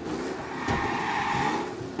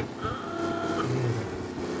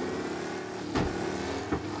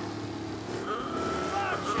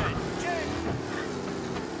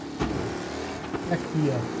 Aqui,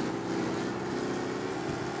 ó.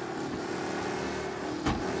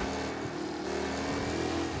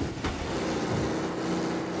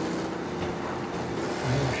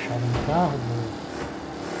 Relaxar no carro, boa.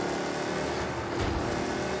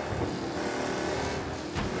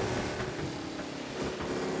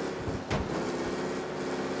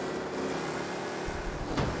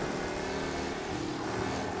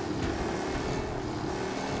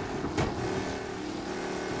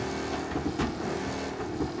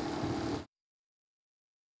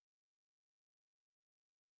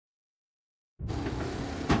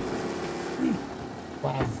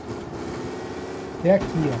 Quase. Até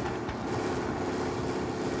aqui, ó.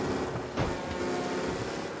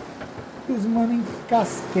 Os mano em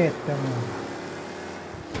casqueta, mano.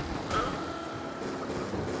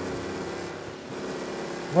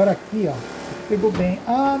 Agora aqui, ó. Pegou bem.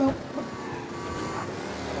 Ah, não.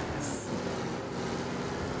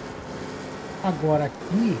 Agora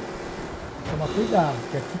aqui. Toma cuidado,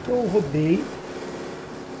 porque aqui que eu rodei.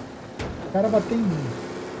 O cara bateu em mim.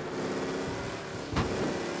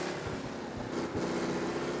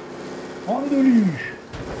 Homem do lixo.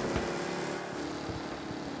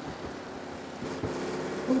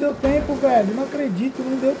 Não deu tempo, velho. Não acredito,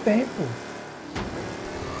 não deu tempo.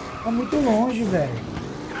 Tá muito longe, velho.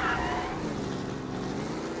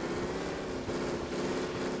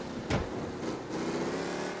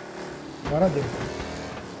 Agora deu.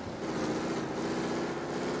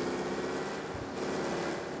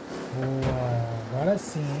 Boa. Agora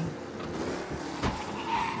sim, hein?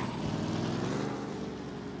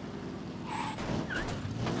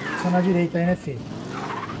 Na direita aí, né, filho?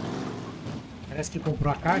 Parece que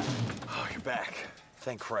comprou a carta. Oh, you're back.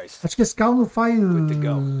 Thank Christ. Acho que esse carro não faz.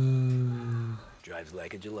 Drives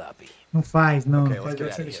like a jalopy. Não faz, não. Okay, Não faz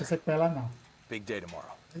let's get deixa out of você pela, não. Big day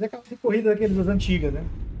tomorrow. Mas é carro de corrida daqueles das antigas, né?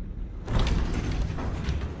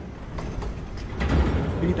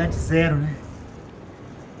 Habilidade zero, né?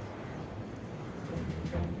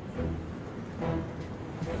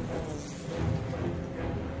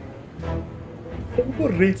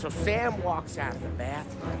 So Sam walks out of the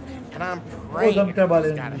bathroom, and I'm praying he's got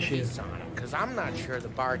a piece on him, because I'm not sure the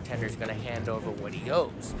bartender's going to hand over what he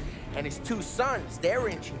owes. And his two sons, they're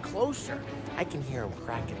inching closer. I can hear them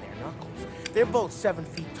cracking their knuckles. They're both 7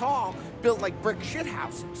 feet tall, built like brick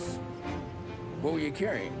shithouses. What were you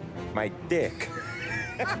carrying? My dick.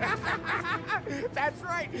 That's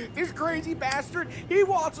right. This crazy bastard, he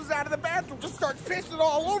waltzes out of the bathroom, just starts pissing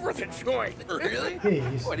all over the joint. Really?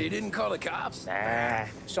 What, he didn't call the cops? Nah,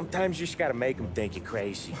 sometimes you just gotta make them think you're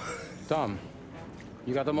crazy. Tom,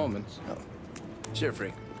 you got a moment? Oh. Sure,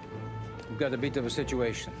 Frank. We've got a bit of a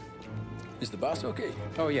situation. Is the boss okay?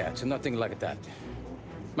 Oh yeah, it's nothing like that.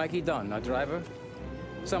 Mikey Dunn, our driver.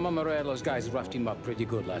 Some of Morello's guys roughed him up pretty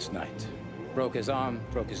good last night. Broke his arm,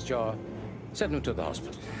 broke his jaw. Sent him to the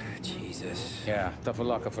hospital. Jesus. Yeah, tough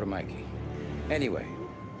luck for Mikey. Anyway,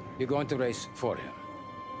 you're going to race for him.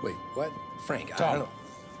 Wait, what? Frank, Tom, I don't...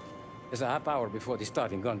 It's a half hour before the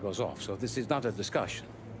starting gun goes off, so this is not a discussion.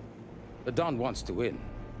 The Don wants to win,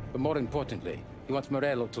 but more importantly, he wants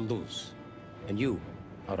Morello to lose. And you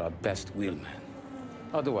are our best wheelman.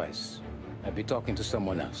 Otherwise, I'd be talking to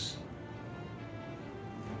someone else.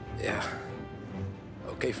 Yeah.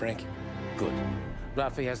 Okay, Frank. Good.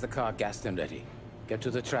 Rafi has the car gassed and ready. Get to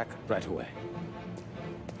the track right away.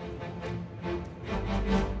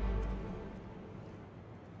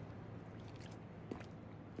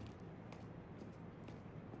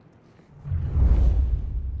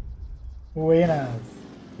 Buenas.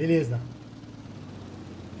 Beleza.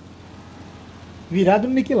 Virado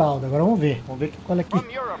no Nick Lauda. Agora vamos ver. Vamos ver qual é que...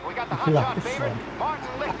 Nick Lauda é foda.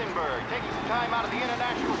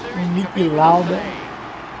 O Nick Lauda...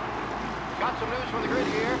 Got some news from the grid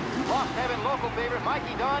here. Lost Heaven local favorite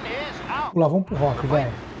Mikey Dunn is out. Lá, vamos pro rock,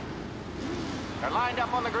 velho. They're lined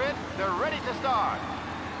up on the grid. They're ready to start.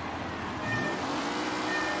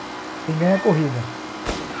 Quem ganha a corrida.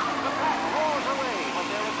 The pack roars away, but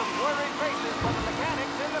there are some worried faces from the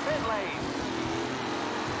mechanics in the pit lane.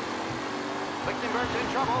 Lichtenberg's in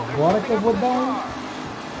trouble. Agora que eu vou dar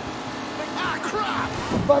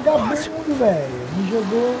vagabundo, velho. Me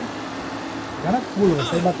jogou... Já na curva,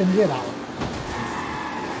 sair batendo geral.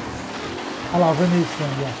 Olha lá o vermelho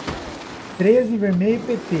sangue, ó. 13 vermelho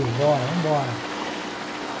PT. Bora, vambora.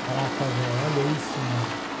 Caraca, velho. Olha isso, mano.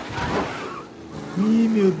 Ih,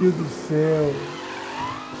 meu Deus do céu.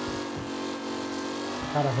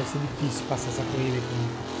 Cara, vai ser difícil passar essa corrida aqui.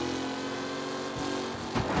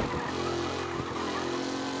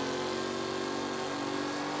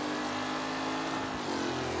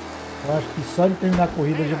 Eu acho que só de terminar a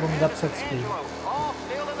corrida já vou me dar por satisfeito.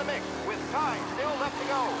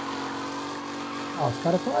 Ah, os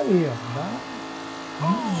caras estão ali, ó.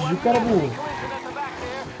 O cara burro.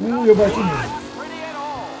 Eu bati nele.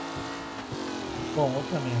 Bom,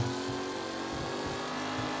 outra merda.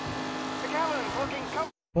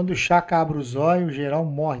 Quando o Chaka abre os olhos, o geral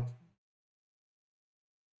morre.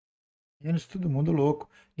 Menos todo mundo louco.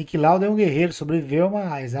 Nick Lauda é um guerreiro, sobreviveu,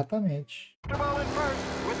 mas exatamente.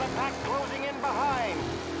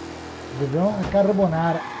 Sobreviveu uma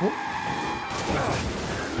carbonara.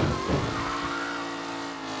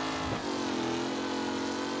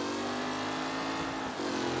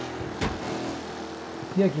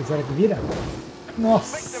 E aqui, será que vira?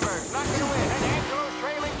 Nossa!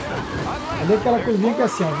 Cadê aquela coisinha que é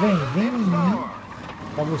assim, ó, vem em mim,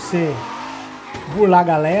 pra você burlar a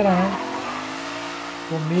galera, né?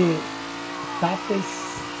 Comer tapas,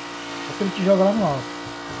 até ele te joga lá no alto.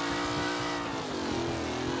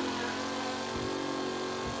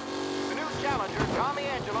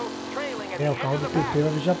 O carro do PT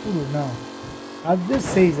vai já por não. Tá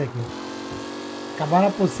 16 aqui. Acabar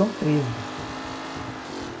na posição 13.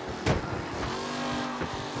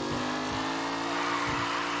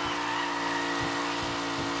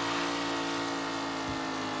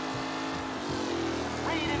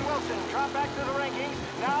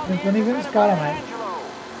 Não tô nem vendo os caras mais.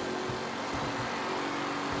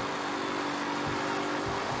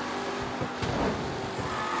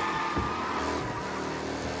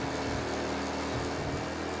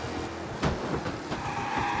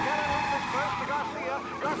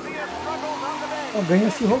 Oh,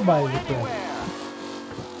 ganha se roubar ele aqui.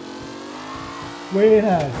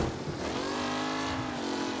 Buenas.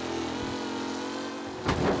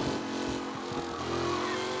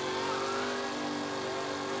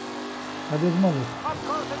 Cadê os malucos?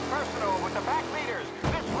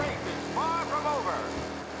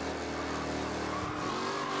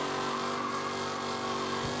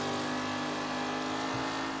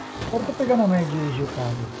 Agora eu tô pegando a manha de dirigir o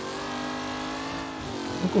carro.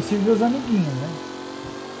 Não consigo ver os amiguinhos, né?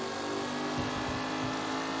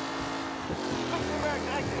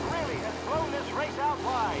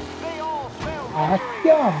 Ah, que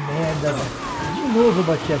é uma merda, velho. De novo eu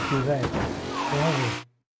bati aqui, velho. Vamos ver.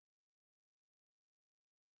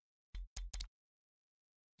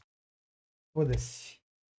 Foda-se.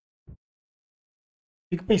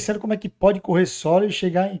 Fico pensando como é que pode correr solo e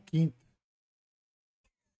chegar em quinto.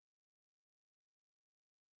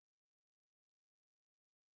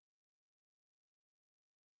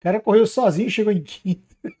 O cara correu sozinho e chegou em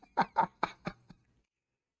quinto.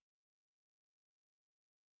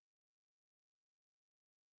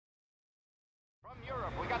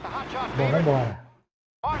 Bom, vambora.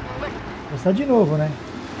 Começar de novo, né?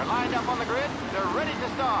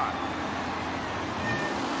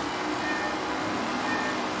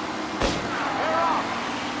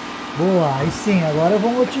 Boa, aí sim, agora eu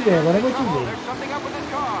vou motivar, agora eu motivei.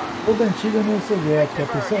 Toda antiga União Soviética, a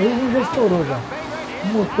pessoa, ele já estourou já. O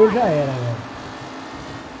motor já era, velho.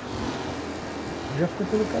 Já ficou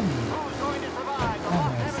pelo caminho. Ah,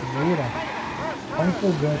 não, segura. Tá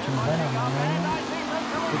empolgante, não vai na mão.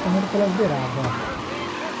 Tô tomando pelas beiradas,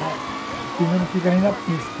 ó. O pneu não fica nem na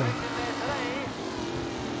pista.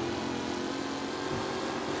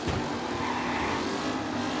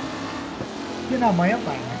 E na manhã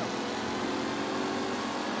vai, né?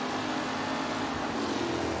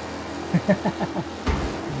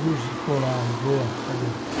 Bujo colar, boa, cadê?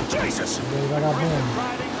 Jesus! E aí, vagabundo.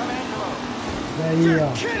 E aí, ó.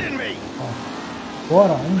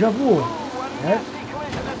 Bora, um já voou. Né?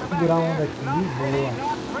 Segurar a onda aqui, boa.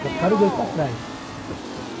 Já ficaram dois pra trás.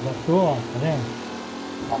 Já tô, ó, tá vendo?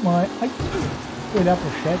 A mãe. Ai, vou olhar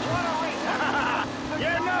pro chat, ó.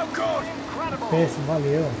 Péssimo,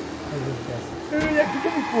 valeu. E aqui que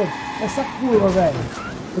eu me foda. Essa curva, velho.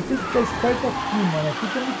 Eu tenho que ficar esperto aqui, mano. Aqui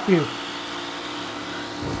que eu me perco.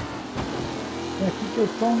 É aqui que eu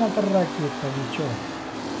tomo na tarraqueta, bicho.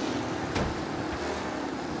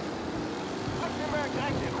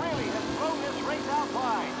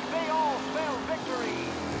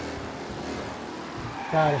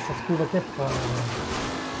 Cara, essas curvas aqui é foda, mano.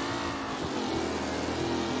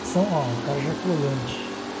 São, ó, o cara já é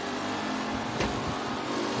colante.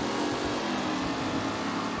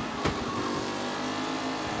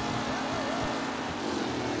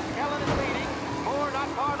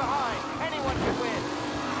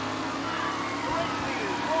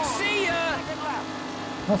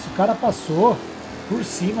 Nossa, o cara passou por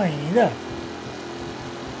cima ainda.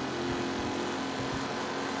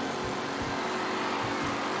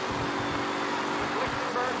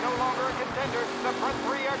 No longer a contender. The front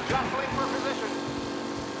three are jostling for position.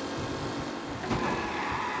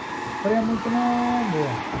 Freia muito não, boa.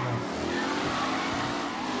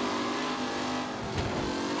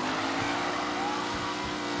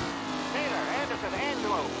 Taylor, Anderson,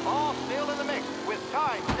 Angelo, all still in the mix, with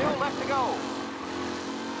time still left to go.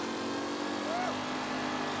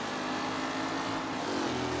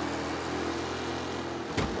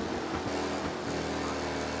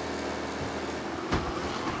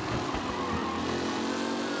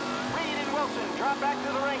 Reed and Wilson drop back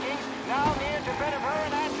to the rankings, now near to Bennifer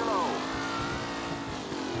and Angelo.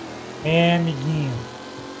 É, amiguinho.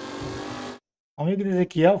 O amigo de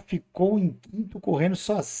Ezequiel ficou em quinto correndo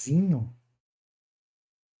sozinho.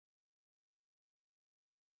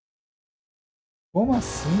 Como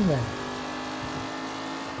assim, velho?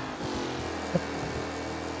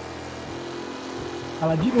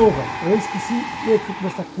 Fala de novo. Eu esqueci que eu fui por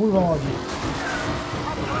essa curva, maldito.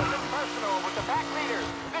 Personal with the back leaders.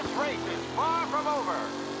 This race is far from over.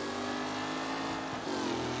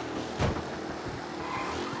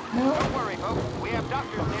 Don't worry, folks. We have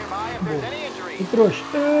doctors nearby if there's any injury. Que trouxa.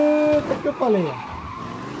 Eita, que eu falei.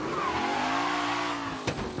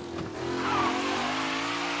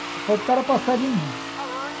 Só o cara passar de mim. A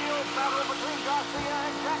real battle between Garcia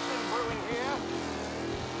and Jackson brewing here.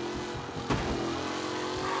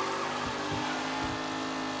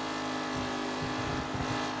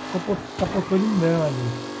 Capotou lindão ali.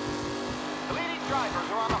 The leading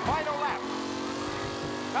drivers are on the final lap.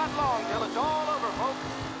 Not long till it's all over, folks.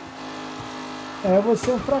 É, eu vou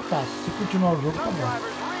ser um fracasso. Se continuar o jogo, tá bom.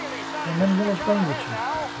 Pelo menos eu vou ficar em último.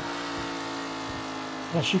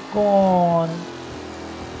 Pra Chicone.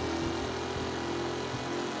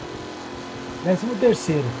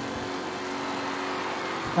 13º.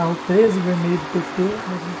 Carro 13, vermelho do PT, 13º.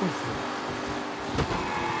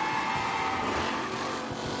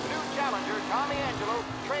 New challenger Tommy Angelo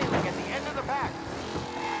trailing at the end of the pack.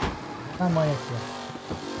 Tamanho aqui, ó.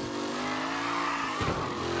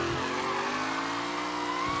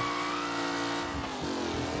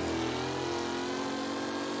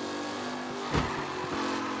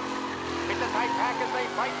 It's a tight pack as they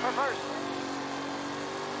fight for first.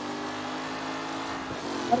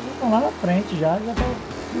 Os caras já estão lá na frente, já estão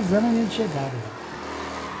cruzando a linha de chegada.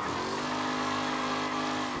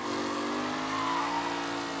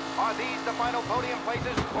 Are these the final podium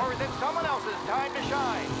places, or is it someone else's time to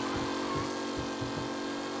shine?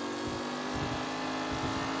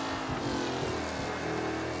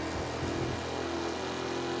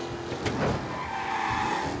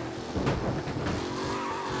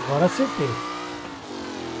 Agora acertei.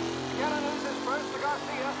 Gannon loses first to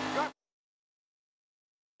Garcia.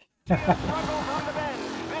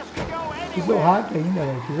 Fiz o hack ainda,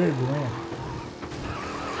 velho. Que vergonha.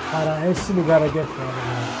 Cara, esse lugar aqui é foda,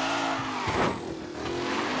 velho.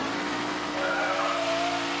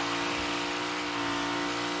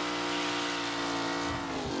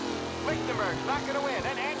 Lichtenberg's not going to win,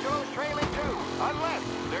 and Angelo's trailing too, unless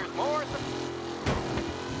there's more.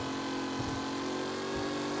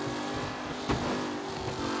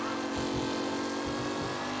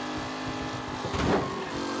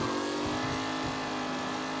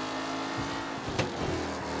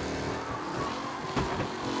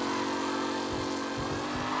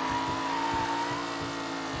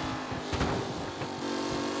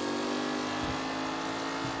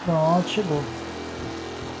 Pronto, chegou.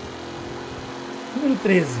 Número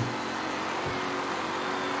 13.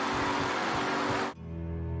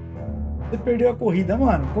 Você perdeu a corrida,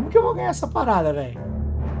 mano. Como que eu vou ganhar essa parada, velho?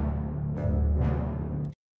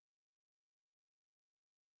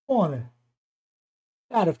 Olha.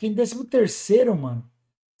 Cara, eu fiquei em 13º, mano.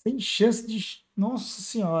 Sem chance de... Nossa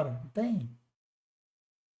senhora. Não tem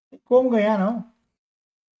como ganhar, não.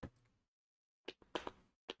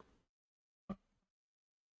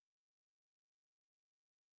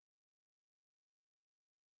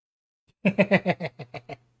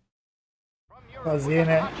 Fazer,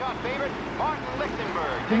 né?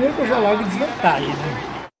 Primeiro que eu já largo em desvantagem,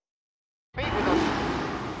 né?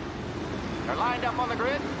 They're lined up on the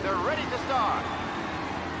grid. They're ready to start.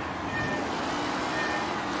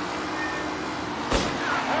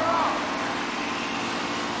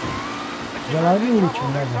 Já largo em último,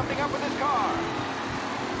 né, velho? Something up with his car.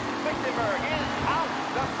 Lichtenberg is out.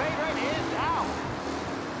 The favorite is out.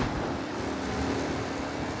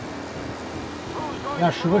 E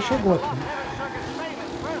a chuva chegou aqui.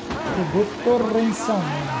 Chegou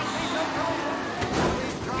torrencialmente.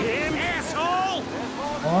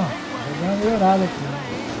 Ó, já deu uma melhorada aqui, né?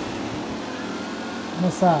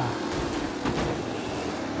 Começar.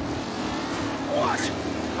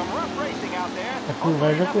 A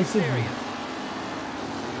curva eu já consegui.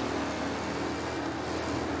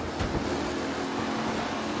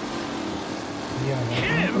 E agora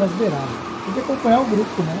vamos pelas beiradas. Tem que acompanhar o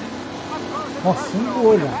grupo, né? Nossa, um do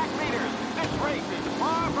olho. Já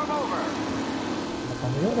tá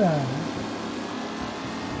melhorando, né?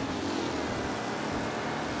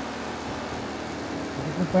 Tem que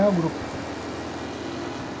acompanhar o grupo.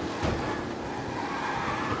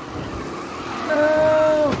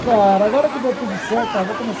 Não, cara, agora que deu tudo certo, tá,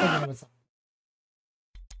 vou começar de novo essa.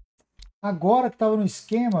 Agora que tava no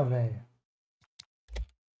esquema, velho.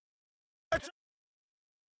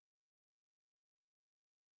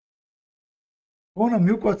 Kona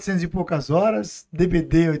 1400 e poucas horas,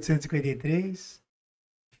 DBD 853,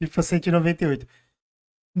 FIFA 198.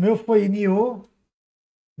 O meu foi Nioh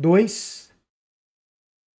 2,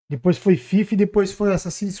 depois foi FIFA e depois foi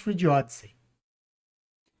Assassin's Creed Odyssey.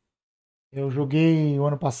 Eu joguei, o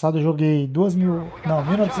ano passado eu joguei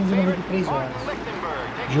 1993 horas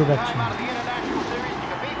de jogatina.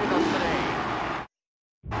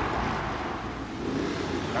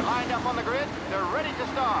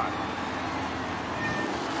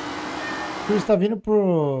 O está vindo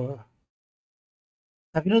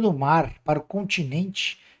do mar para o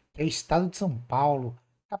continente, que é o estado de São Paulo,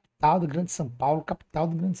 capital do Grande São Paulo, capital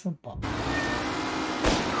do Grande São Paulo.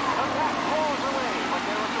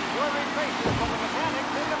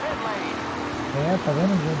 É, tá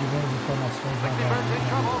vendo onde vem as informações da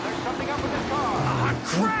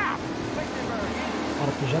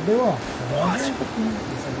cara que já deu, ó. Tá vendo um pouquinho.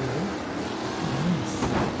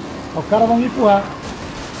 O cara vai me empurrar.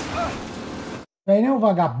 Aí nem é um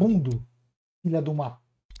vagabundo, filha de uma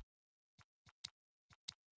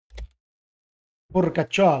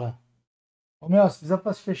porcachola. Ô meu, se precisa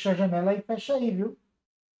pra fechar a janela aí, fecha aí, viu?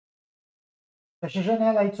 Fecha a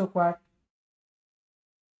janela aí do seu quarto.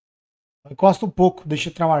 Encosta um pouco, deixa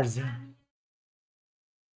entrar um arzinho.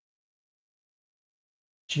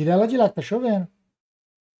 Tira ela de lá, que tá chovendo.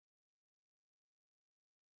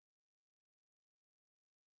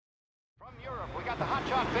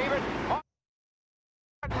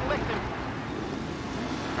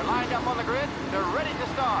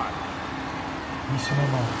 Isso, meu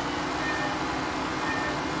irmão.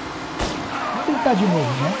 Vamos tentar de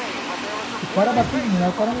novo, né? O cara bateu em mim,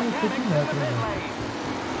 o cara não foi de metro, né?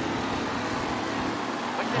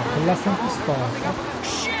 Ele lá sem pistola, tá?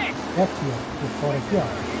 É aqui, ó. Por fora aqui, ó.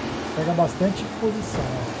 Pega bastante posição,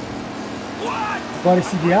 ó. Agora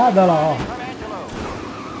esse viado, olha lá, ó.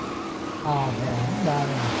 Ah, velho, não dá,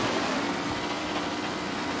 né?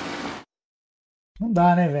 Não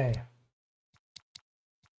dá, né, velho?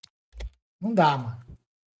 Não dá, mano.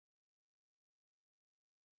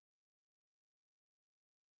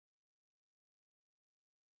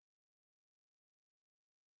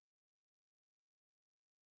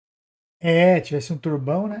 É, tivesse um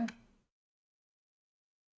turbão, né?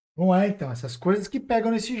 Não é, então. Essas coisas que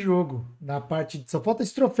pegam nesse jogo. Na parte de... Só falta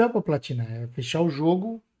esse troféu pra platinar. É fechar o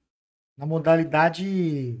jogo na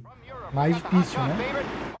modalidade mais difícil, né?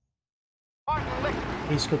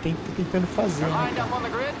 É isso que eu tô tentando fazer, né?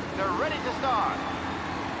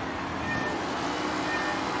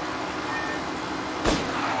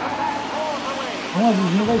 Um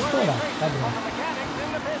azulzinho vai estourar, tá bom.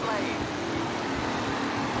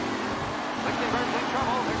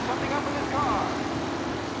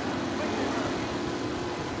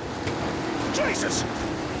 Jesus!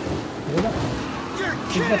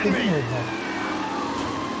 You're kidding me!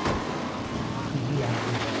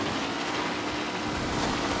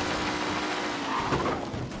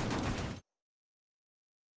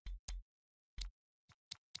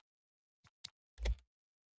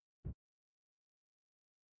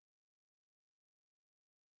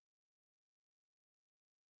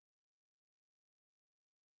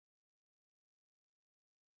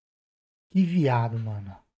 Que viado,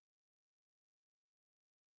 mano.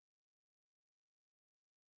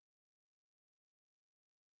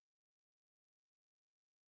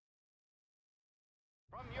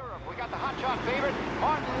 From Europe, we got the hotshot favorite,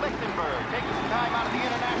 Martin Lichtenberg, taking some time out of the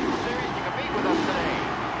International Series to compete with us today.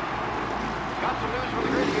 Got some news from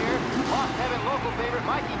the grid here. Lost Heaven local favorite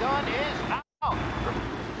Mikey Dunn is out.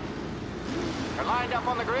 They're lined up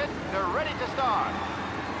on the grid. They're ready to start.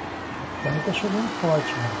 Também tá chovendo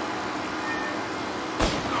forte, mano.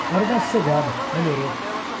 Agora dá uma cegada. Melhorou.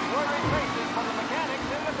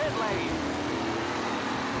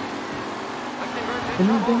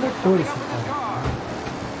 Ele não tem motor, esse cara.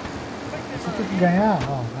 Você tem que ganhar,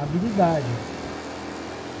 ó, na habilidade.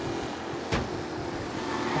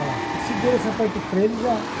 direção pra ir pro freio, ele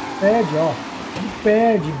já perde, ó. Ele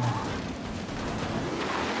perde, mano.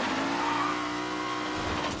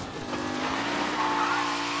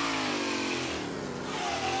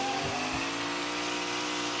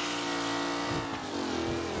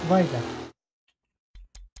 Vai dar.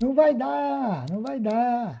 Não vai dar, não vai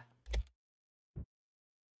dar.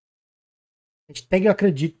 Hashtag eu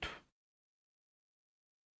acredito.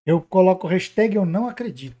 Eu coloco hashtag eu não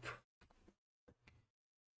acredito.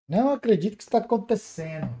 Não acredito que isso está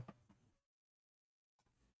acontecendo.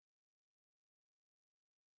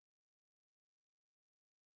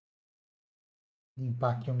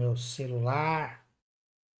 Limpar aqui o meu celular.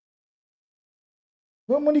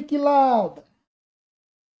 Vamos, Niki Lauda.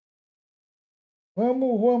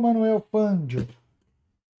 Vamos, Juan Manuel Fangio.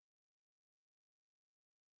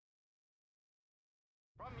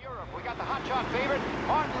 From Europe, we got the hotshot favorite,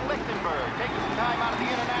 Martin Lichtenberg, taking some time out of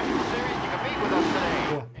the international series to compete with us today.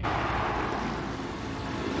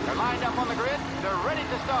 They're lined up on the grid. They're ready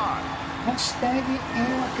to start. Hashtag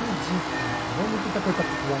eu acredito. Vamos tentar cortar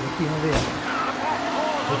pro lado aqui, vamos ver.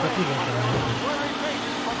 Cortar aqui dentro, né?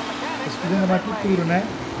 Estudando mais futuro, né?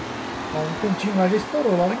 Ó, um cantinho lá já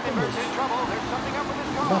estourou lá no começo.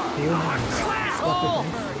 Bateu, né? Bateu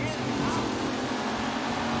bem feio.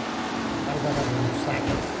 Cara, vagabundo,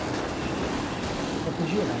 saca.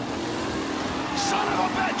 Protegiu, né?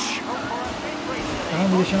 Ah,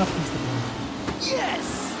 me deixando na pista, cara. Yes!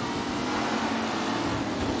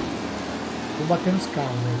 Vou bater nos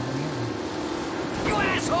carros, velho. You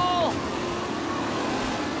asshole!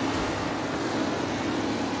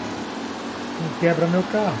 Não quebra meu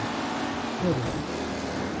carro.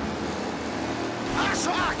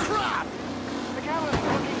 Crap! The Cavaliers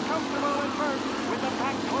looking comfortable at first, with the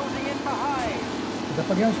pack closing in behind. Dá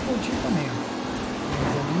pra ganhar uns pontinhos também.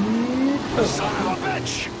 Mas ali... Son of a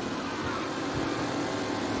bitch!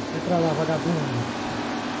 Vai pra lá, vagabundo.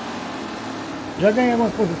 Já ganhei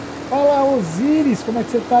alguma coisa. Fala, Osiris, como é que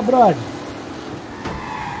você tá, brother?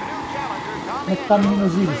 Como é que tá, menino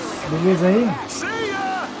Osiris? Beleza aí? See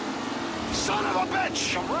ya! Son of a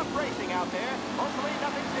bitch! Some rough racing out there. Hopefully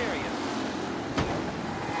nothing serious.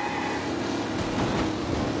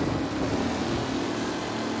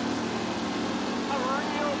 A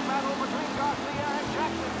real battle between Garcia and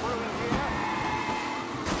Jackson brewing here.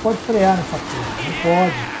 Pode frear nessa porra. Não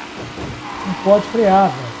pode. Não pode frear,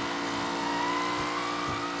 velho.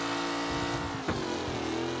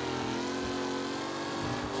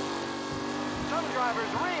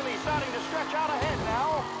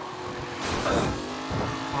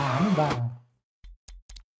 Ah, não dá, não.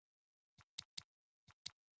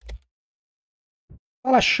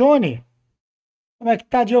 Fala, Shone. Como é que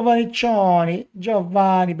tá, Giovanni Chone?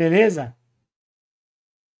 Giovanni, beleza?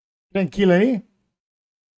 Tranquilo aí?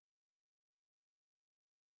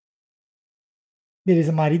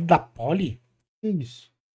 Beleza, marido da Polly? Que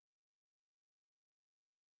isso?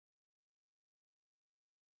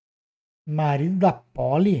 Marido da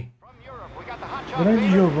Polly? Grande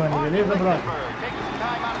Giovanni, beleza, brother?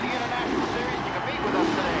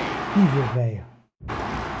 Horrível, velho.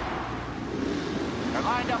 They're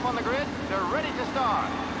lined up on the grid. They're ready to start.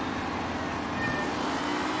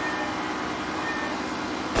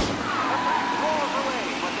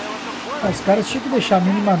 Os caras tinham que deixar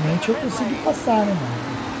minimamente eu conseguir passar, né, mano?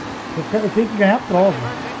 Eu tenho que ganhar a prova.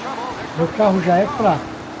 Meu carro já é fraco.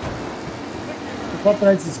 Eu tô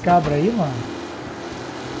atrás desses cabras aí, mano.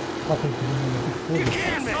 Ó, tem que vir aqui,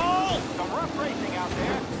 foda-se.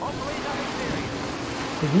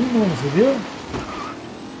 Peguei em número, você viu?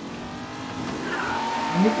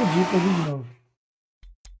 Não me podia pegar de novo.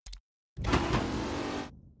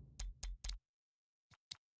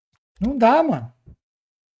 Não dá, mano.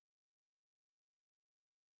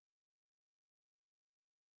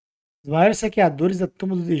 Os maiores saqueadores da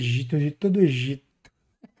turma do Egito, de todo o Egito.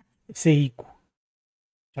 Deve ser rico.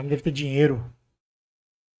 Já não deve ter dinheiro.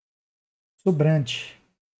 Sobrante.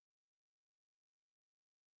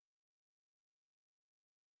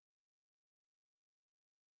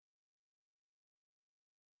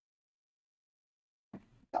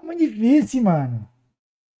 Tá muito difícil, mano.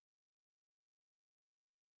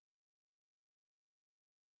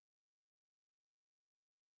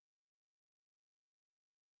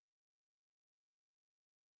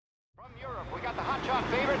 From Europe, we got the hotshot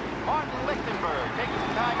favorite, Martin Lichtenberg, taking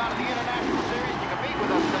some time out of the international series to compete with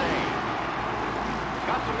us today.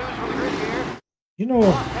 Got some news from the grid here. De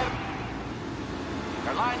novo.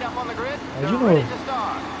 They're lined up on the grid. De They're ready novo. to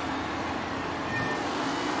start.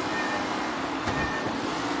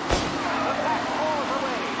 The pack pulls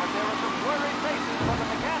away, but there are some worried faces from the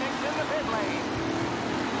mechanics in the pit lane.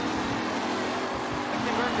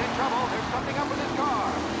 Lichtenberg's in trouble.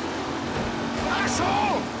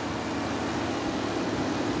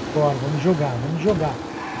 Bora, vamos jogar, vamos jogar.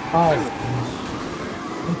 Alto, isso.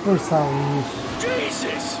 Vamos forçar isso.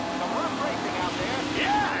 Jesus!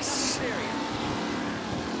 Yes!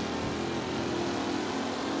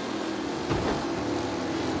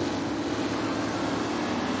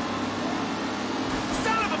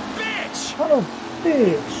 Son of a bitch!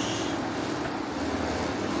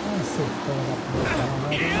 Nossa,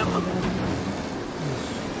 isso.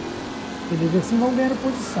 Beleza, assim vão ganhando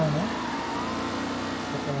posição, né?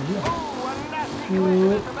 Ali, ó.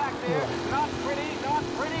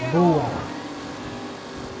 Boa.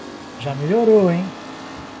 Já melhorou, hein?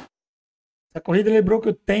 Essa corrida lembrou que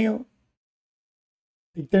eu tenho.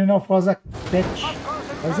 Tem que terminar o Forza 7.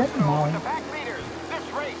 Mas é animal, hein?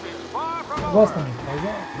 Gosta também, mas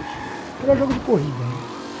é. Melhor jogo de corrida, hein?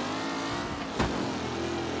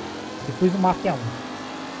 Depois do MAFIA 1.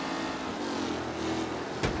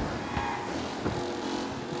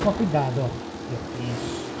 Toma cuidado, ó.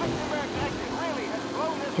 Isso.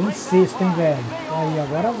 Tem sexto, hein, velho? Aí,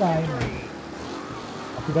 agora vai, mano.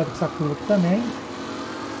 Cuidado com essa curva aqui também.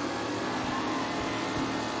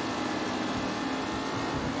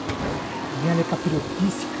 Vem ali com a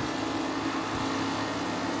pirotística.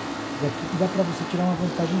 E aqui que dá pra você tirar uma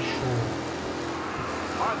vantagem show.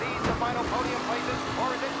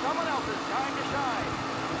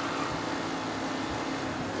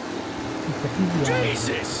 Puta, que viagem.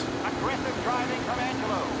 Jesus! Aggressive driving from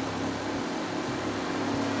Angelo.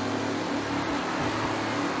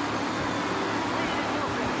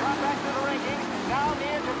 Drop back to the ranking. Now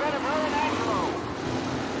near to Vetiver and Angelo.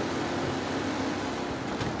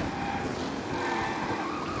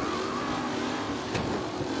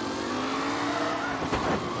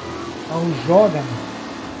 Ah, joga, mano.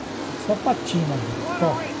 Só patina, mano.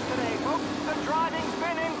 Só.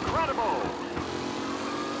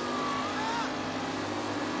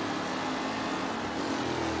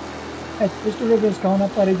 É, depois que eu joguei os carros na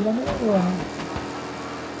parede, ela melhorou, né?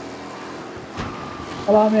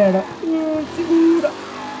 Olha lá a merda. Segura!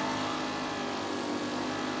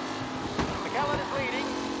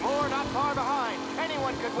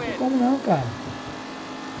 Não como não, cara.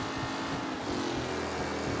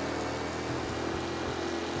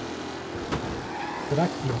 Por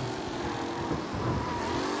aqui, ó.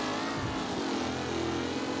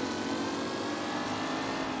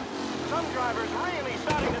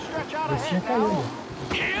 Deixinha caiu.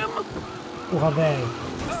 Porra, velho.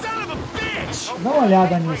 Dá uma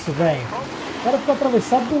olhada nisso, velho. O cara ficou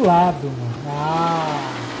atravessado do lado, mano.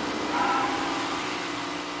 Ah.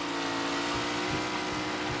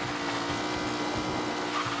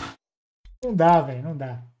 Não dá, velho. Não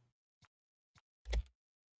dá.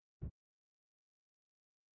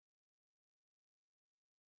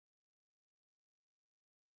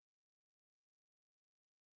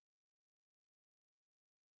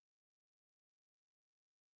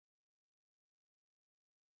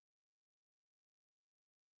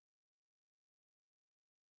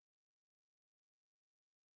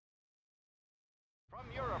 From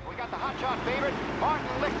Europe, we got the hotshot favorite, Martin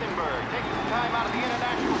Lichtenberg, taking some time out of the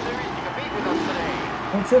International Series to compete with us today.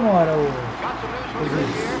 Onde você mora, ô? Got some news from the grid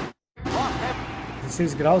here.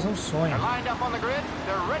 16 graus é um sonho. They're lined up on the grid.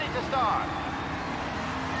 They're ready to start.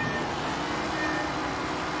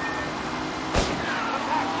 The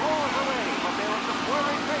pack roars away, but there were some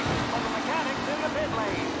whirling faces from the mechanics in the pit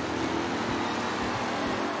lane.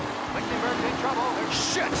 Lichtenberg's in trouble. There's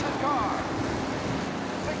shit in his car.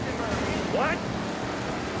 Lichtenberg is... What?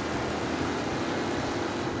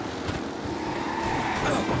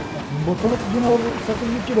 Me botou de novo, só que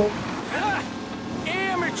ele me tirou.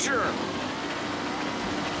 Amateur!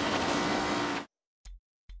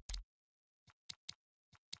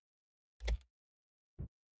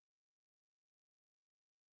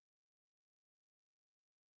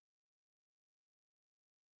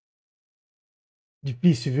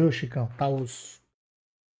 Difícil, viu, Chicão? Tá osso.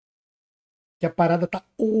 Que a parada tá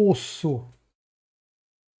osso.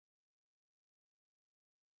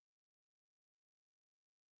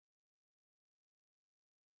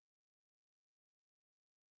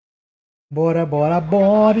 Bora, bora,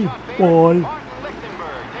 bora, Paul.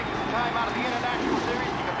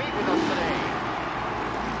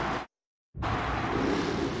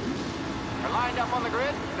 Lined up on the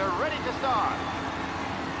grid, they're ready to start.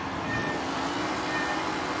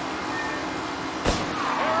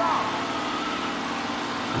 They're off.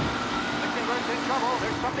 Lichtenberg's in trouble.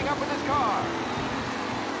 There's something up with his car.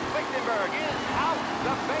 Lichtenberg is out.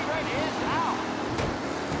 The favorite is out.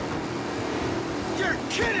 You're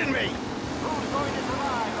kidding me! Who's going to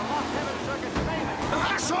survive the Lost Heaven Circuit famous?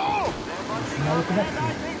 Asshole! Maluco daqui,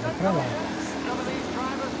 vai pra lá.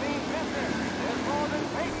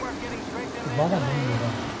 Vagabundo,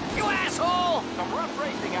 velho. You asshole! Some rough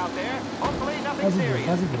racing out there. Hopefully nothing Quase deu, serious.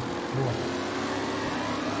 quase deu. Boa.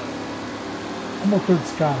 O motor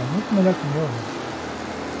desse cara, muito melhor que o meu, velho.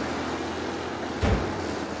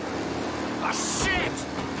 Ah, shit!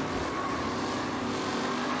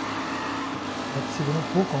 Vai segura um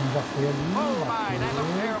pouco, onde já foi ali. Oh my, that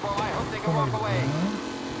looks terrible. I hope they can walk away.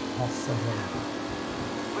 Nossa, velho.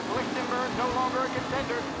 With Lichtenberg no longer a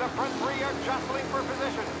contender, the front three are jostling for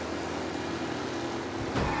position.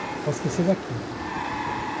 Posso esquecer daqui.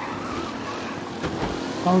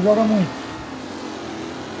 O carro joga muito.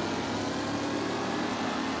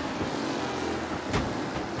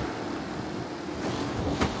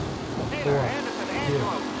 Boa.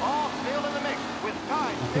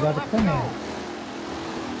 Cuidado com o Nero.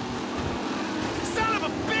 Son of a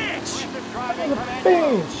bitch! Son of a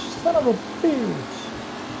bitch! Son of a bitch!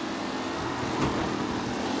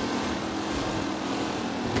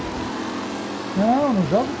 Não, não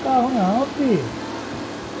joga o carro não, filho.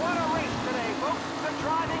 What a race today, folks! The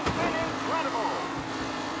driving's been incredible!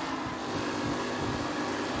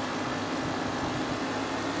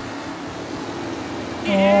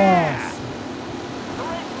 Nossa! The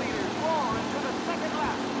race leaders roar into the second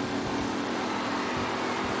lap.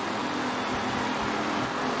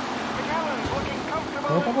 McAllen's looking comfortable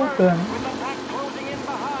Agora tá in voltando. first, with the pack closing in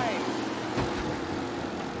behind.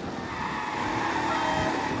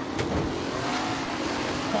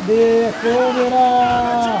 Cadê a câmera?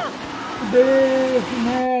 Cadê? Que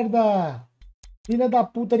merda! Filha da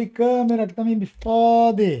puta de câmera que também me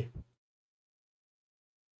fode!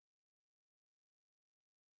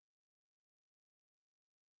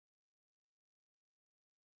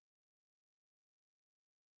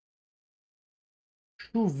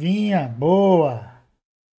 Chuvinha, boa!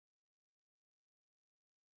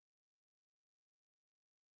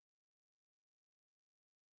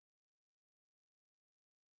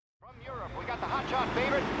 From Europe, we got the hotshot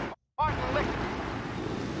favorite, Martin Licht.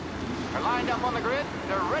 They're lined up on the grid.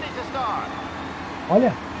 They're ready to start.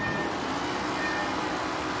 Olha!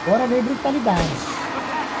 Bora ver brutalidade.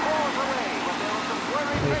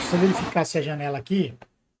 Deixa eu verificar se a janela aqui.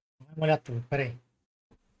 Vamos olhar tudo, peraí.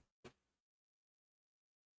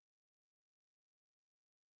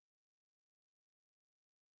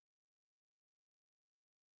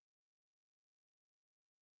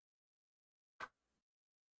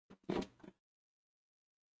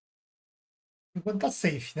 Enquanto tá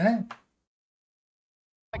safe, né?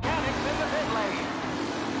 Mechanics in the pit lane.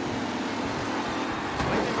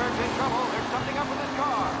 Lichtenberg's in trouble. There's something up with his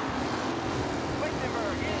car.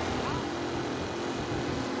 Lichtenberg is out.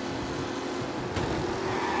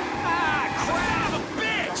 Ah, crap! Son of a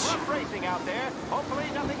bitch! Some rough racing out there. Hopefully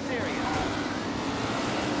nothing serious.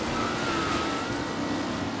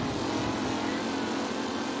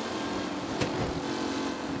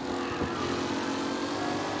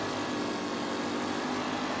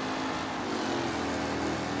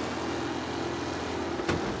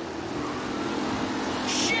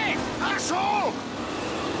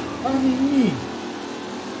 Olha o Mimi.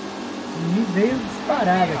 Mimi veio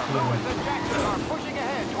disparado aqui.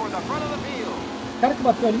 O cara que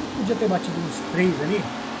bateu ali podia ter batido uns 3 ali.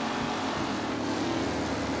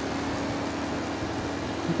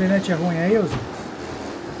 A internet é ruim aí, Elza?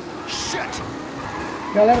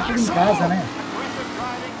 Galera tudo em casa, né?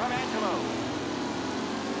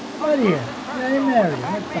 Maria. E aí, Mary?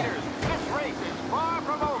 Como é que tá?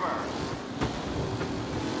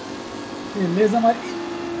 Beleza, Maria.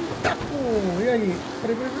 Eita, pô. E aí?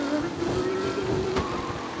 Peraí.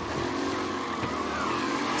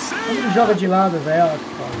 Quando ele joga de lado, velho,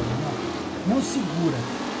 não segura.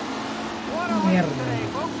 Que merda.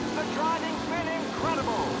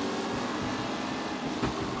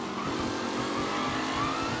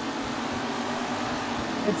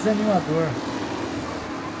 É desanimador.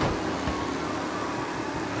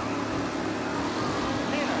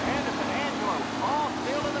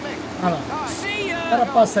 Olha lá. O cara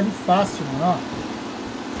passa ali fácil, mano, ó.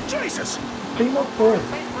 Tem motor.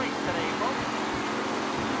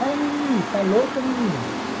 Olha, Mimi, tá louca, Mimi?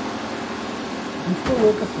 Não ficou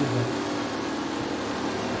louca aqui, velho.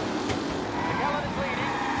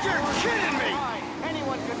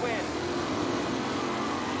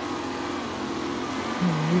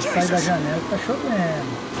 Mimi sai da janela, tá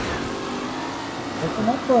chovendo. Vou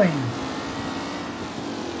tomar banho.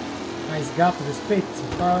 Mais gato, respeito,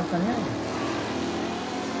 você fala, tá nem aí.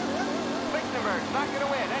 Lichtenberg's not going to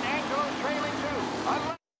win, and Angelo's trailing too.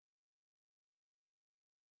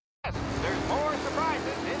 There's more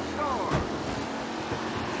surprises in store.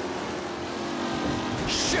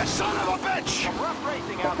 Shit, son of a bitch!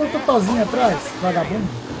 Tá com um totozinho atrás, vagabundo.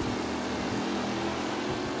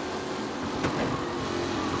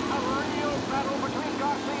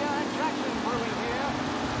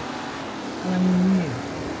 Olha a menina.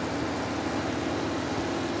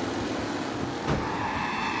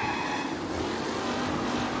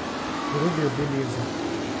 Beleza.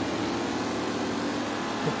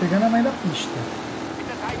 Tô pegando a mãe da pista.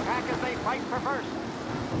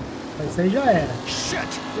 Isso aí já era.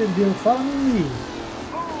 Perdeu, fala menino.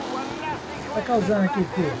 Tá causando aqui,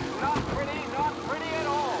 filho.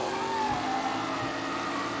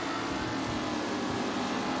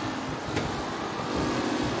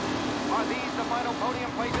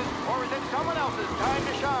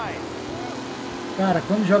 Cara,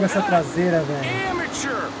 quando joga essa traseira, velho.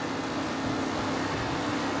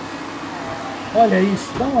 Olha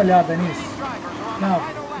isso, dá uma olhada nisso. Não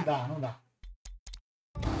dá.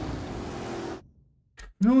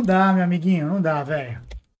 Não dá, meu amiguinho, não dá, velho.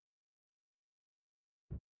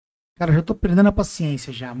 Cara, já tô perdendo a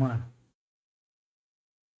paciência já, mano.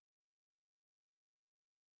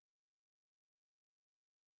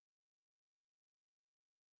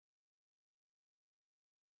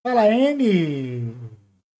 Fala, N.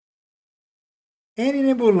 N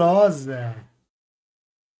Nebulosa.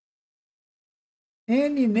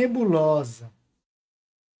 N Nebulosa.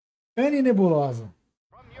 N Nebulosa.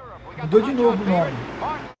 Mudou de novo o nome.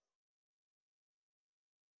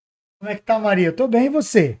 Como é que tá, Maria? Eu tô bem, e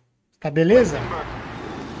você? Tá beleza?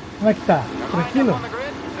 Como é que tá? Tranquilo?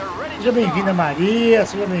 Seja bem-vinda, Maria.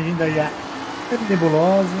 Seja bem-vinda aí a N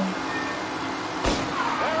Nebulosa.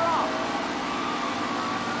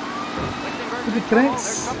 Tudo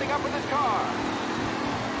Trunks.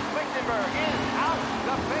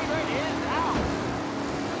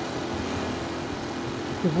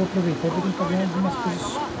 Eu vou aproveitar e vou tentar ganhar algumas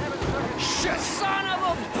coisas.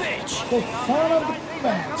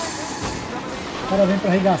 O cara vem pra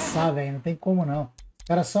arregaçar, velho. Não tem como, não. Os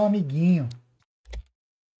caras são amiguinho.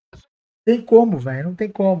 Tem como, velho. Não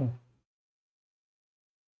tem como.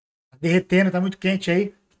 Tá derretendo, tá muito quente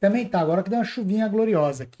aí. Também tá. Agora que deu uma chuvinha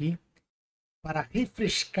gloriosa aqui. Para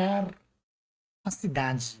refrescar a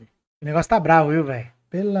cidade. O negócio tá bravo, viu, velho?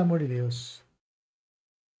 Pelo amor de Deus.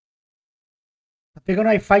 Tá pegando o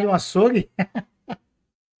Wi-Fi de um açougue?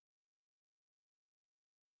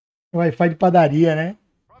 O Wi-Fi de padaria, né?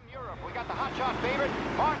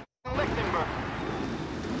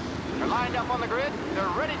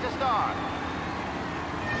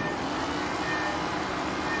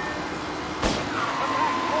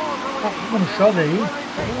 Como chove aí?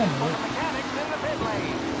 Pelo amor.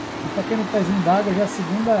 Tá tendo um pezinho d'água já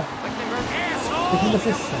segunda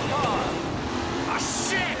sessão.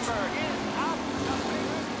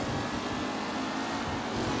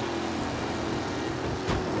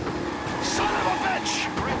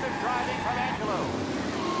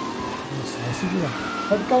 Vai segurar.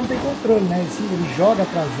 Só que o carro não tem controle, né? Ele joga a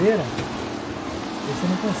traseira e você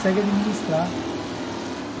não consegue administrar.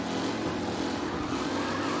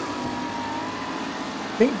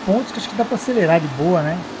 Tem pontos que acho que dá pra acelerar de boa,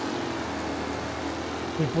 né?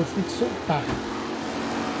 Tem pontos que tem que soltar.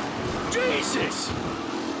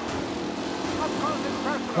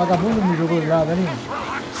 O vagabundo me jogou de lado ali.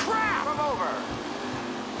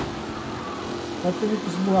 Pode ter que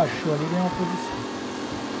esborrachou ali e ganhou uma posição.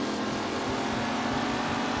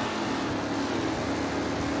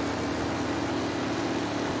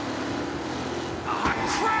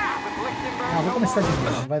 Ah, vou começar de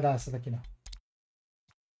novo. Não vai dar essa daqui, não.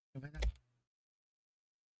 Não vai dar.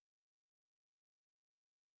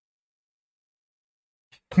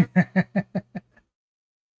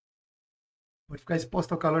 Vou ficar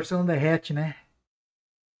exposto ao calor, você não derrete, né?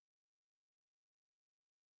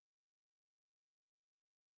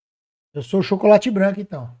 Eu sou o chocolate branco,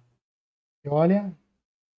 então. E olha.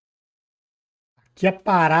 Aqui a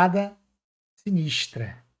parada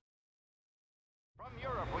sinistra.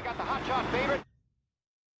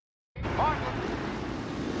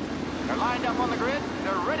 They're lined up on the grid.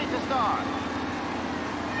 They're ready to start.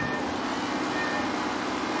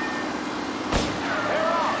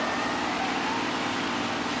 They're off.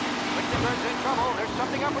 Lichtenberg's in trouble. There's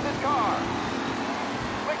something up with his car.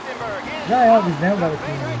 Lichtenberg is já é Elvis, né, o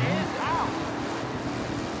garotinho?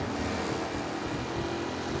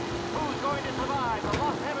 Who's going to survive the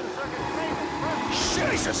Lost Heaven Circuit famous first?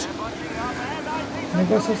 Jesus! O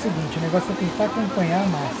negócio é o seguinte, o negócio é tentar acompanhar a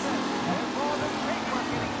massa.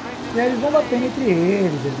 E aí eles vão batendo entre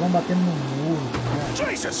eles vão batendo no muro, né?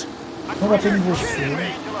 Vão batendo em você.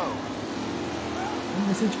 Vamos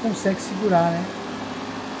ver se a gente consegue segurar, né?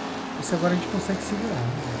 Isso agora a gente consegue segurar,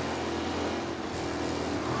 né?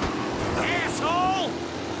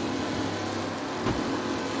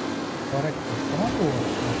 Agora aqui, tá uma boa.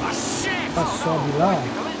 Tá, sobe lá.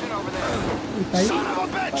 E tá aí,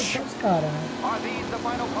 passar os caras, né? Are these the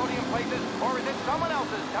final podium places, or is it someone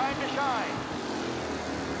else's time to shine?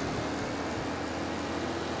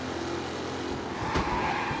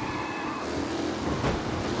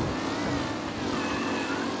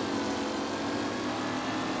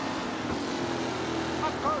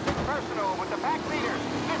 Up close and personal with the pack leaders.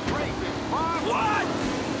 This race is far. What?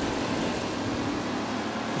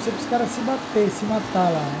 Eu sei que os caras se bater, se matar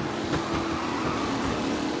lá, né?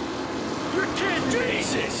 You can't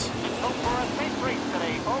Jesus! Let's hope for a safe race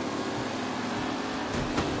today, folks.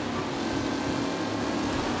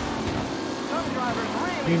 Some drivers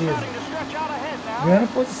really Beleza. starting to stretch out ahead now. Ganhando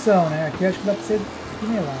posição, né? Aqui acho que dá pra ser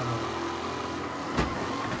chinelado.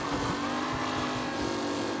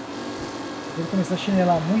 Se ele começar a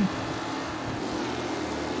chinelar muito,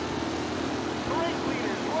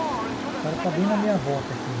 o cara tá bem na minha volta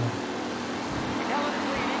aqui, né?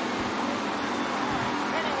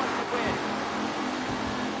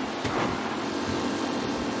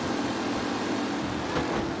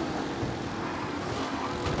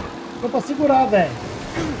 Tô pra segurar, velho.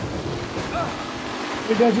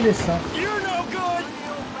 Perdeu a direção.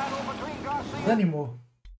 Desanimou.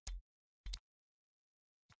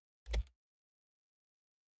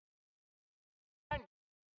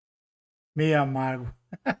 Meio amargo.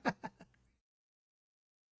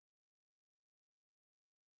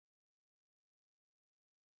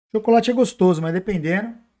 Chocolate é gostoso, mas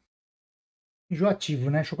dependendo. Enjoativo,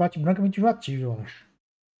 né? Chocolate branco é muito enjoativo, eu acho.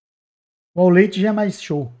 O ao leite já é mais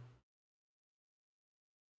show.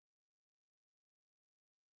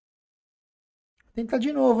 Tentar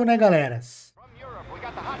de novo, né, galera? Isso.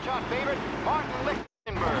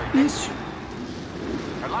 Isso.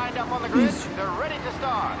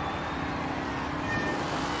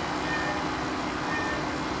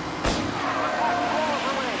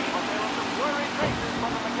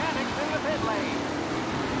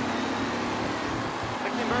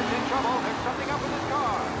 Lichtenberg's in trouble. There's something up with his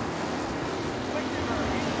car.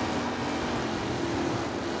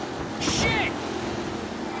 Shit!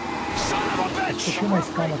 Um pouquinho mais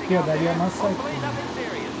calma aqui, ó, daria uma saída.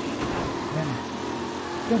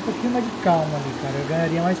 Tem um pouquinho mais de calma ali, cara. Eu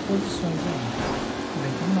ganharia mais posições ainda.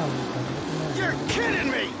 Bem, tô maluco, cara. You're kidding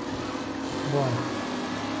me! Bora.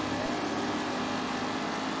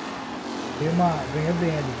 Ganhou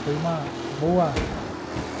bem ali. Foi uma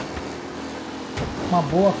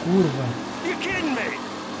boa curva. You kidding me?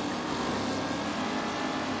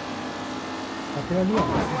 Bateu ali, ó. Se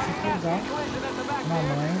você pegar na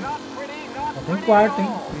mãe. Só tem quarto,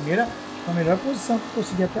 hein? Primeira, a melhor posição que eu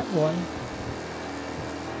consegui até agora, hein?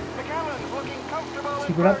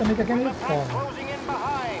 Segurar também que aqui é meio foda.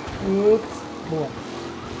 Ups, boa.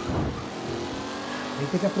 Aí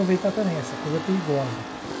tem que aproveitar também, essa coisa é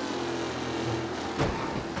perigosa.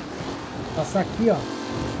 Passar aqui, ó.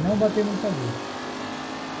 Não bater muito ali.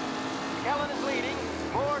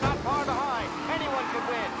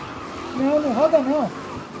 Não, não roda não.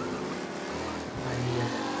 Aí,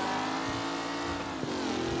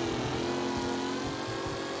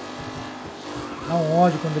 dá um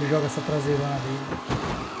ódio quando ele joga essa traseirona dele.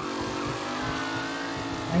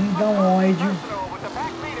 Ainda dá um ódio.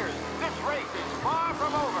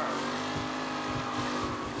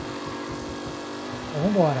 Então,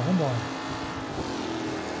 vambora, vambora.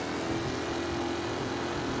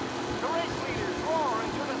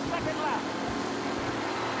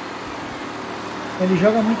 Ele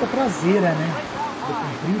joga muito a traseira, né? É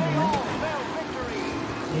comprido, né?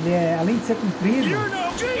 Ele é, além de ser comprido,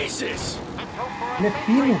 ele é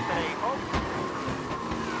fino.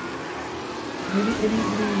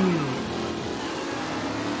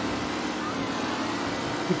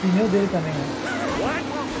 O pneu dele também, né?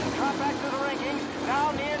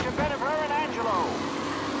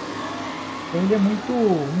 Então ele é muito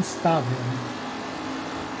instável, né?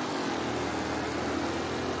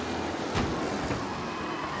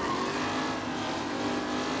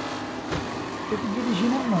 Tem que dirigir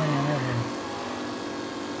na manha, né, velho?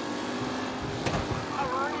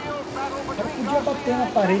 Eu podia bater na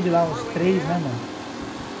parede lá, os três, né, mano?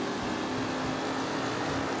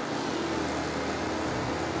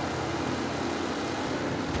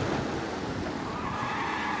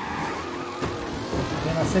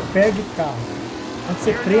 Você perde o carro. Quando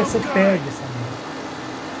você freia, você perde essa merda.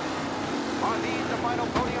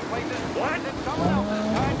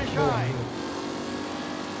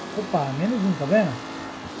 Opa, menos um, tá vendo?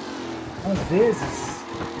 Às vezes, o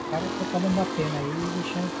cara acaba batendo aí e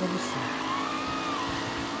deixando pra você.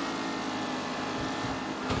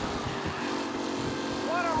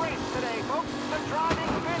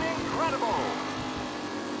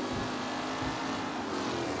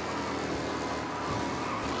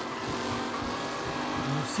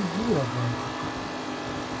 segura, velho.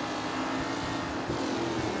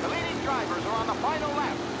 The leading drivers are on the final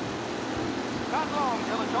lap. Not long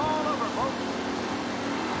till it's all over, folks.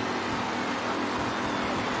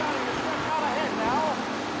 Starting to stretch out ahead now.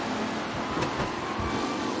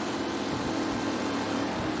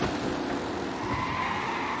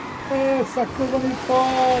 Essa curva não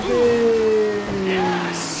pode!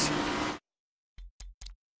 Yes!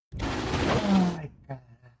 Ai,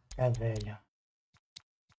 caraca, velho.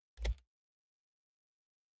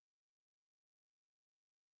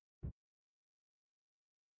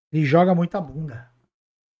 Ele joga muita bunda.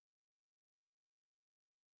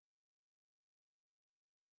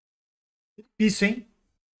 Isso, hein?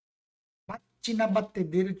 Bate na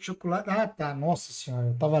batedeira de chocolate. Ah, tá. Nossa senhora.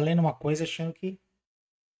 Eu tava lendo uma coisa achando que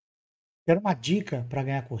era uma dica para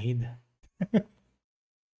ganhar a corrida.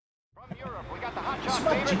 Isso é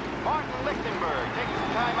uma dica.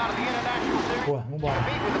 Boa, vambora.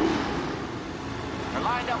 They're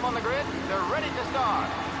lined up on the grid. They're ready to start.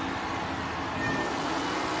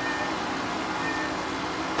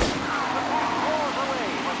 The pack roars away,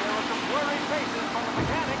 but there are some worried faces from the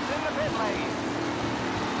mechanics in the pit lane.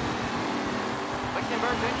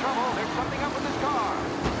 Lichtenberg's in trouble. There's something up with his car.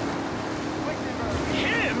 Lichtenberg.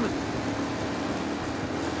 Him?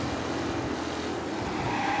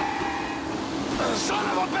 Son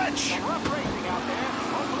of a bitch! Some rough racing out there.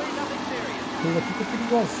 Hopefully nothing serious. Coisa fica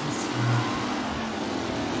perigosíssima.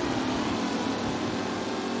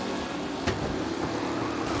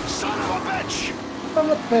 Son of a bitch! Son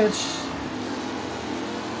of a bitch!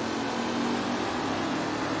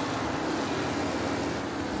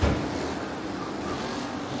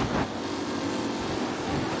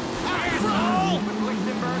 With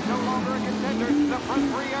Lichtenberg no longer a contender, the front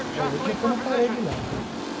three are justly for position.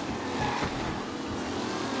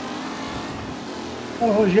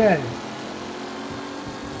 Fala, Rogério.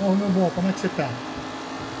 Ô, meu bom, como é que você tá?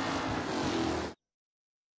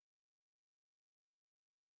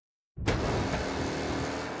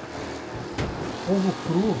 Ovo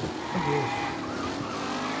cru? Meu Deus.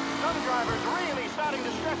 Some drivers really starting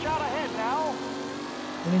to stretch out ahead now.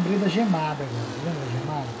 Eu lembrei da gemada agora. Lembra da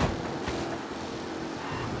gemada?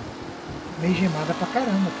 Meio gemada pra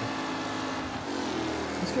caramba, cara.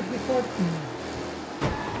 Por isso que eu fiquei fortinho.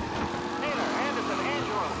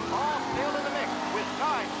 Still in the mix, with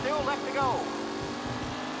time still left to go.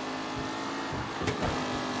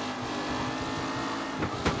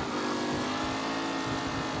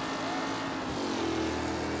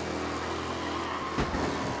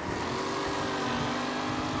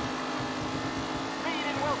 Speed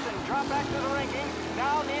and Wilson drop back to the rankings,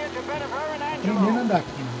 now near to Bennifer and Angelo. Aprendendo a andar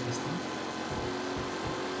aqui na questão.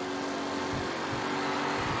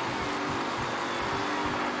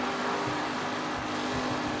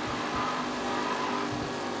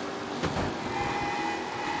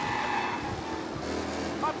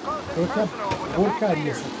 Outra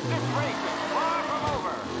porcaria essa coisa. Né?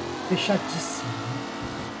 Fechadíssimo.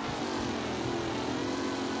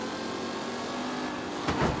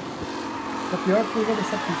 É a pior curva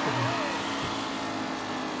dessa pista. Né?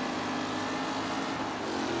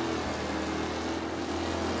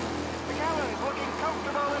 The Gallons looking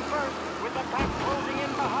comfortable in first, with the pack closing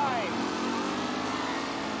in behind.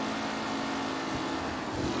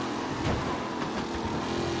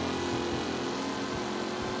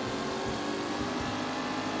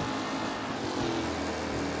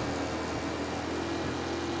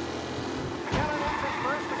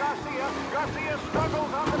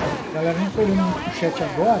 A galera nem tá olhando no chat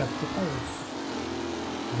agora, porque tá isso.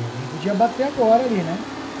 Ninguém podia bater agora ali, né?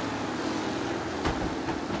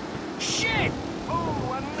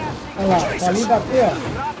 Olha lá, tá ali bater, ó.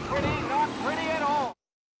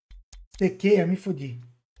 Sequei, eu me fudi.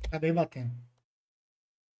 Acabei batendo.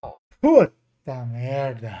 Puta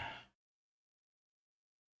merda.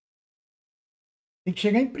 Tem que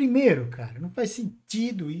chegar em primeiro, cara. Não faz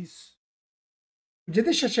sentido isso. Podia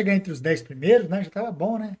deixar chegar entre os 10 primeiros, né? Já tava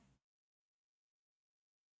bom, né?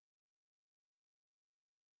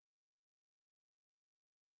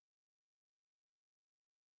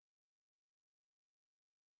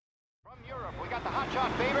 From Europe, we got the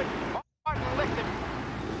hotshot favorite, Martin Lichten.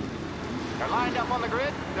 They're lined up on the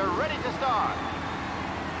grid. They're ready to start.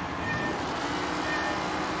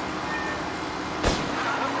 The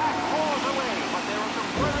pack pulls away, but there are some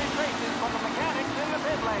worried faces from the mechanics in the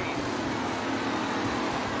pit lane.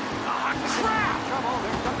 Ah, crap! Trouble.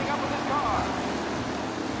 There's something up with his car.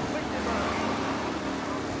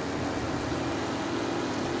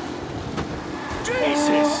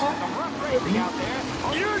 Jesus! Some rough racing out there.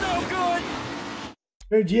 You're no good!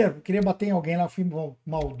 Perdi, eu queria bater em alguém lá, fui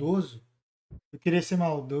maldoso. Eu queria ser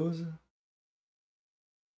maldoso.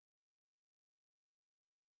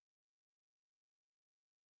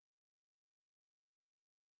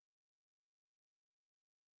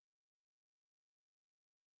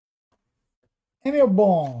 É, meu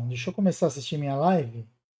bom. Deixa eu começar a assistir minha live.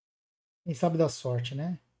 Quem sabe da sorte,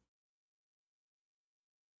 né?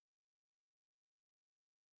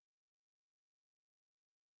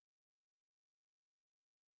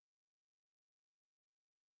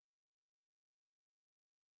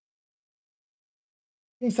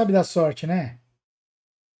 Quem sabe da sorte, né?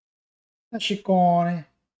 A Chicone.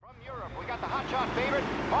 We got the hotshot favorite,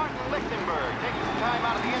 Martin Lichtenberg, taking some time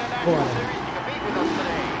out of the International Bora. Series to compete with us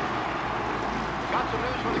today. Got some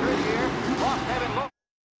news from the grid here. Lost Heaven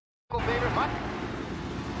local favorite, Mike.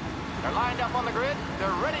 They're lined up on the grid.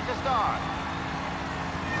 They're ready to start.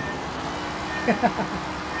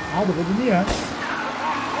 Ah, eu vou dormir antes.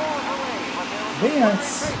 Bem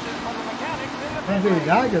antes. Na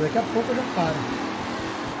verdade, daqui a pouco eu já paro.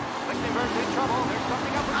 Lichtenberg's in trouble. There's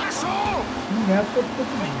something up with Asshole! Não é porque eu tô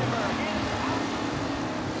pedindo.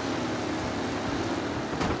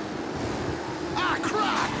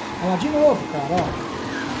 Olha lá, de novo, cara, ó.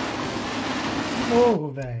 De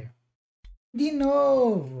novo, velho. De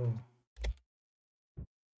novo.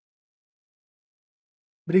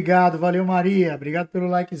 Obrigado, valeu, Maria. Obrigado pelo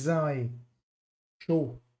likezão aí.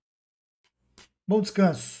 Show. Bom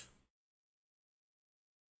descanso.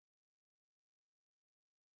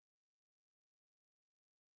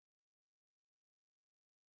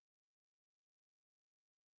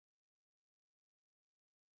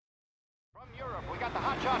 From Europe, we got the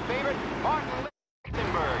hotshot favorite, Martin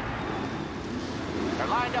Lichtenberg. They're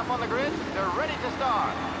lined up on the grid. They're ready to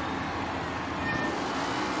start.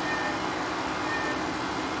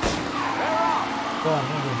 They're off. Bora,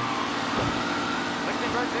 vamos ver.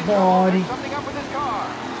 Lichtenberg's in Bora. trouble. There's something up with his car.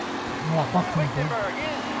 Vamos lá, pra frente, hein? Lichtenberg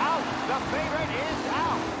is out. The favorite is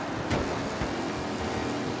out.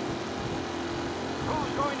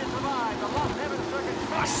 Who's going to survive the Lost Heaven Circuit?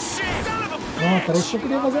 Oh, shit! Son of a bitch! Pronto, era isso que eu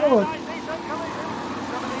queria fazer no outro.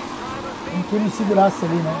 Não que eu não segurasse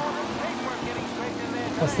ali, né?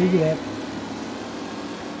 Passei direto.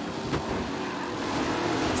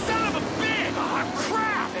 Son of a bitch! Oh,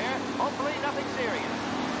 crap! There, hopefully nothing serious.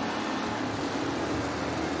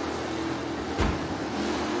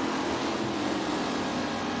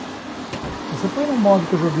 Você põe no modo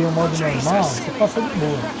que eu joguei, o modo normal, você passa de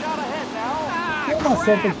boa. Tem uma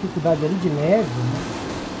certa dificuldade ali de leve, né?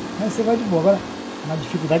 Mas você vai de boa. Agora, uma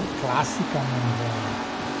dificuldade clássica, mano, velho.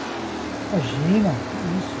 Imagina,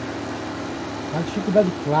 isso. Uma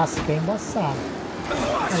dificuldade clássica é embaçada.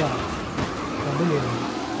 Olha lá. Então, beleza.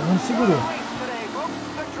 Então, não segurou.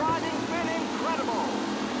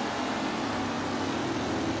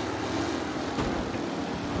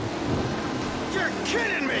 You're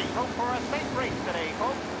kidding me! Hope for a safe race today,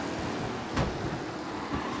 folks.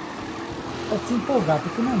 Pode se empolgar,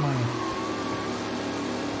 porque não é mãe.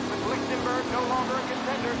 With Lichtenberg no longer a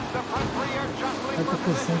contender, the front three are justly Vai for ter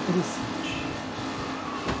posição position. interessante.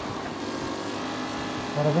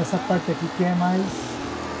 Agora vai essa parte aqui que é mais...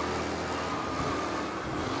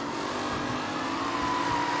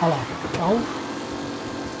 Olha lá. Carro.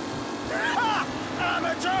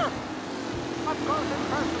 Amateur! Up close and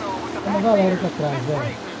personal with the Tem uma galera aqui atrás,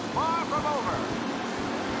 velho. far from over.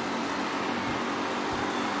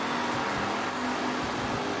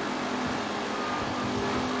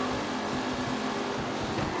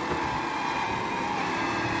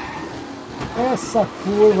 Essa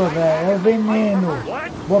curva, velho, é o veneno.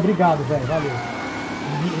 Boa, obrigado, velho, valeu.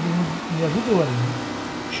 Ele me ajudou ali.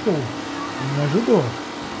 Show. Ele me ajudou.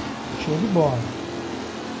 Show de bola.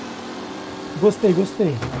 Gostei,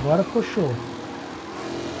 gostei. Agora ficou show.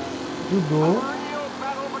 Ajudou.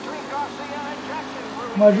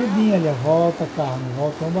 Uma ajudinha ali, ó. Volta, carro. Não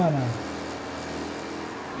volta um banana.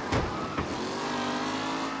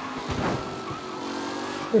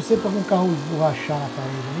 Torcer para algum carro esborrachar na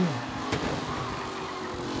parede ali.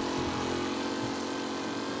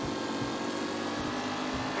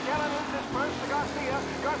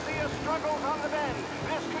 Garcia struggles on the bend.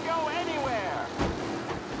 This could go anywhere.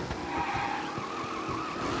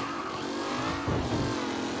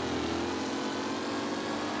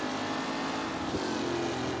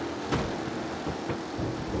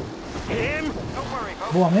 Him? Don't worry,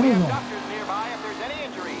 folks. Boa, menos um. Doctors nearby if there's any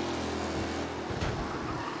injuries.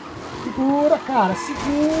 Segura, cara.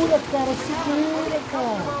 Segura, cara. Segura,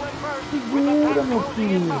 cara. Segura, meu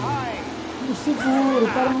filho. Não segura,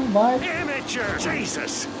 o cara não vai. Amateur!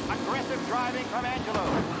 Jesus! Aggressive driving from Angelo.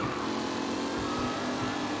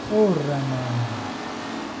 Porra, mano.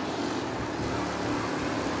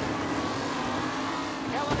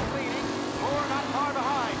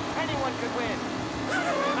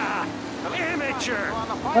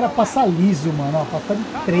 O cara passa liso, mano. Ó, passa de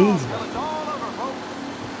 3, velho.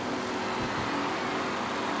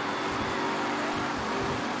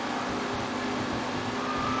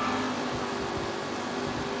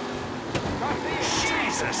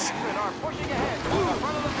 Jesus! Are pushing ahead to the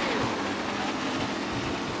front of the field.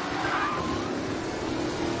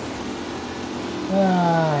 Ai,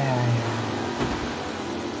 ai, ai.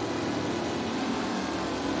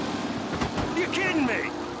 You kidding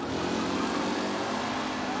me?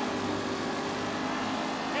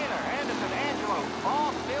 Taylor, Anderson, Angelo,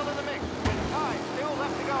 all still in the mix, with time still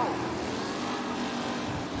left to go.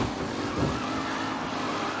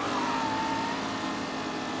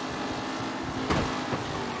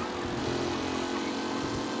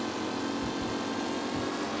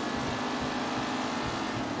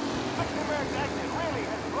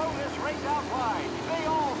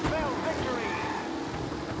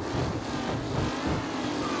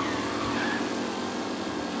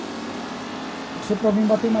 Você pra vir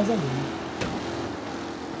bater mais ali, né?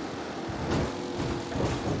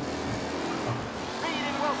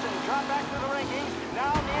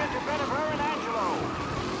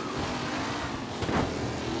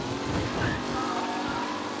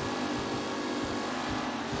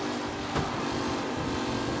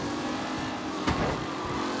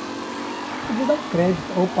 Podia dar um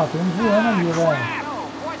crédito. Opa, tem um voando ali, velho.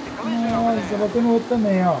 Nossa, bateu no outro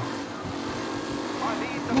também, ó.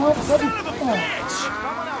 Nossa,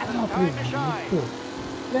 não acredito.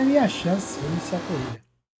 É a minha chance de iniciar a corrida.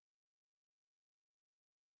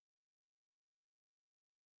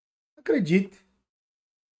 Não acredito.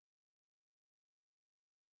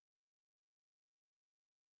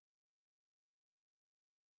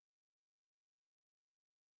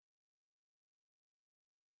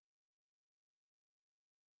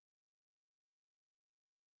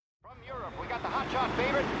 From Europe, we got the hotshot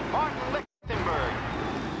favorite, Martin Lichtenberg.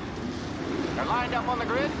 They're lined up on the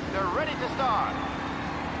grid. They're ready to start.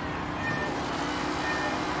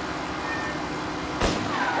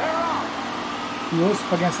 They're off. E osso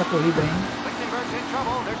pra ganhar essa corrida, hein? Lichtenberg's in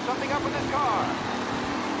trouble. There's something up with his car.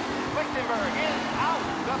 Lichtenberg is out.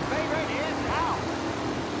 The favorite is out.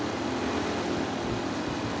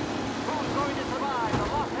 Who's going to survive the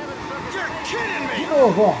Lost Heaven Circuit? You're kidding me! De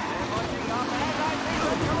novo, ó.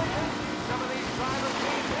 Some of these drivers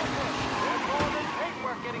need business. There's more than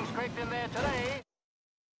paintwork getting scraped in there today.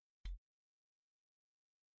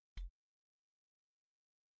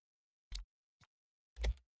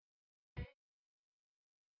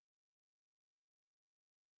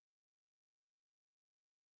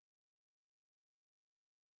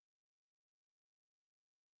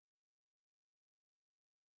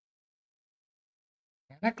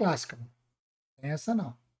 É na clássica, mano. Não tem essa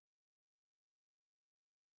não.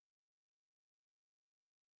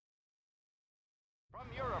 From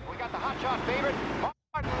Europe, we got the hotshot favorite,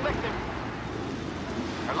 Martin Lichten.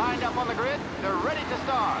 They're lined up on the grid. They're ready to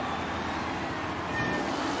start.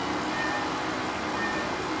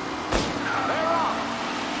 They're off.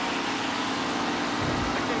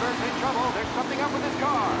 Lichtenberg's in trouble. There's something up with his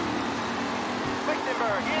car.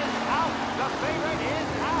 Lichtenberg is out. The favorite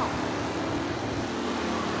is out.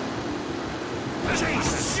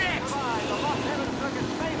 Jesus! Shit! The Lost Heaven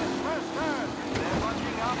Circuit's famous first turn. They're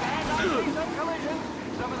bunching up and I see some collisions.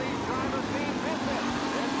 Some of these drivers mean business.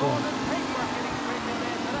 There's more than paintwork getting scraped in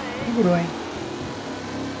there today. Segurou, hein?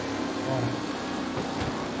 Bora.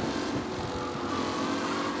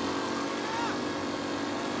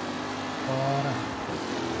 Bora.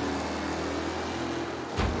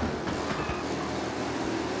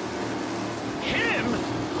 Him?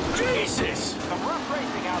 Jesus! Some rough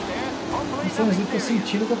racing out there. Hopefully Eu tô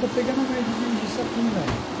sentindo que eu tô pegando a grade de dirigir isso aqui,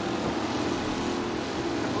 velho.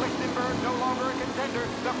 Lichtenberg no longer a contender.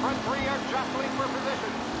 The front three are jostling for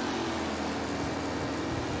position.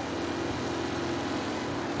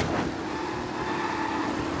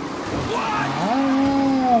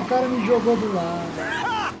 Ah, o cara me jogou do lado.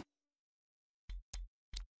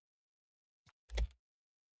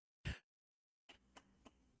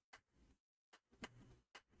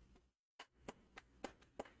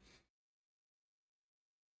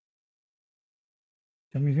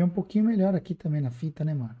 Já me vi um pouquinho melhor aqui também na fita,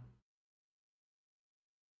 né, mano?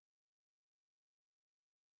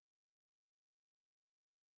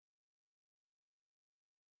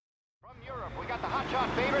 From Europe, we got the hotshot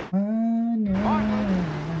favorite. Ah, não. Martin.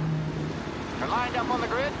 They're lined up on the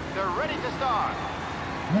grid. They're ready to start.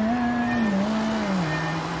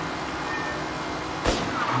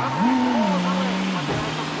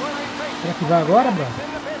 Será que vai agora, Bruno? Será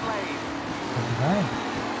que vai?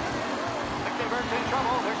 Lichtenberg's in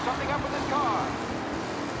trouble. There's something up with his car.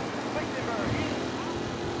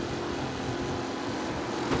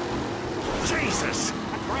 Jesus!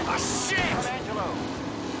 Ah, shit!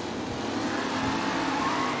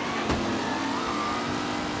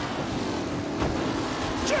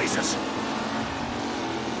 Jesus!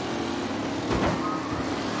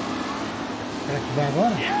 Será que vai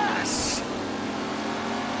agora? Yes!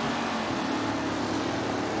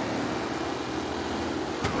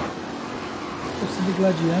 Tô se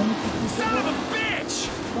degladiando. Son of a bitch!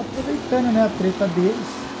 Tô aproveitando, né, a treta deles.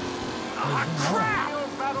 Ah, crap!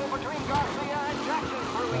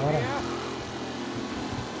 Bora.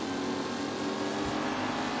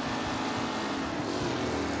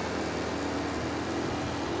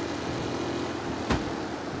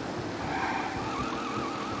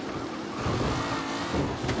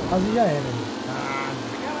 Quase já era.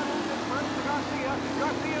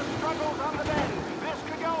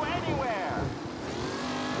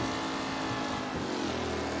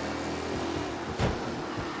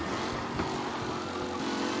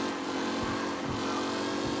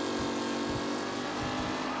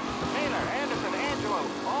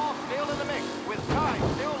 All still in the mix, with time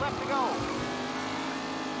still left to go.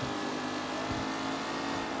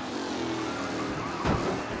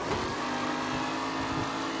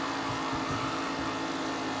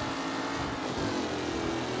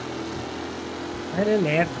 Ele é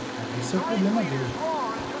lerdo, cara. Esse é o problema dele.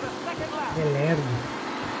 Ele é lerdo.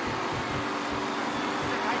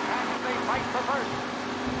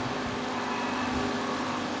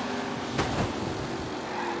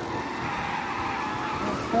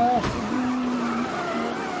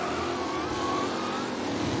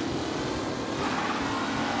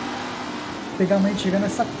 Pegar a mãe chega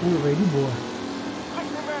nessa curva aí de boa.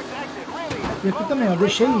 E aqui também, ó,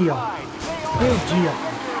 deixei ir, ó. Perdi,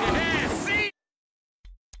 ó.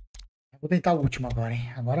 Vou tentar o último agora,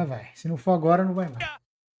 hein? Agora vai. Se não for agora, não vai mais.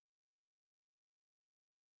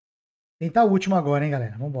 Tentar o último agora, hein,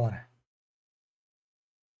 galera? Vambora.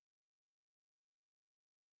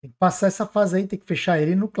 Tem que passar essa fase aí, tem que fechar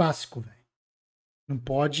ele no clássico, velho. Não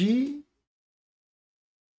pode...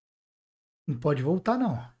 Não pode voltar,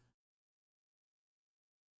 não.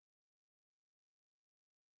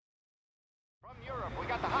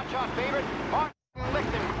 Hotshot favorite, Martin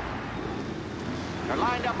Lichtenberg. They're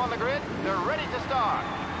lined up on the grid. They're ready to start.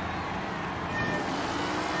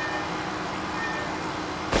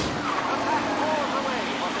 The pack rolls away,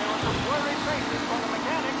 but there were some worried faces from the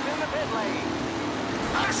mechanics in the pit lane.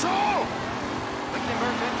 Asshole!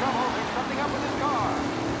 Lichtenberg's in trouble. There's something up with his car.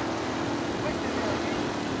 Lichtenberg.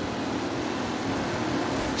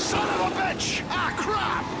 Son of a bitch! Ah,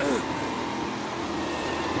 crap!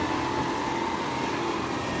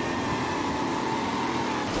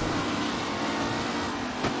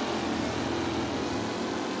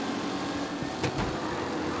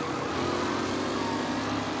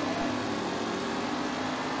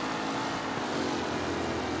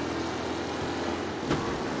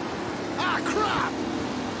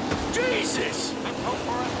 Jesus! Let's hope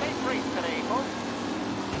for a safe race today, folks.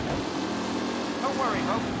 Don't worry,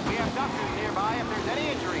 folks. We have doctors nearby if there's any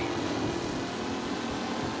injuries.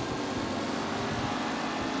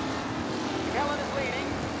 Kellen is leading.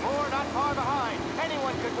 Moore not far behind.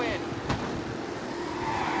 Anyone could win.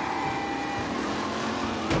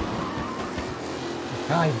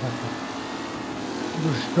 Raiva, cara.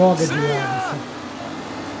 Nos joga de lado, assim.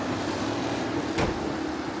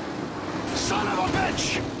 Son of a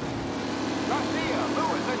bitch! Garcia,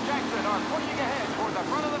 Lewis, and Jackson are pushing ahead toward the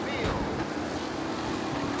front of the field.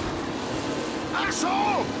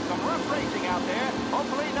 Asshole! Some rough racing out there.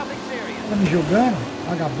 Hopefully nothing serious. Tá me jogando?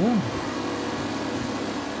 Vagabundo?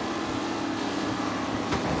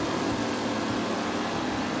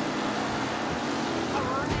 A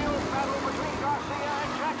real battle between Garcia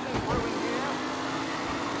and Jackson brewing here.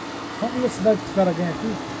 Qual a velocidade que os caras ganham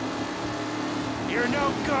aqui? You're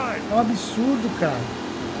no good. É um absurdo, cara.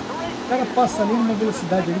 O cara passa ali numa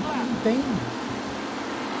velocidade ali que não tem.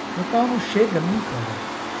 O carro não chega nunca.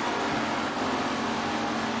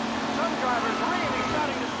 Some drivers really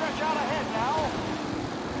starting to stretch out ahead now.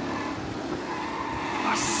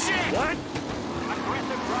 Ah, shit! What?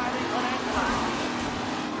 Aggressive driving from Angela.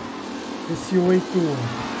 Esse 8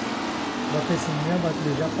 bota esse meia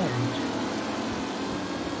batida já parente.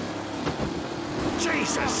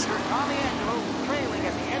 Jesus! Tommy Angelo trailing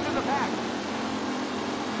at the end of the pack.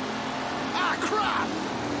 Ah, crap!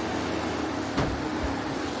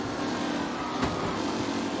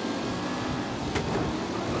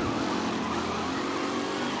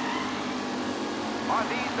 Are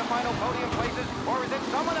these the final podium places, or is it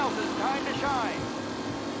someone else's time to shine?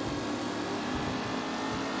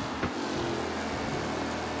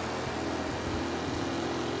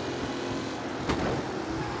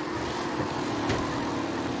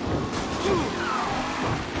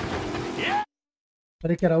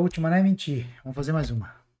 Falei que era a última, né? Mentir. Vamos fazer mais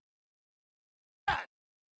uma.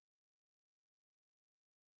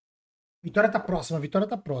 Vitória tá próxima,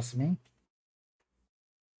 hein?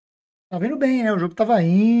 Tá vendo bem, né? O jogo tava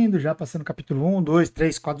indo, já passando capítulo 1, 2,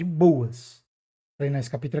 3, 4 de boas. Falei, não, esse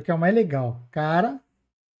capítulo aqui é o mais legal. Cara,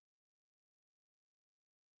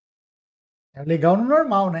 é legal no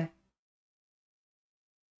normal, né?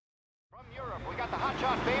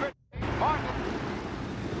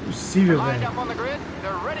 Possível, velho.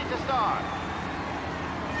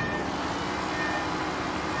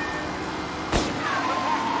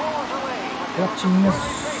 Platinha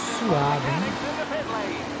suada, hein?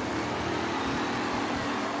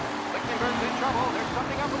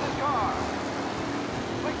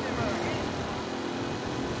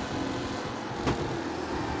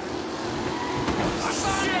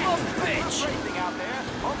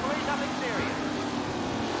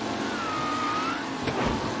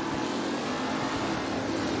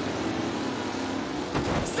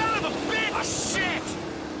 Son of a bitch! Oh, shit!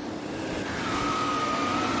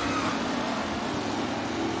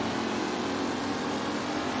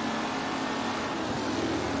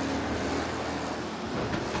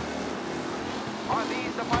 Are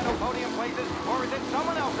these the final podium places, or is it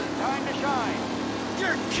someone else's time to shine?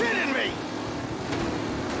 You're kidding me!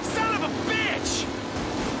 Son of a bitch!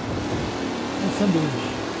 Um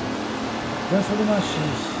sanduíche. Dança do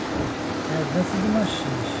machiste. É, dança do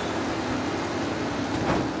machiste.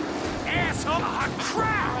 Asshole! Oh,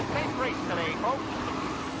 crap! A safe race today, folks.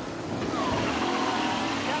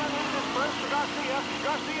 Cannon is first to Garcia.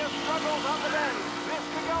 Garcia struggles on the bend. This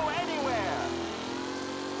could go anywhere.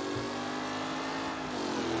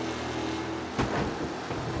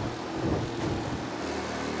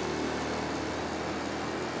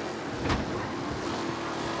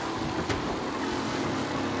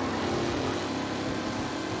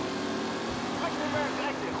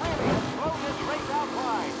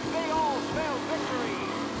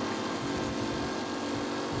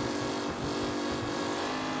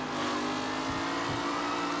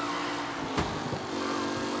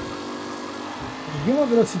 Tem uma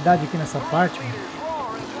velocidade aqui nessa parte, mano.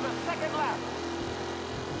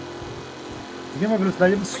 Tem uma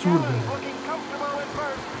velocidade absurda.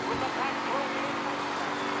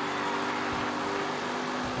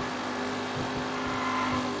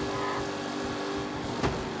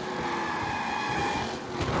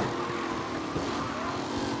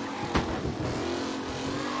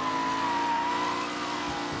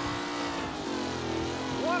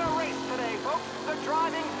 What a race today, folks. The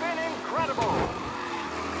driving's been incredible.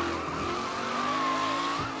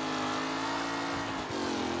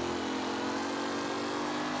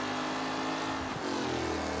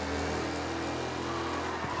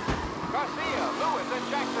 Garcia, Lewis, and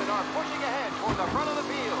Jackson are pushing ahead toward the front of the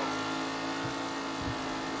field.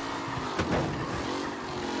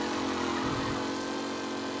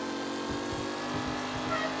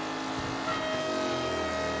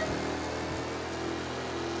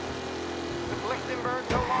 With Lichtenberg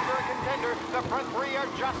no longer a contender, the front three are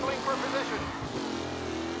jostling for position.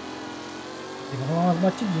 Tem que rolar umas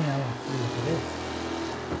batidinhas lá. Quer ver?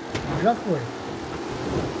 Já foi.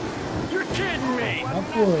 You're kidding me! Já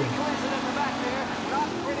foi.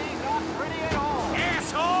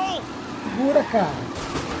 Asshole! Segura, cara.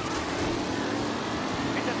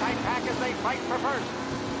 It's a tight pack as they fight for first.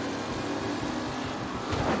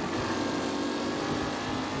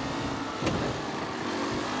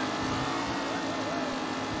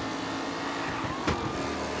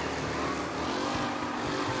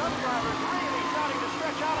 Some drivers really starting to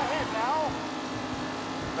stretch out ahead now.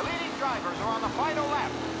 The leading drivers are on the final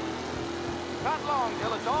lap. Not long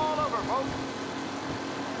till it's all over, folks.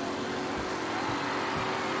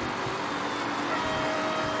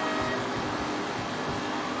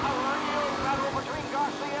 A real battle between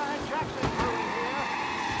Garcia and Jackson brewing here.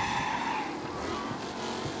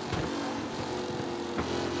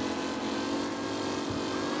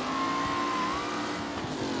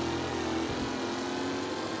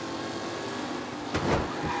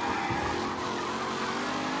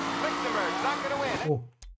 Lichtenberg's not going to win. Oh.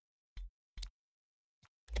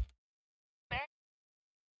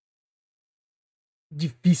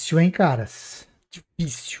 Difícil, hein, caras?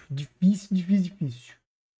 Difícil, difícil, difícil, difícil.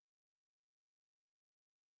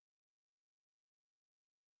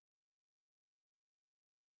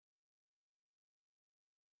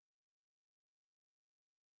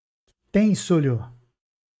 Tenso, olho.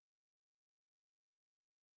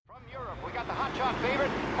 From Europe, we got the hotshot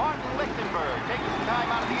favorite, Martin Lichtenberg, taking some time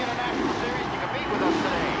out of the International Series to compete with us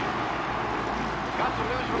today. Got some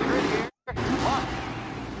news from the grid here. Lost.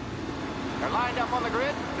 They're lined up on the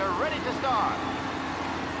grid. They're ready to start.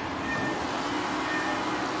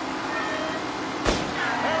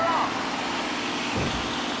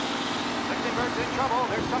 in trouble.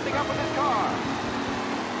 There's something up with his car.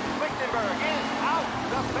 Lichtenberg is out.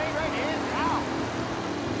 The favorite is out.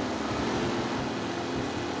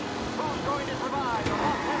 Who's going to survive the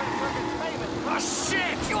Las Vegas Circuit's famous? Oh,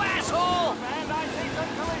 shit, you asshole! And I see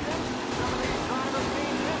some collisions. Some of these drivers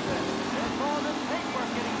being distant. There's more than paperwork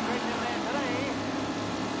getting straightened in there today.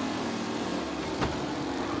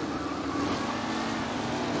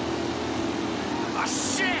 Oh,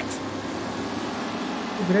 shit!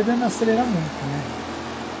 O segredo é não acelerar muito, né?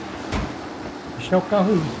 Deixar o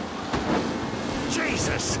carro ir.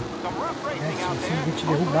 Jesus! Se ninguém te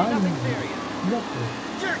derrubar, né? Já foi.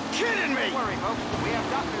 You're kidding me!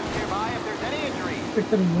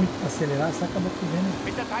 Apertando muito para acelerar, você acaba fudendo.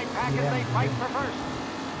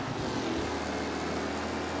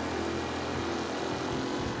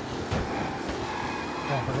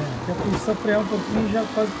 Tá vendo? Se a posição frear um pouquinho, já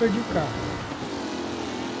quase perdi o carro.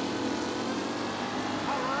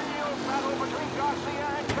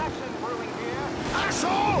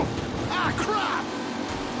 Asshole! Ah, crap!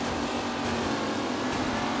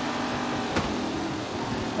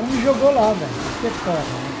 Ela me jogou lá, velho. Isso que é foda, né?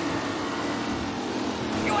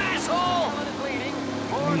 You asshole!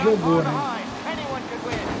 Me jogou, né?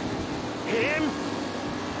 Him?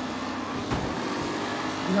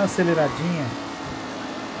 E na aceleradinha,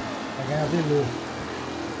 vai ganhar velour.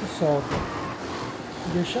 E solta. E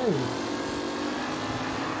deixa ele.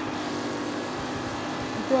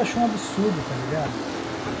 Eu acho um absurdo, tá ligado?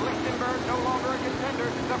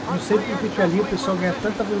 Não sei por que ali o pessoal ganha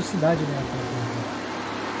tanta velocidade, né?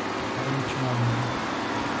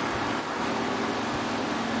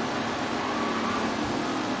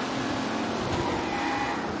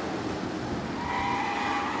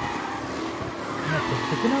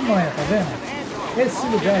 Aqui na manhã, tá vendo? Esse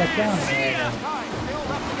lugar aqui é uma merda.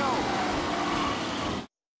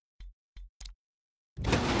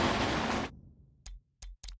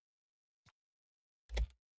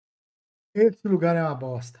 Esse lugar é uma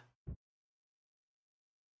bosta.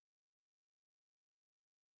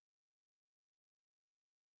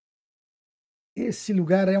 Esse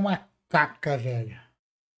lugar é uma caca, velho.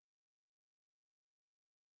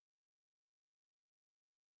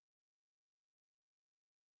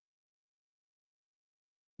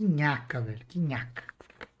 Que nhaca, velho. Que nhaca.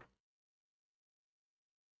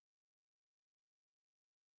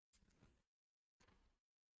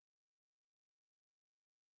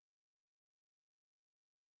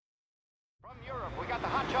 We got the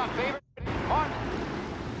hotshot favorite, Martin.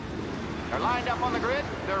 They're lined up on the grid.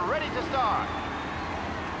 They're ready to start.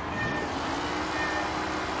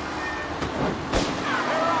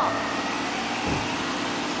 They're off.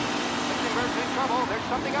 Lichtenberg's in trouble. There's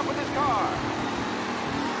something up with his car.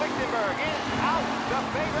 Lichtenberg is out. The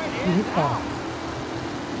favorite is out.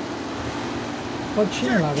 Pode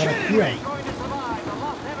tirar lá, agora aqui, ó.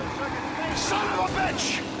 Son of a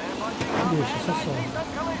bitch! Deixa, só solta.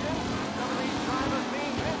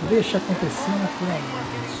 Deixa acontecer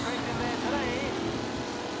naturalmente.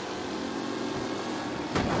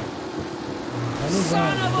 Tá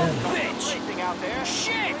levando, tá vendo?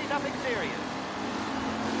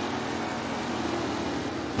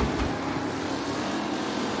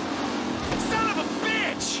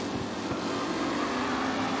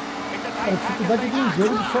 A dificuldade de um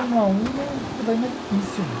jogo de Fórmula 1 é uma dificuldade mais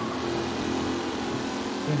difícil.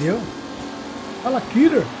 Entendeu? Fala,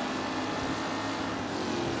 Killer!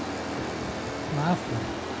 MAFIA.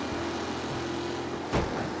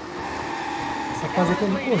 Essa fase aqui é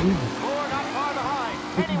de corrida.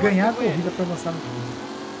 Tem que ganhar a corrida para avançar no jogo.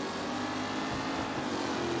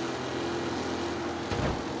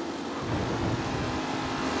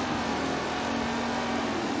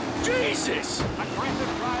 Jesus!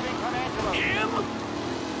 Aggressive driving from Angelo. Him?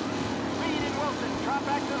 Reed and Wilson drop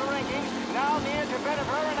back to the rankings. Now near to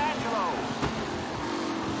Bennifer and Angelo.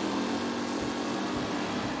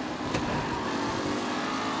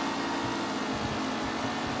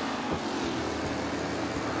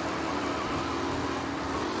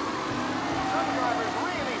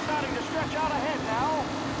 Stretch out ahead now.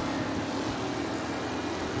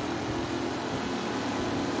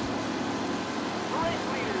 The race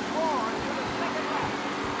leaders roar into the second lap.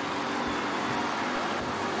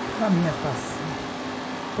 Na minha facinha.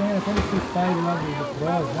 Quando eu fui Fire lá do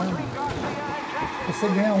Pros, né? Você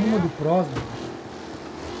ganha uma do Pros, mano.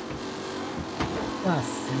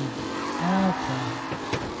 Assim. Ah, tá.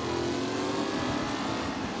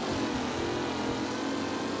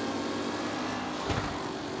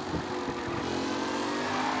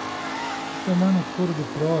 Tomando o couro do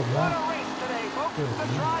Pros lá.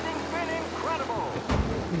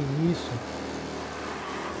 Que isso?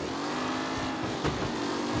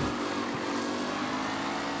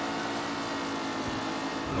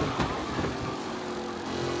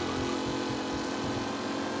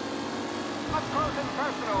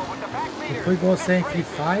 Se foi igual sem Free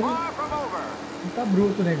Fire, não tá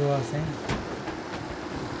bruto o negócio, hein?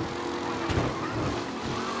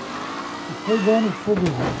 Se foi igual no fogo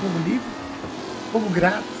livre, fogo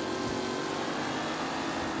grátis.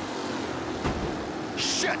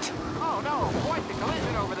 Shit! Oh no, quite the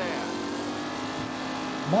collision over there.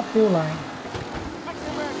 Bateu lá, hein?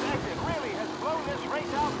 Victor's exit really has blown this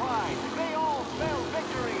race out wide. They all spell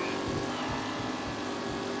victory.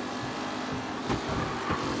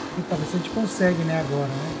 Eita, ver se a gente consegue, né, agora,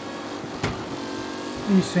 né?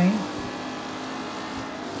 Isso, hein?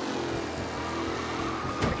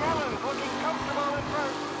 McAllen's looking comfortable in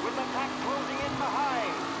first, with the pack closing in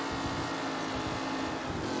behind.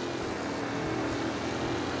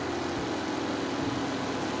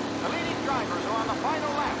 The leading drivers are on the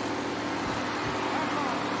final lap.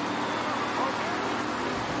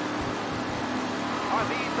 Are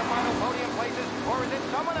these the final podium places, or is it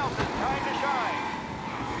someone else's time to shine?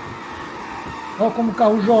 Olha como o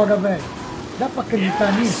carro joga, velho. Dá pra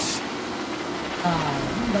acreditar nisso? Ah,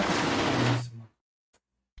 não dá pra acreditar nisso, mano.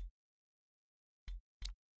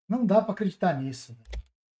 Não dá pra acreditar nisso, velho.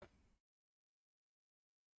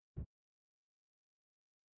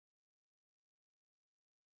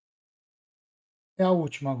 É a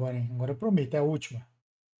última agora, hein? Agora eu prometo, é a última.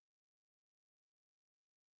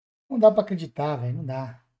 Não dá pra acreditar, velho. Não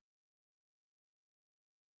dá.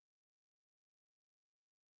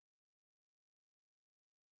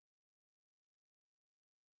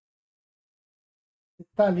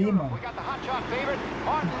 Tá ali, mano.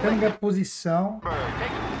 Então, minha posição.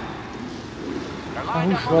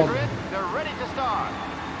 Carro joga.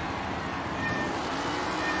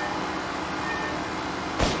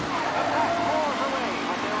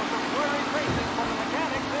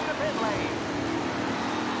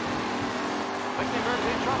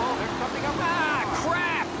 Ah,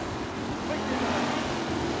 crap!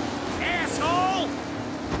 Asshole!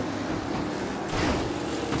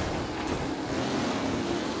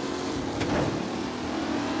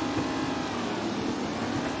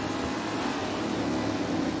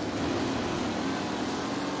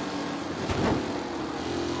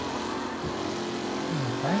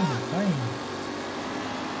 Tá indo, tá indo.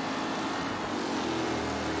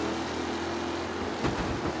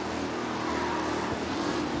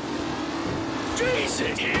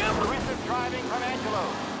 Jesus, him! Aggressive driving from Angelo.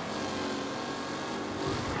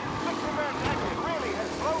 Victor's exit really has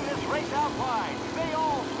blown this race out wide. They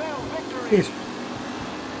all spell victory. Isso.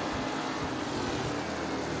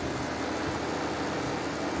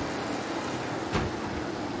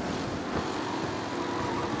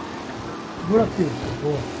 Segura aqui,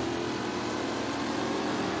 boa.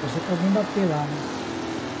 Você tá vindo bater lá, né?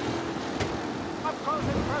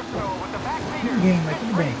 Ninguém, mas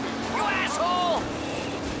tudo bem. You asshole!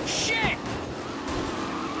 Shit!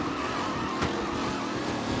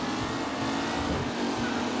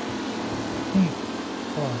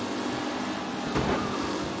 Ó.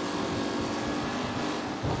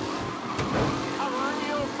 A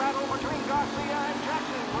real battle between Garcia and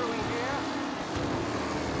Jackson brewing here.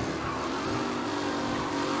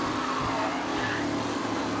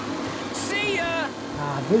 See ya!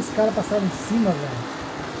 Ah, dois caras passaram em cima, velho.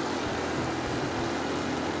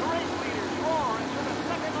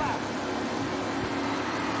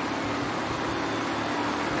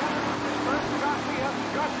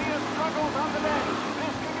 Garcia struggles on the bench.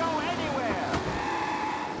 This can go anywhere.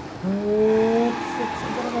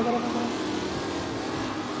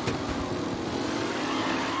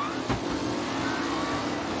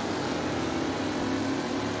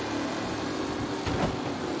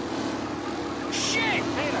 Shit!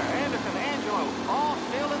 Taylor, Anderson, Angelo, all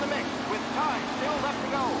still in the mix, with time still left to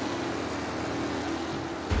go.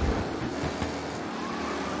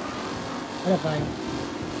 Olha, vai.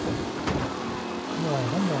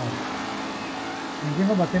 Vambora. Ninguém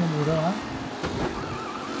vai bater no murão lá.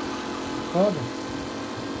 Foda.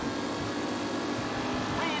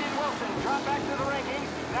 Reed and Wilson drop back to the rankings,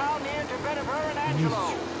 now near to Vetiver and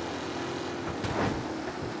Angelo.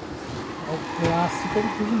 É o clássico de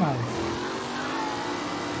tudo mais.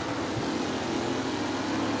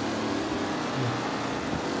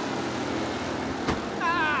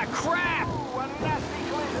 Ah, crap! Ooh, a nasty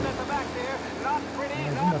collision at the back there. Not pretty,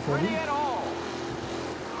 not pretty at all.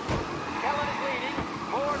 Kellen is leading.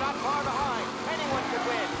 Moore not far behind. Anyone could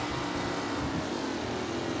win.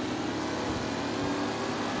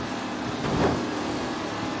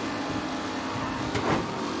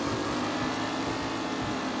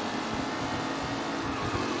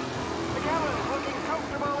 McAllen is looking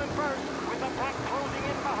comfortable in first, with the pack closing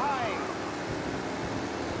in behind.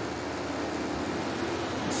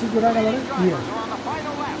 Segurar a galera aqui, ó.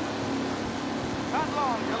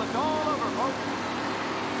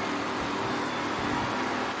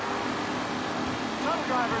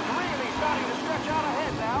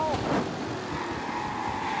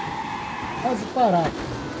 Quase parar.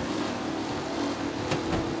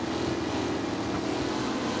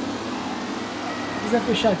 Se quiser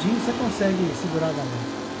fechadinho, você consegue segurar a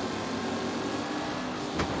galera.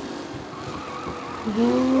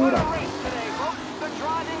 Segura!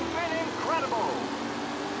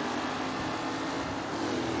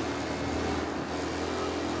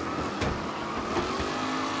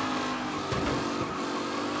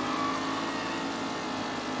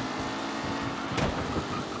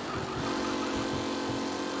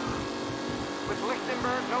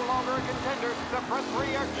 no longer a contender. The front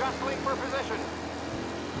three are jostling for position.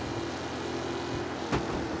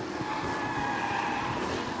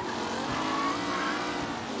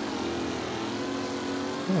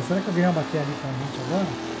 Será que alguém vai bater ali com a gente agora?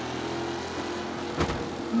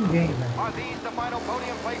 Ninguém, velho. Are these the final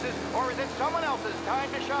podium places, or is it someone else's time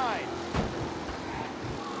to shine?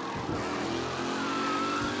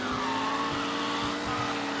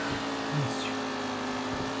 Isso.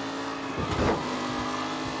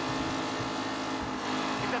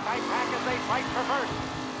 It's a tight pack as they fight for first.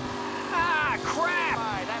 Ah,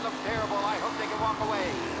 crap! That looks terrible. I hope they can walk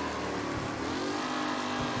away.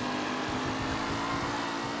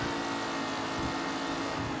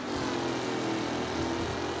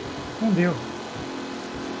 Não deu.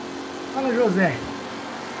 Fala, José.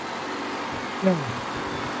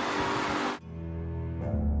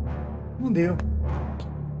 Não deu.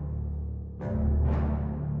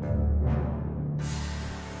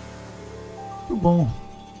 Muito bom.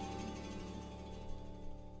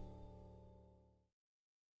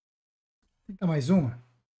 Tenta mais uma.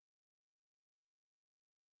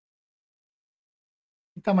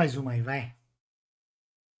 Tenta mais uma aí, vai.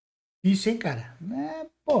 Isso, hein, cara? É,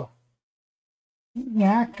 pô.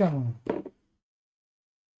 Nhaca, mano.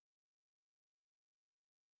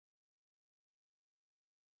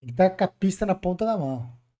 Ele tá com a pista na ponta da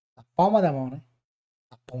mão. Na palma da mão, né?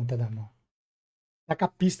 Na ponta da mão. Tá com a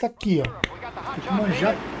pista aqui, ó. Tem que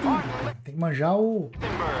manjar tudo, cara. Tem que manjar o...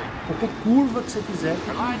 qualquer curva que você fizer.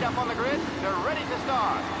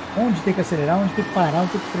 Onde tem que acelerar, onde tem que parar,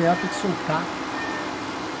 onde tem que frear, tem que soltar.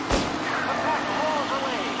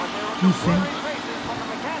 Isso, hein?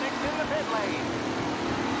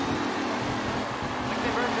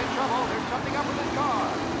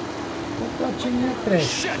 O platinho é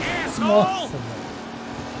trash. Nossa, velho.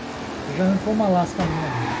 Eu já arrancou uma lasca minha.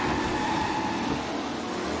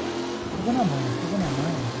 Pegou na mão, pegou na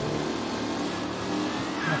mão.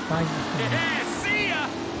 Rapaz, se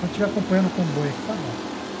eu estiver acompanhando o comboio aqui, tá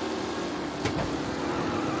bom.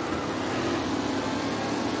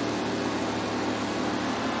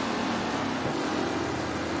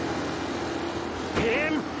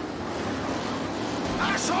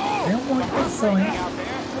 Tem um monte de posição, hein?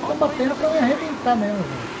 Eu tô batendo pra me arrebentar mesmo,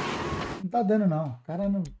 velho. Não tá dando, não. O cara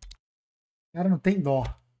não tem dó.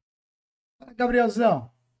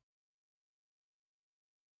 Gabrielzão.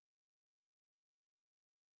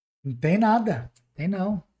 Não tem nada. Tem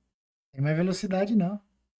não. Tem mais velocidade, não.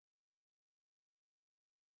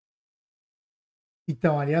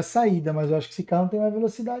 Então, ali é a saída, mas eu acho que esse carro não tem mais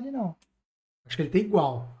velocidade, não. Acho que ele tem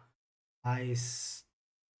igual. Mas...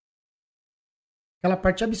 aquela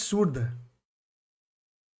parte absurda.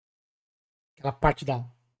 Aquela parte da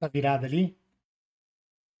virada ali.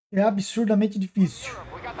 É absurdamente difícil.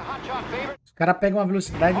 Os caras pegam uma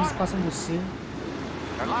velocidade e eles passam você.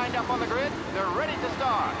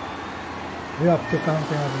 Viu porque o carro não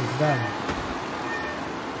tem uma velocidade?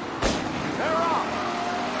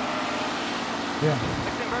 Viu?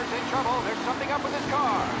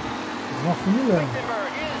 Eles vão afunilando.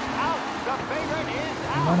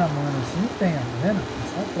 Mano a mano, assim não tem, tá vendo?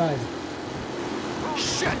 Só atrás.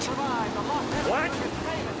 Shit! What?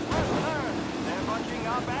 They're bunching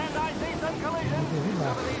up and I see some collisions. Some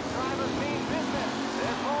of these drivers mean business.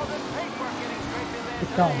 There's more than paintwork getting scraped in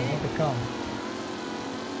there. Calma, vamos ter calma.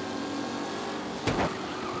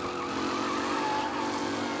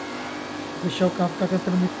 Deixar o carro ficar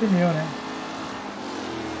cantando muito pneu, né?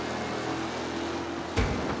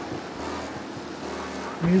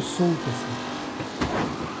 Meio solto assim.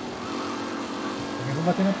 Eu vou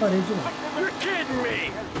bater na parede lá.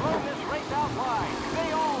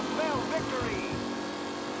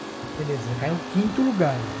 Beleza, caiu em quinto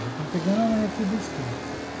lugar. Estão pegando a manhã aqui do esquerdo.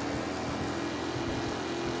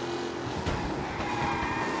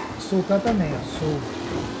 Soltar também, ó. Solto.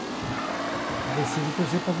 Preciso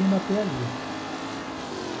torcer pra vir bater ali.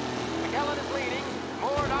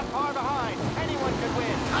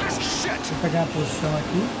 Vou pegar a posição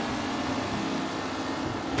aqui.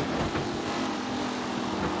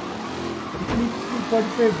 Não pode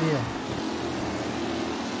perder.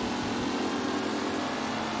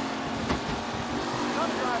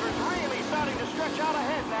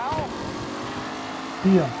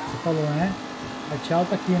 Aqui, ó, você falou, né? Bate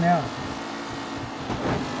alto aqui, né? Ó.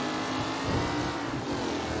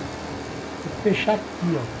 Tem que fechar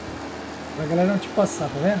aqui, ó. Pra galera não te passar,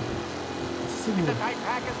 tá vendo? Segura.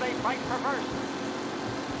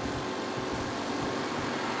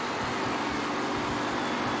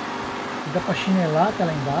 Dá pra chinelar, tá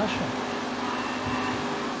lá embaixo.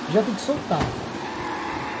 Já tem que soltar.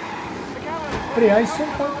 Frear e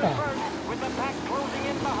soltar o carro.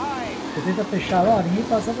 Você tenta fechar lá, ninguém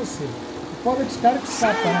passa você. O pobre dos caras que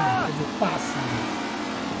escapa, né? Quer dizer, passa.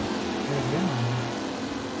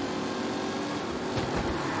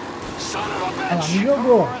 Olha lá, me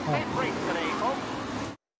jogou. Ó.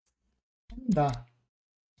 Não dá.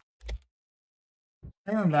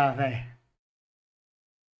 Aí não dá, velho.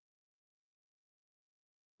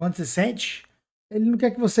 Quando você sente, ele não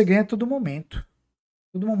quer que você ganhe a todo momento.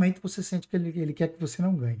 Todo momento você sente que ele quer que você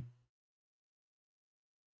não ganhe.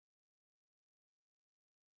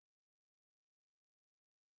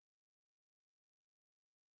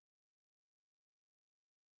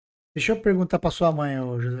 Deixa eu perguntar para sua mãe,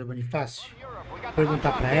 ô José Bonifácio.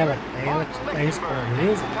 Perguntar para ela, aí ela responde,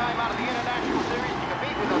 beleza?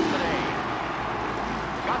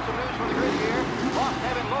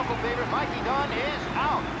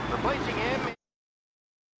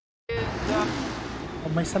 A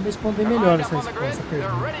mãe sabe responder melhor essa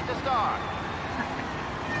pergunta.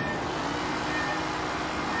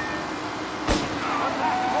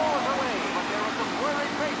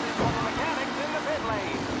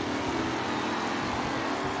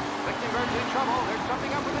 In trouble. There's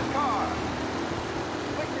something up with his car.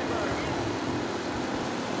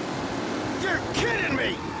 You're kidding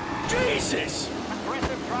me! Jesus!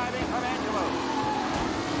 Aggressive driving from Angelo.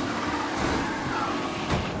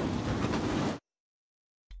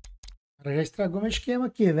 Ela já estragou meu esquema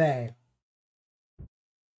aqui, velho.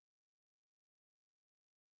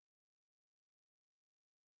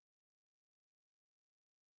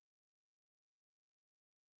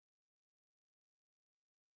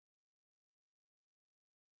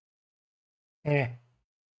 É. Se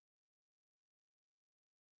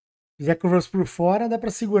fizer curvas por fora, dá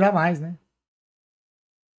pra segurar mais, né?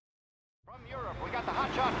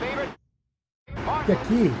 E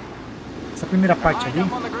aqui, essa primeira parte ali,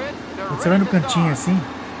 quando você vai no cantinho assim,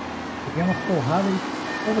 você ganha uma porrada e...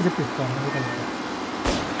 Vamos fazer por fora, não vou fazer.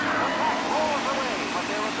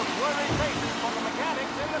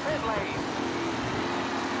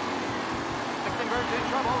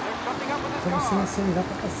 Pra você acelerar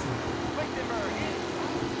pra cacete.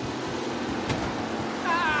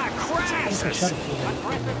 Aggressive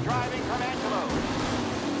driving from Angelo.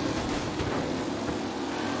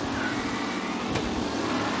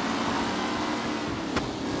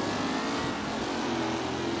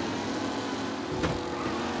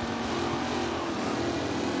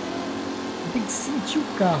 Tem que sentir o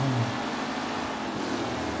carro, né?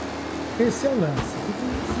 Esse é o lance. Tem que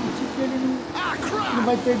sentir que ele não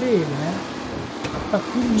vai perder ele, né? Tá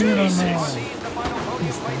firminho na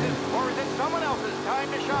pista, né?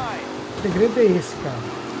 O segredo é esse, cara.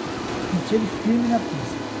 Sentir ele firme na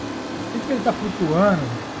pista. Por que ele tá flutuando?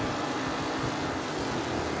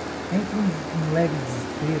 Entra um leve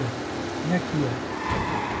desespero. Vem aqui, ó.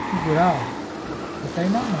 Segurar, ó. Vai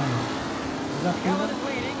cair na mão.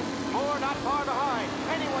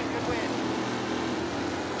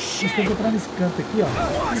 Vocês têm que entrar nesse canto aqui, ó.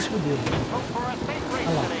 Ai, fodeu.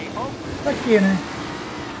 Olha lá. Pra quê, né?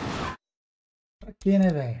 Pra quê, né,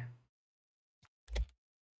 velho?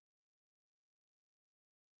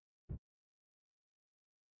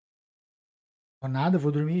 Nada, eu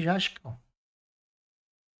vou dormir já, Chicão.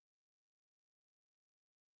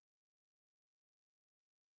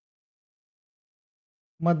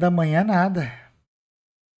 Uma da manhã, nada.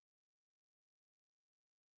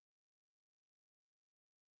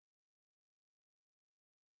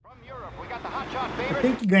 Eu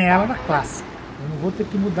tenho que ganhar ela na clássica. Eu não vou ter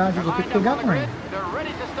que mudar, eu vou ter que pegar a mãe.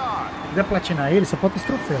 Se quiser platinar ele, só falta esse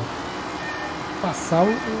troféu. Passar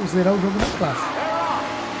ou zerar o jogo na clássica.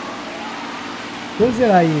 Se eu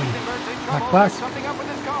zerar ele na clássica,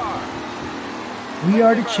 we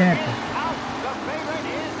are the champion.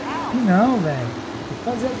 E não, velho. Tem que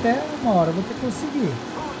fazer até uma hora, eu vou ter que conseguir.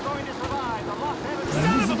 Eu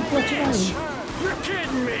não consigo platinar ele.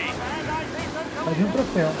 Vai vir um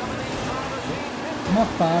troféu. Uma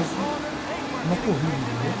fase. uma corrida,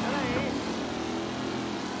 entendeu?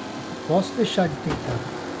 Posso deixar de tentar.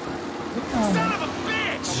 Não,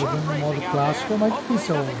 né? Jogando no modo clássico é mais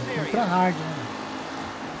difícil, é ultra hard, né?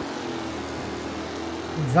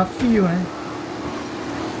 Um desafio, né?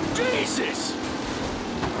 Jesus!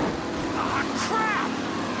 Ah, crap!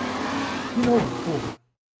 De novo, porra.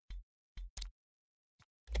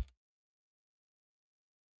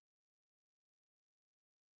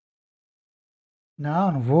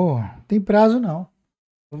 Não, não vou. Não tem prazo, não.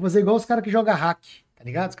 Vou fazer igual os caras que jogam hack, tá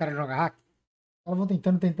ligado? Os caras que jogam hack. Eles vão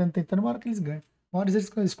tentando, uma hora que eles ganham. Uma hora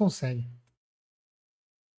eles conseguem.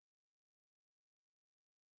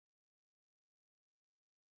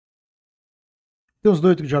 Tem os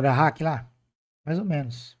doidos que jogam hack lá? Mais ou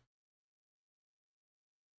menos.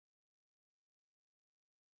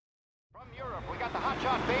 From Europe, we got the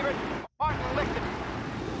hotshot favorite, Martin Lichten.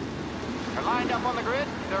 They're lined up on the grid.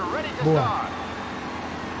 They're ready to Boa. start.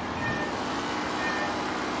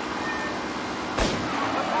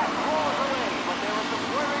 The pack roars away, but there were some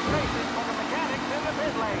swerving faces for the mechanics in the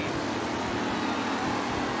pit lane.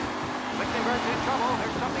 Lichtenberg's in trouble.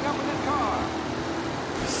 There's something up with his car.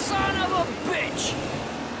 Son of a bitch!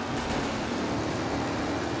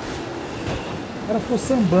 O cara ficou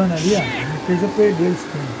sambando ali, ó. Me fez eu perder esse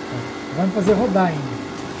tempo. Vai me fazer rodar ainda.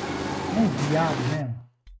 É um viado mesmo.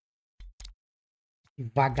 Que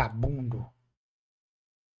vagabundo.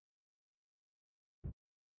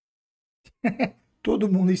 Todo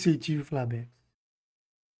mundo incentivo, Flávio.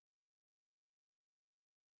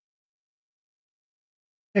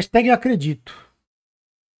 Hashtag eu acredito.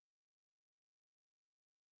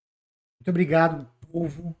 Muito obrigado,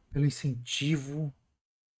 povo, pelo incentivo.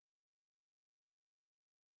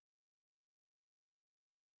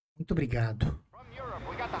 Muito obrigado. From Europe,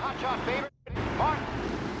 we got the hotshot favorite, Martin.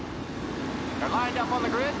 They're lined up on the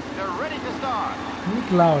grid. They're ready to start.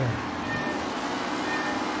 Nick Laura.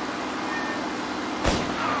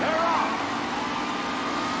 They're off.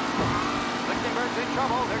 Lichtenberg's in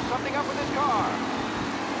trouble. There's something up with his car.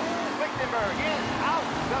 Lichtenberg is out.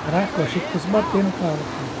 Caraca, eu achei que fosse bater no cara.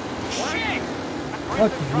 Olha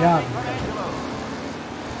que viado.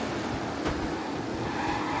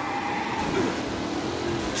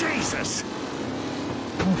 Jesus!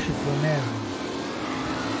 Um chifronésio.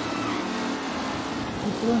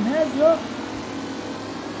 Chifronésio.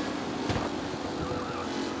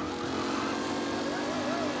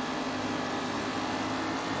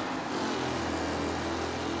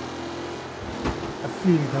 Tá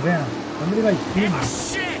firme, tá vendo? Quando ele vai firme,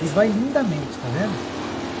 ele vai lindamente, tá vendo?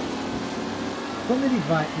 Quando ele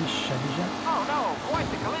vai... Ixi, ali já... Oh no, quite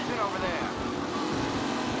the collision over there.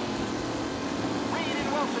 Reed and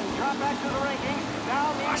Wilson drop back to the rankings.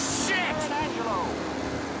 Now the and Angelo.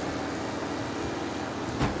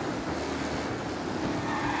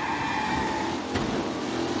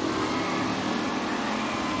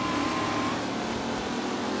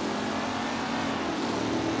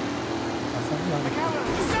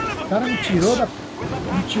 O cara me tirou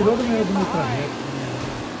do meu trajeto.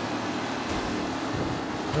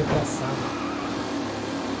 Foi traçado.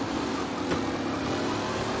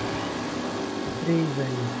 3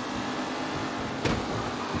 aí.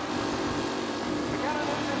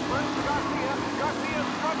 Garcia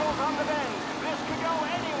struggles on the bend. This could go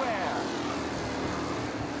anywhere.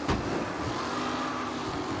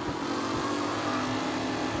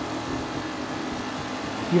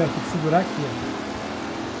 Aqui, ó, tem que segurar aqui, ó.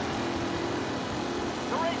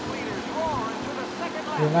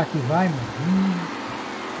 Será que vai, mano?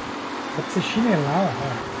 Dá pra você chinelar, ó.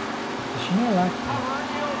 Você chinelar aqui.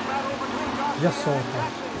 Já solta.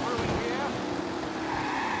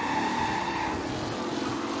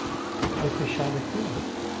 Vai fechado aqui, ó.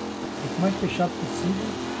 Quanto mais fechado possível.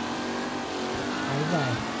 Aí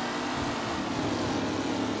vai.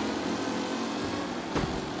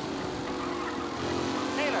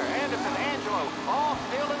 All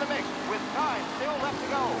still in the mix, with time still left to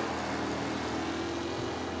go.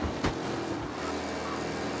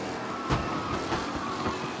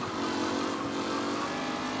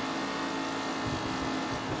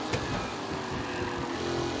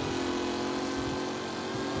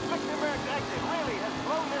 Lichtenberg's exit really has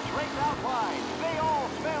blown this race out wide. They all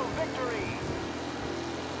smell victory.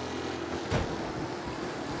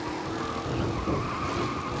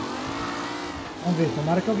 Vamos ver,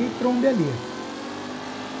 tomara que alguém trombe ali.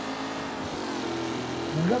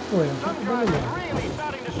 Não já foi, não tá tudo legal.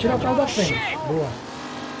 Vou tirar o carro da frente. Boa.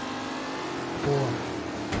 Boa.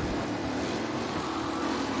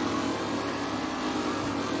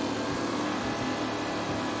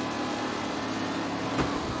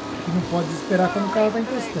 E não pode esperar quando o cara tá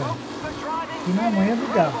encostando. E na manhã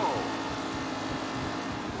do carro.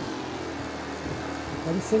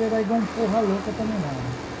 Pode acelerar igual um porra louca também não.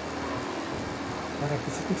 Agora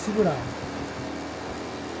aqui você tem que segurar.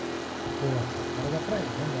 Boa, agora dá pra ir,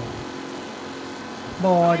 vambora.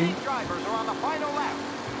 Body.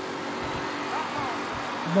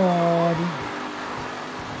 Body.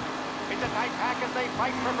 It's a tight pack as they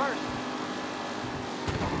fight for first.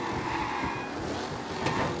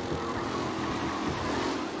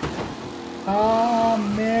 Ah,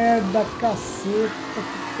 merda, caceta,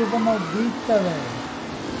 que coisa maldita, velho.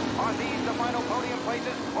 Are these the final podium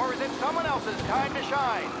places, or is it someone else's time to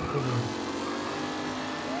shine?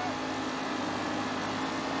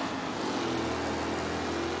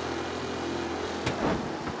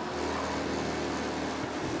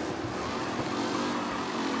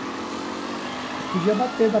 Podia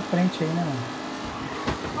bater da frente aí, né, mano?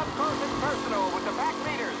 Up close and personal with the back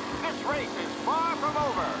leaders. This race is far from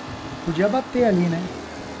over. Podia bater ali, né?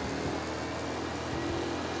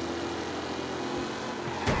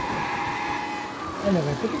 Olha,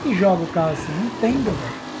 velho, por que joga o carro assim? Não entendo,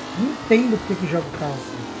 velho. Não entendo por que joga o carro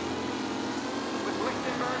assim. With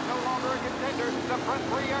Lichtenberg no longer a contender, the front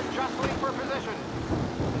three are jostling for position.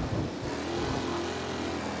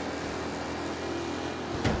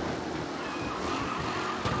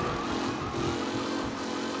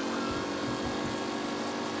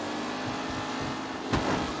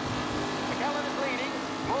 McKellen is leading.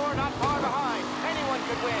 Moore not far behind. Anyone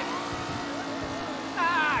could win.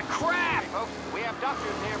 Ah, crap! Hey, folks, we have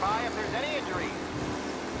doctors nearby if there's any injuries.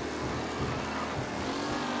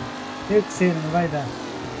 Terceiro, não vai dar.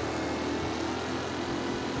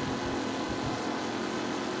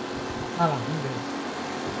 Ah lá, vamos ver.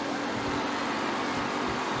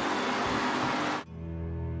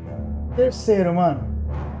 Terceiro, mano.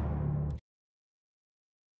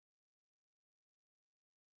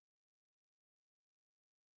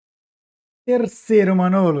 Terceiro,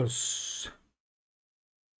 Manolos.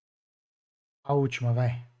 A última,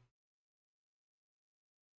 vai.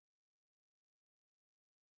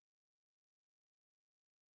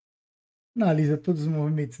 Analisa todos os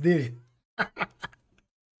movimentos dele.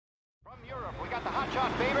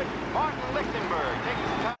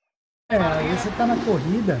 É, aí você tá na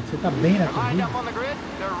corrida, você tá bem na corrida,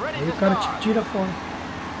 aí o cara te tira fora.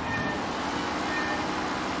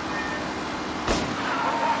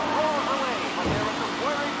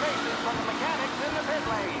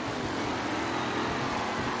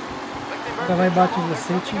 O cara vai bater em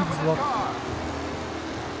você e te desloca.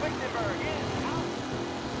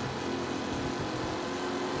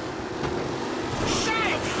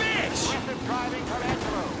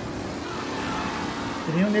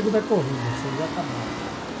 Que nem o nego da corrida, você já tá bom.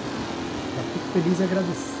 Já fico feliz e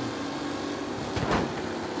agradecido.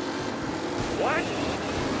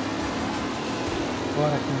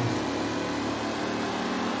 Bora, aqui.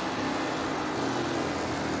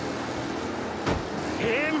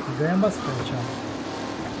 Ganha bastante, ó.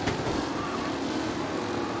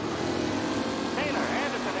 Taylor,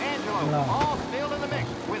 Anderson, Angelo, all still in the mix,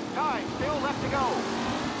 with time still left to go.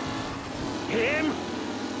 Him?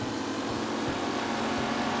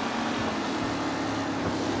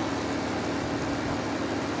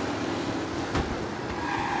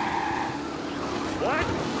 What?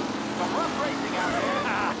 Some rough racing out there.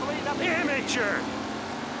 Amateur!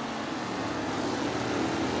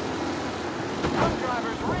 Some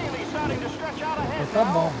drivers really starting to stretch out ahead. Tá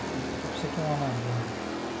bom. Você que é uma maneira.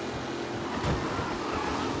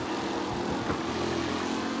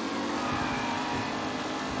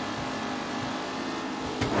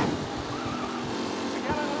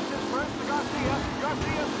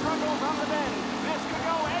 Garcia struggles on the bend. This could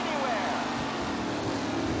go anywhere.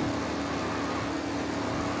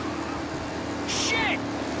 Shit!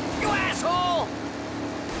 You asshole!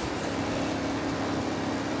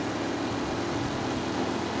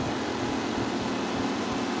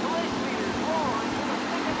 The race leaders roar into the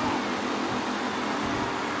second lap.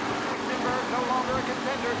 Lichtenberg no longer a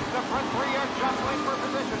contender. The front three are jostling for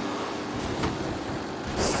position.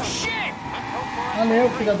 Shit! Valeu,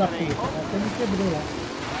 filha da puta. Até me quebrou lá.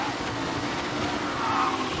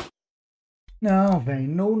 Não, velho.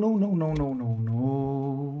 Não, não, não, não, não, não,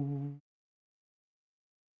 não.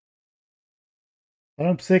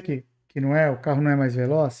 Falando pra você que não é, o carro não é mais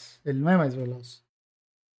veloz. Ele não é mais veloz.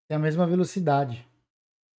 Tem a mesma velocidade.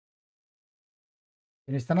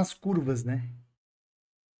 Ele está nas curvas, né?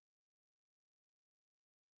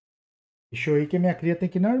 Deixa eu ir que a minha cria tem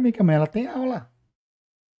que ir na Armica, mas ela tem aula.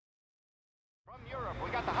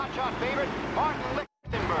 The hotshot favorite, Martin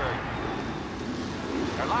Lichtenberg.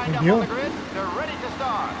 They're lined up Entendeu? on the grid. They're ready to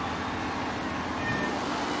start.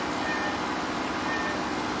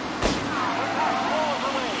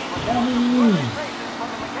 É, menino.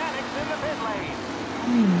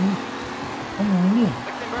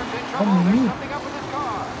 Vamos ir.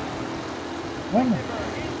 Vamos.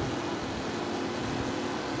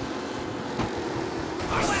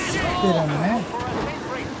 Esperando, né?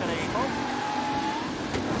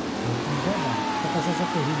 Vou passar essa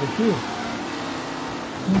corrida aqui.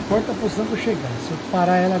 Não importa a posição que eu chegar. Se eu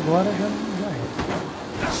parar ela agora, já é.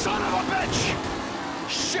 Son of a bitch!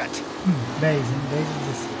 Shit! 10, hein? 10 e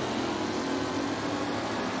 16.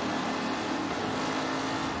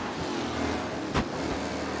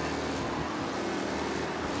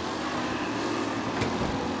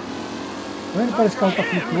 Tá vendo? Parece que ela tá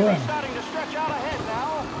flutuando.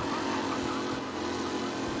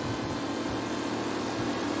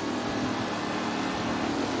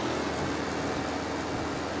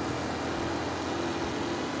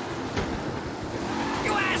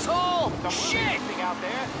 Shit! Out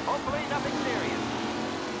there. Hopefully nothing serious.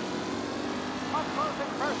 Up close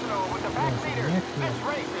and personal with the back leader. This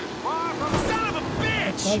race is far from the son of a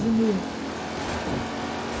bitch!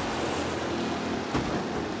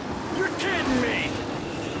 You're kidding me!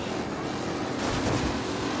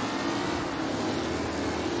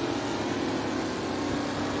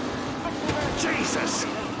 Jesus!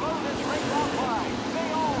 They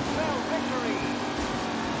all spell victory.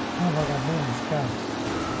 Vagabundo, esse cara.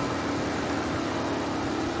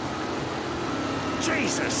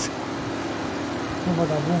 Jesus!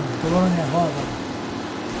 Vagabundo, pulou na minha roda.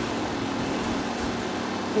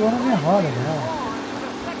 Pulou na minha roda, velho.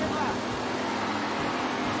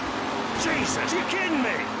 Jesus, you kidding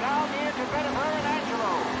me? Down near to Bennifer and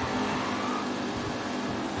Angelo.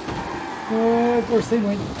 Eu forcei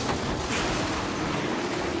muito.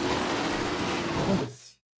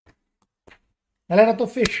 Galera, tô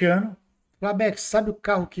fechando. Flabex, sabe o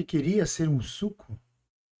carro que queria ser um suco?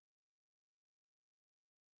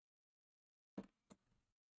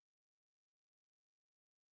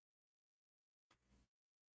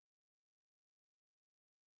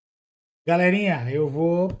 Galerinha, eu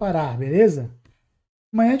vou parar, beleza?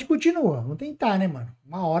 Amanhã a gente continua. Vamos tentar, né, mano?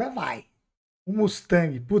 Uma hora vai. O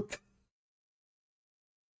Mustang, puta.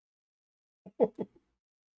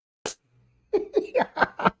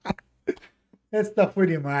 Essa foi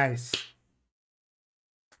demais.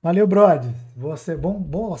 Valeu, brother. Você,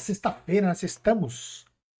 bom sexta-feira, nós estamos.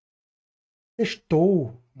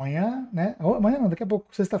 Sextou. Amanhã, né? Amanhã não, daqui a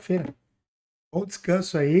pouco, sexta-feira. Bom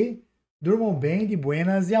descanso aí. Durmam bem, de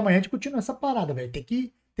buenas. E amanhã a gente continua essa parada, velho. Tem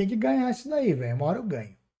que ganhar isso daí, velho. Uma hora eu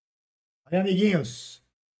ganho. Valeu, amiguinhos.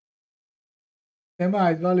 Até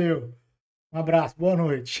mais, valeu. Um abraço, boa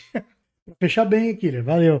noite. Pra fechar bem, Killer.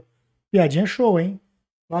 Valeu. Piadinha show, hein?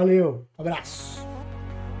 Valeu. Abraço.